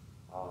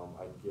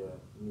 I'd get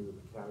new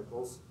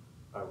mechanicals,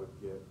 I would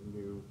get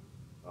new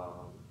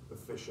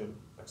efficient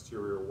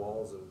exterior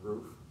walls and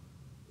roof,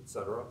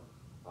 etc.,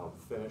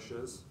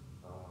 finishes,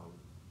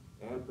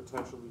 and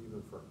potentially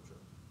even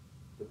furniture,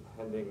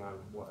 depending on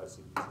what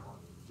SED's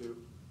wanting to do.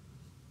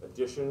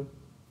 Addition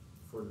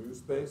for new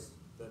space,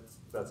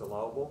 that's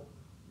allowable.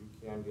 You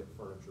can get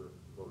furniture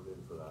loaded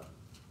in for that.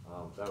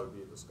 That would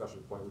be a discussion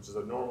point, which is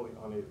a normally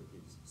unaided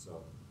piece.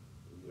 So,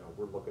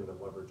 we're looking to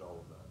leverage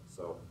all of that.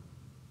 So,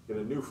 get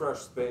a new fresh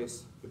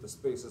space, get the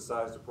spaces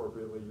sized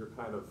appropriately. You're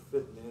kind of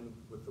fitting in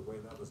with the way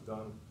that was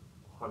done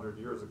 100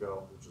 years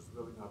ago, which is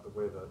really not the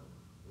way that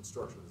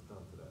instruction is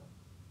done today.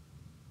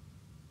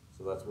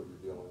 So that's what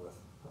you're dealing with.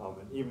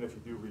 And even if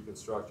you do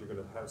reconstruct, you're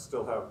going to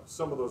still have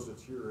some of those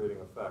deteriorating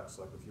effects.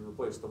 Like if you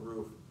replace the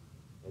roof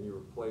and you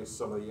replace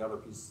some of the other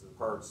pieces and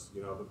parts,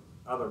 the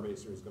other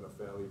masonry is going to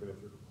fail, even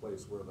if you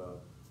replace where the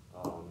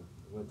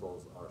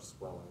lintels are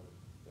swelling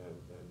and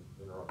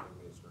interrupting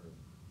masonry.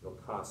 You'll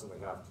constantly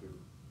have to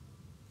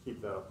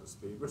keep that up to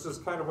speed, which is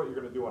kind of what you're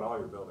going to do on all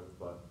your buildings.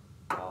 But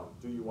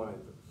do you want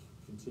to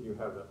continue to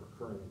have that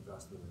recurring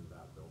investment in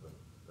that building?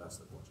 That's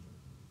the question.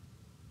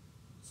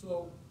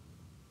 So,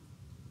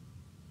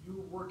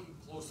 you're working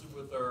closely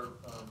with our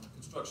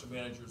construction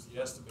managers, the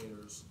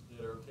estimators,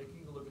 that are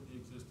taking a look at the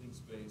existing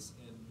space,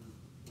 and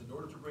in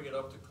order to bring it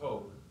up to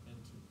code and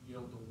to be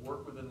able to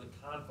work within the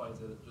confines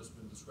that have just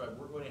been described,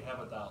 we're going to have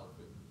a dollar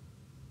figure.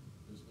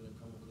 There's going to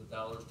come up with the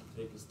dollars to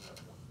take us to that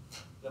point.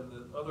 Then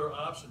the other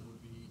option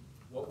would be,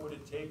 what would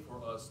it take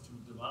for us to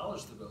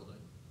demolish the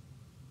building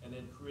and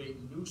then create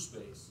new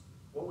space?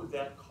 What would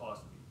that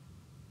cost be?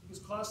 Because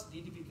costs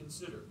need to be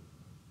considered.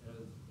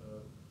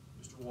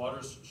 As Mr.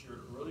 Waters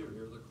shared earlier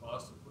here, the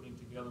cost of putting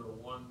together a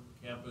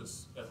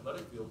one-campus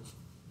athletic field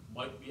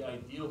might be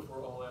ideal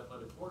for all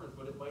athletic quarters,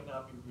 but it might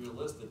not be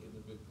realistic in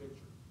the big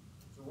picture.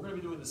 So we're going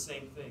to be doing the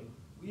same thing.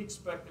 We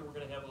expect that we're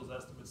going to have those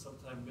estimates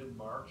sometime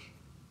mid-March,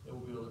 and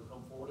we'll be able to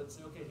come forward and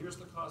say, okay, here's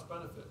the cost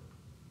benefit.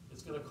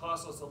 It's going to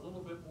cost us a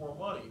little bit more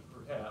money,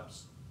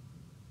 perhaps,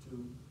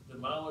 to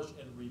demolish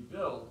and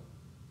rebuild,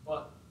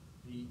 but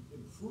the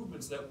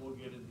improvements that we'll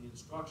get in the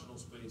instructional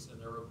space and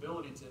their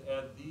ability to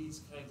add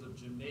these kinds of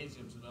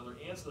gymnasiums and other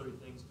ancillary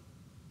things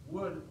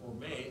would or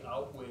may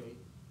outweigh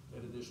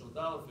that additional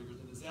dollar figures.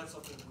 And is that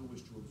something we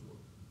wish to absorb?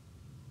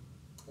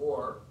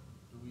 Or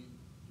do we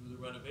do the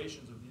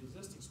renovations of the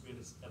existing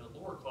space at a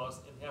lower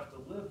cost and have to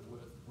live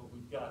with what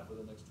we've got for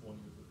the next 20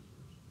 or 30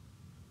 years?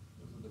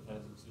 Those are the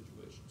kinds of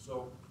situations.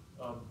 So,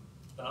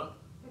 Donna?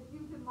 If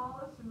you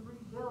demolish and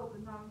rebuild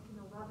the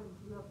 1911,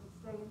 do you have to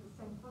stay in the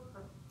same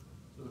footprint?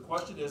 So the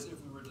question is,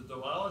 if we were to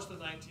demolish the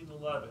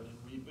 1911 and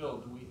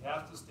rebuild, do we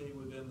have to stay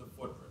within the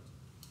footprint?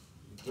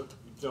 You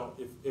don't.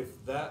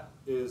 If that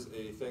is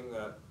a thing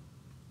that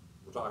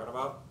we're talking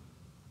about,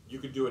 you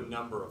could do a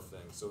number of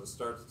things. So it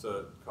starts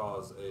to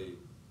cause a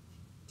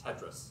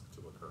Tetris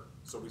to occur.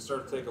 So we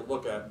start to take a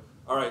look at,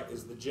 all right,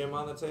 is the gym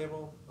on the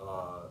table?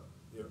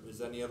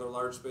 Is any other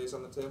large space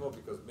on the table?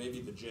 Because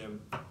maybe the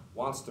gym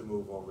wants to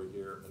move over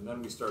here, and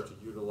then we start to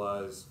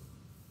utilize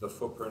the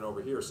footprint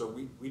over here. So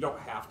we don't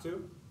have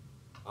to.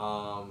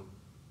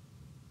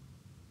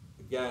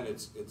 Again,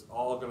 it's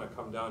all going to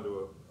come down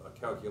to a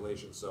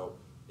calculation. So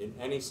in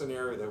any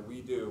scenario that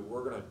we do,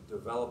 we're going to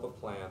develop a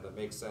plan that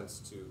makes sense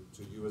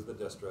to you as the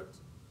district.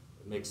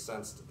 It makes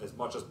sense as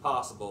much as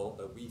possible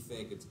that we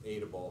think it's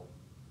aidable,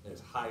 as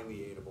highly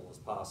aidable as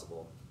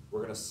possible.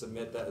 We're going to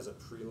submit that as a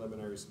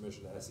preliminary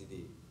submission to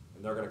SED,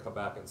 and they're going to come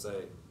back and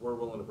say, we're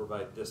willing to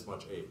provide this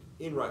much aid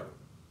in writing,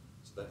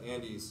 so that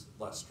Andy's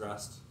less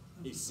stressed.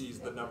 He sees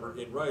the number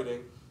in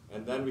writing,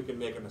 and then we can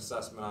make an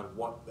assessment on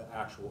what the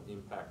actual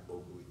impact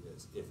locally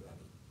is, if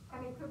any.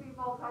 And it could be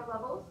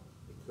multi-levels?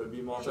 It could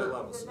be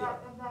multi-levels, yeah.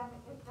 And then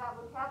if that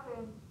would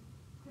happen,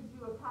 could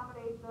you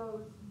accommodate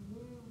those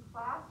new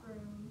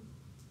classrooms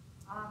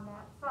on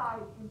that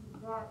side into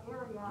that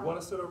area? You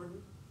want to sit over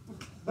here?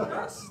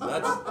 Yes,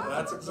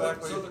 that's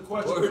exactly So the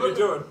question, what we'd be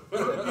doing.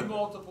 Could it be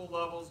multiple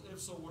levels?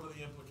 If so, what are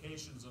the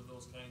implications of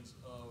those kinds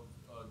of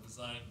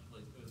design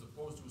placement? As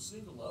opposed to a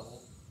single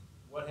level,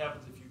 what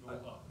happens if you go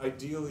up?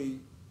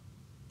 Ideally,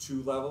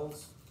 2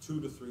 levels, 2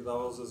 to 3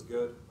 levels is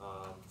good.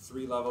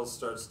 3 levels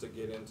starts to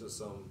get into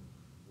some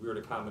weird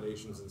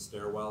accommodations and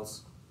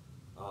stairwells,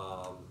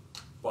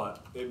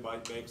 but it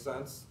might make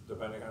sense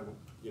depending on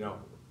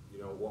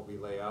what we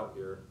lay out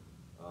here.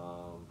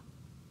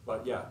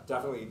 But yeah,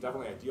 definitely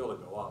ideal to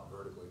go up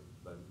vertically.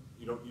 But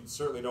you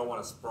certainly don't want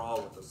to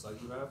sprawl with the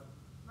site you have.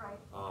 Right.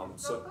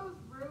 So those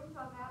rooms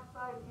on that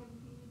side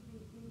impede the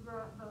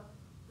egress to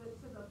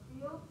the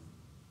fields,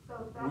 so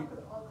that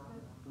could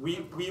ultimately.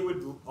 We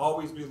would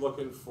always be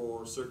looking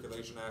for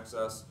circulation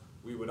access.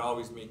 We would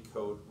always meet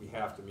code. We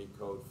have to meet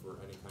code for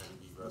any kind of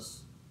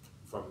egress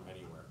from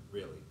anywhere,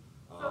 really.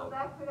 So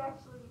that could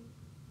actually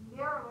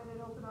narrow it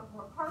and open up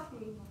more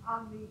parking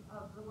on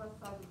the west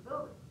side of the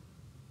building.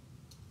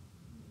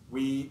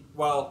 We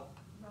have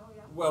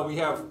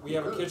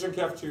a kitchen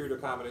cafeteria to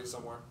accommodate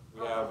somewhere.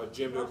 We have a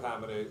gym to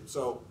accommodate.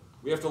 So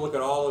we have to look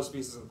at all those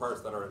pieces and parts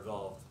that are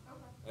involved.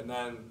 And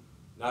then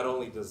not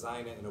only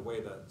design it in a way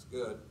that's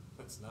good,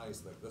 that's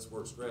nice, like this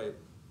works great,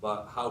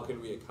 but how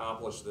can we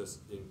accomplish this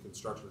in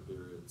construction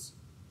periods?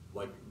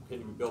 Like, can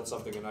you build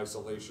something in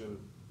isolation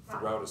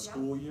throughout a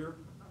school year?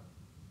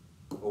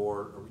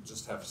 or we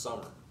just have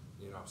summer.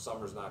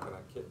 Summer's not gonna,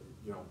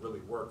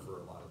 really work for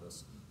a lot of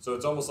this. So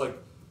it's almost like,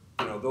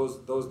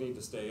 those need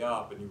to stay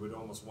up, and you would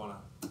almost wanna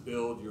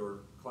build your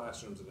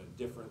classrooms in a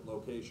different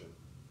location.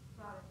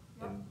 Got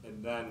it, yep.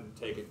 And then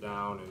take it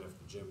down, and if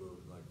the gym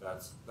moved, like,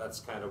 that's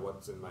kind of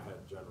what's in my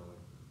head generally.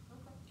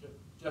 Okay. Okay.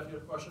 Jeff, you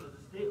had a question? Does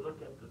the state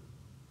look at the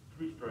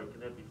three-story,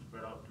 can that be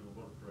spread out to a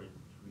one-story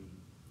and three?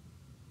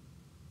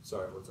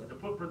 Sorry, what's Is that? the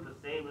footprint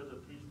the same as a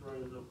three-story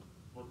as a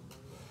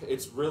one-story?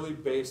 It's really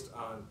based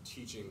on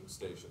teaching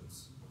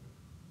stations.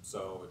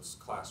 So it's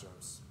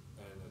classrooms,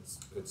 and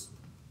it's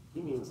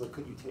He means, like,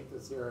 could you take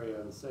this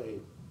area and say,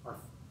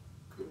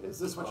 is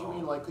this what you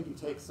mean? Like, could you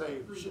take, say,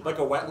 like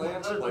a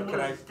wetland, like, can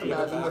I?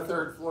 imagine the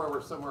third floor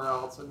were somewhere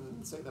else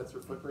and say that's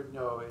your footprint?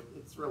 No,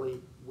 it's really,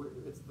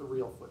 it's the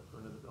real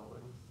footprint of the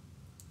building.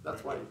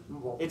 That's why.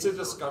 It's a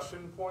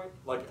discussion point,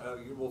 like,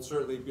 you will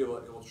certainly be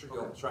able,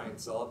 you'll try and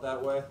sell it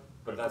that way,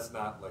 but that's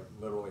not like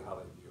literally how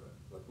they view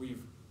it. Like,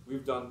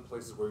 we've done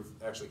places where we've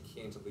actually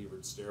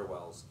cantilevered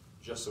stairwells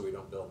just so we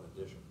don't build an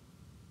addition.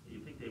 You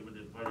think they would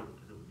invite it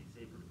because it would be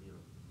safer to be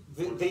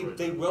in a.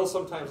 They will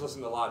sometimes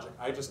listen to logic.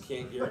 I just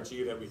can't guarantee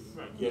you that we can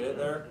get it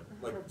there.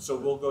 Like, so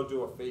we'll go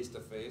do a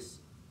face-to-face,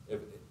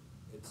 if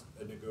it's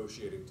a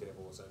negotiating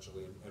table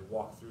essentially, and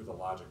walk through the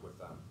logic with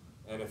them.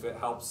 And if it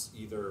helps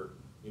either,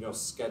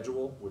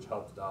 schedule, which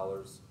helps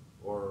dollars,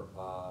 or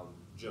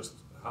just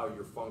how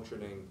you're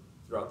functioning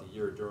throughout the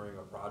year during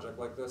a project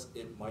like this,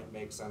 it might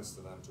make sense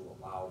to them to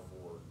allow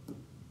for,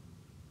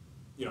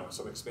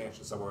 some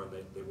expansion somewhere, and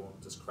they won't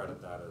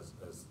discredit that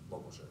as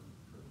local share.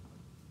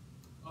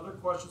 Other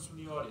questions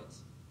from the audience?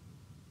 Is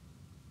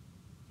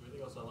there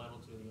anything else online? I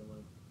don't see anything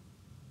online.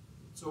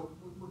 So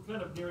we're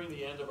kind of nearing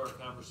the end of our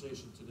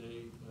conversation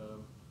today.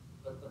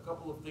 A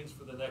couple of things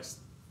for the next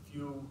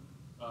few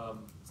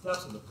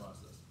steps in the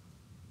process.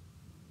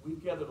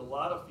 We've gathered a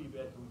lot of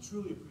feedback, and we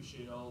truly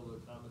appreciate all of the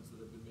comments that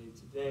have been made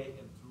today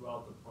and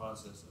throughout the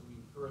process. And we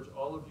encourage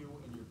all of you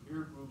and your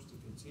peer groups to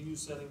continue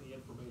sending the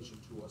information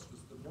to us,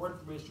 because the more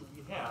information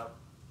we have,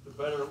 the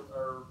better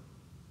our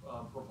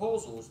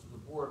proposals to the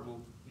board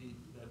will be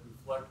that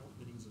reflect what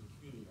the needs of the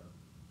community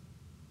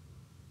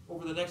are.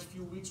 Over the next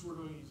few weeks, we're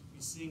going to be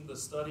seeing the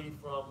study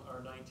from our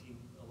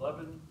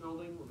 1911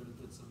 building. We're going to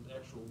get some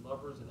actual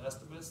numbers and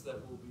estimates that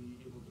we'll be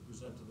able to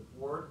present to the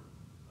board.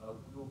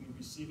 We will be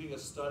receiving a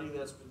study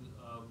that's been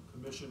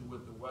commissioned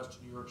with the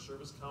Western New York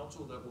Service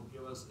Council that will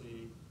give us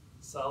a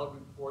solid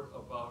report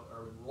about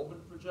our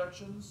enrollment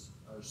projections,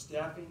 our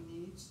staffing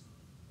needs,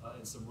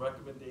 and some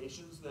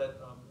recommendations that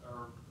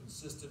are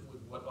consistent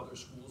with what other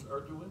schools are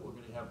doing. We're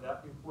going to have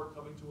that report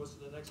coming to us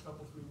in the next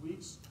couple, 3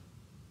 weeks.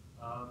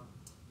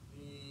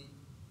 The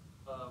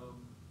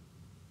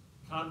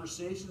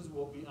conversations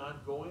will be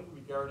ongoing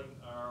regarding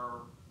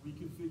our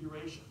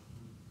reconfiguration.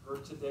 We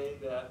heard today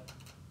that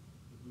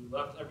if we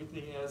left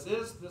everything as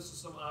is, this is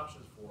some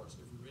options for us.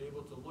 If we were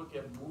able to look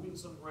at moving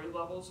some grade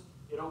levels,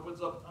 it opens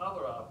up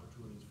other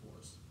opportunities for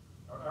us.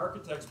 Our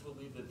architects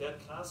believe that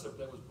that concept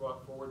that was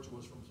brought forward to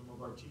us from some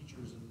of our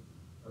teachers and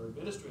our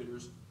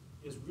administrators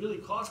is really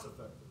cost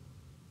effective.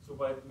 So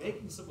by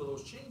making some of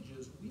those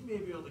changes, we may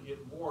be able to get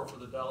more for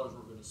the dollars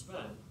we're going to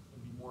spend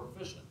and be more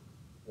efficient,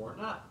 or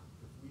not.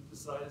 If we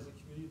decide as a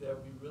community that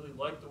we really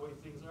like the way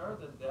things are,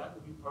 then that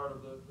will be part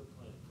of the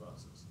planning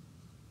process.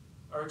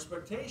 Our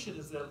expectation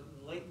is that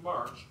in late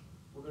March,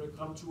 we're going to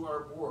come to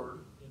our board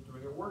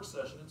during a work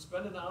session and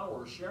spend an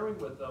hour sharing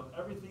with them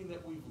everything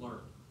that we've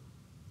learned.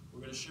 We're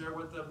going to share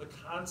with them the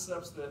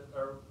concepts that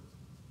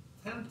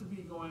tend to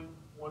be going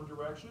one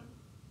direction.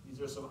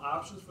 These are some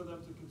options for them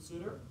to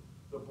consider.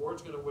 The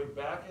board's going to weigh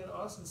back at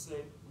us and say,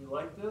 we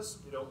like this,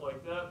 we don't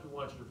like that, we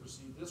want you to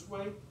proceed this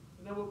way.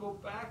 And then we'll go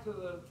back to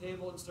the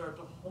table and start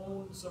to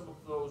hone some of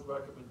those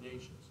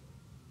recommendations.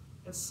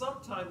 And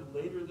sometime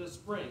later this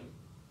spring,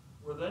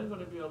 we're then going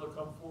to be able to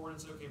come forward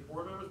and say, okay,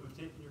 board members, we've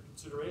taken your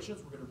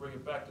considerations, we're going to bring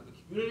it back to the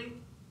community.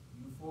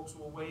 You folks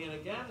will weigh in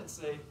again and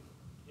say,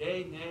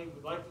 yay, nay,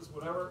 we like this,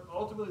 whatever.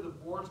 Ultimately, the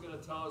board's going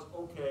to tell us,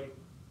 okay,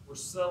 we're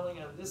settling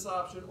on this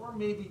option, or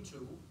maybe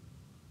two.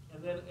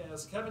 And then,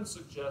 as Kevin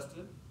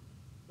suggested,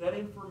 that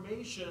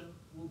information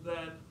will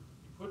then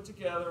be put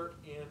together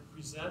and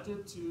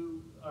presented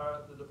to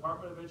the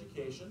Department of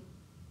Education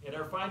and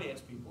our finance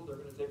people. They're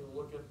going to take a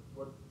look at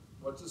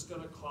what's this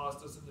going to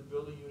cost us in the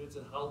building units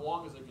and how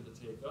long is it going to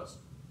take us.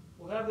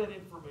 We'll have that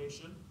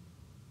information.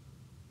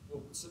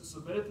 We'll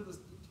submit it to the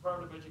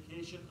Department of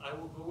Education. I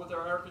will go with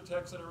our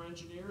architects and our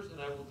engineers,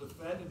 and I will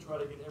defend and try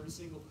to get every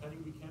single penny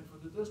we can for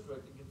the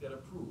district and get that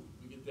approved.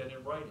 We get that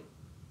in writing.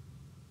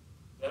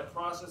 That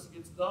process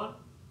gets done.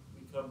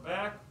 We come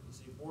back. We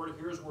say, board,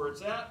 here's where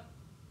it's at.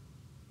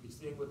 We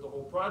stay with the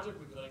whole project.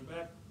 We come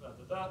back,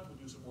 we'll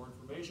do some more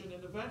information,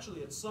 and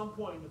eventually, at some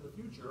point in the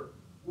future,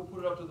 we'll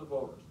put it up to the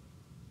voters.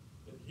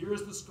 And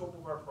here's the scope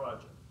of our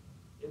project.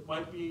 It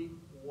might be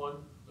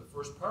the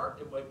first part.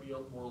 It might be a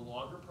more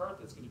longer part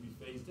that's going to be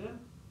phased in.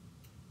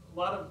 A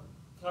lot of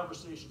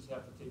conversations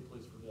have to take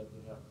place for that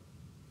to happen.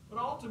 But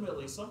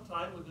ultimately,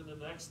 sometime within the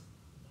next,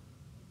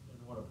 I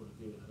don't want to put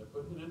a date on it,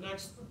 but in the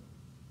next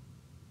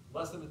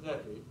less than a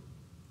decade,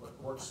 What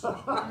works?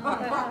 That's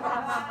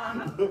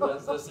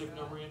a safe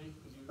number, Andy,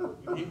 because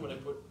you hate when I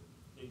put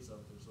dates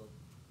out there, so.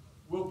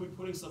 We'll be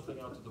putting something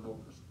out to the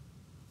voters.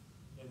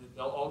 And then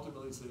they'll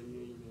ultimately say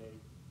yea or nay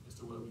as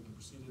to whether we can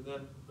proceed, and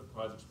then the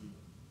projects begin.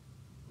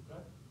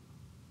 Okay?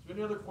 Is there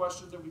any other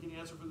questions that we can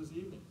answer for this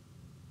evening?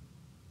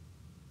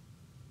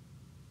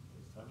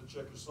 It's time to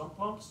check your sump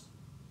pumps.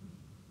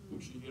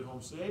 Make sure you get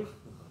home safe.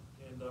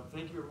 And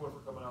thank you everyone for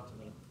coming out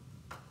tonight.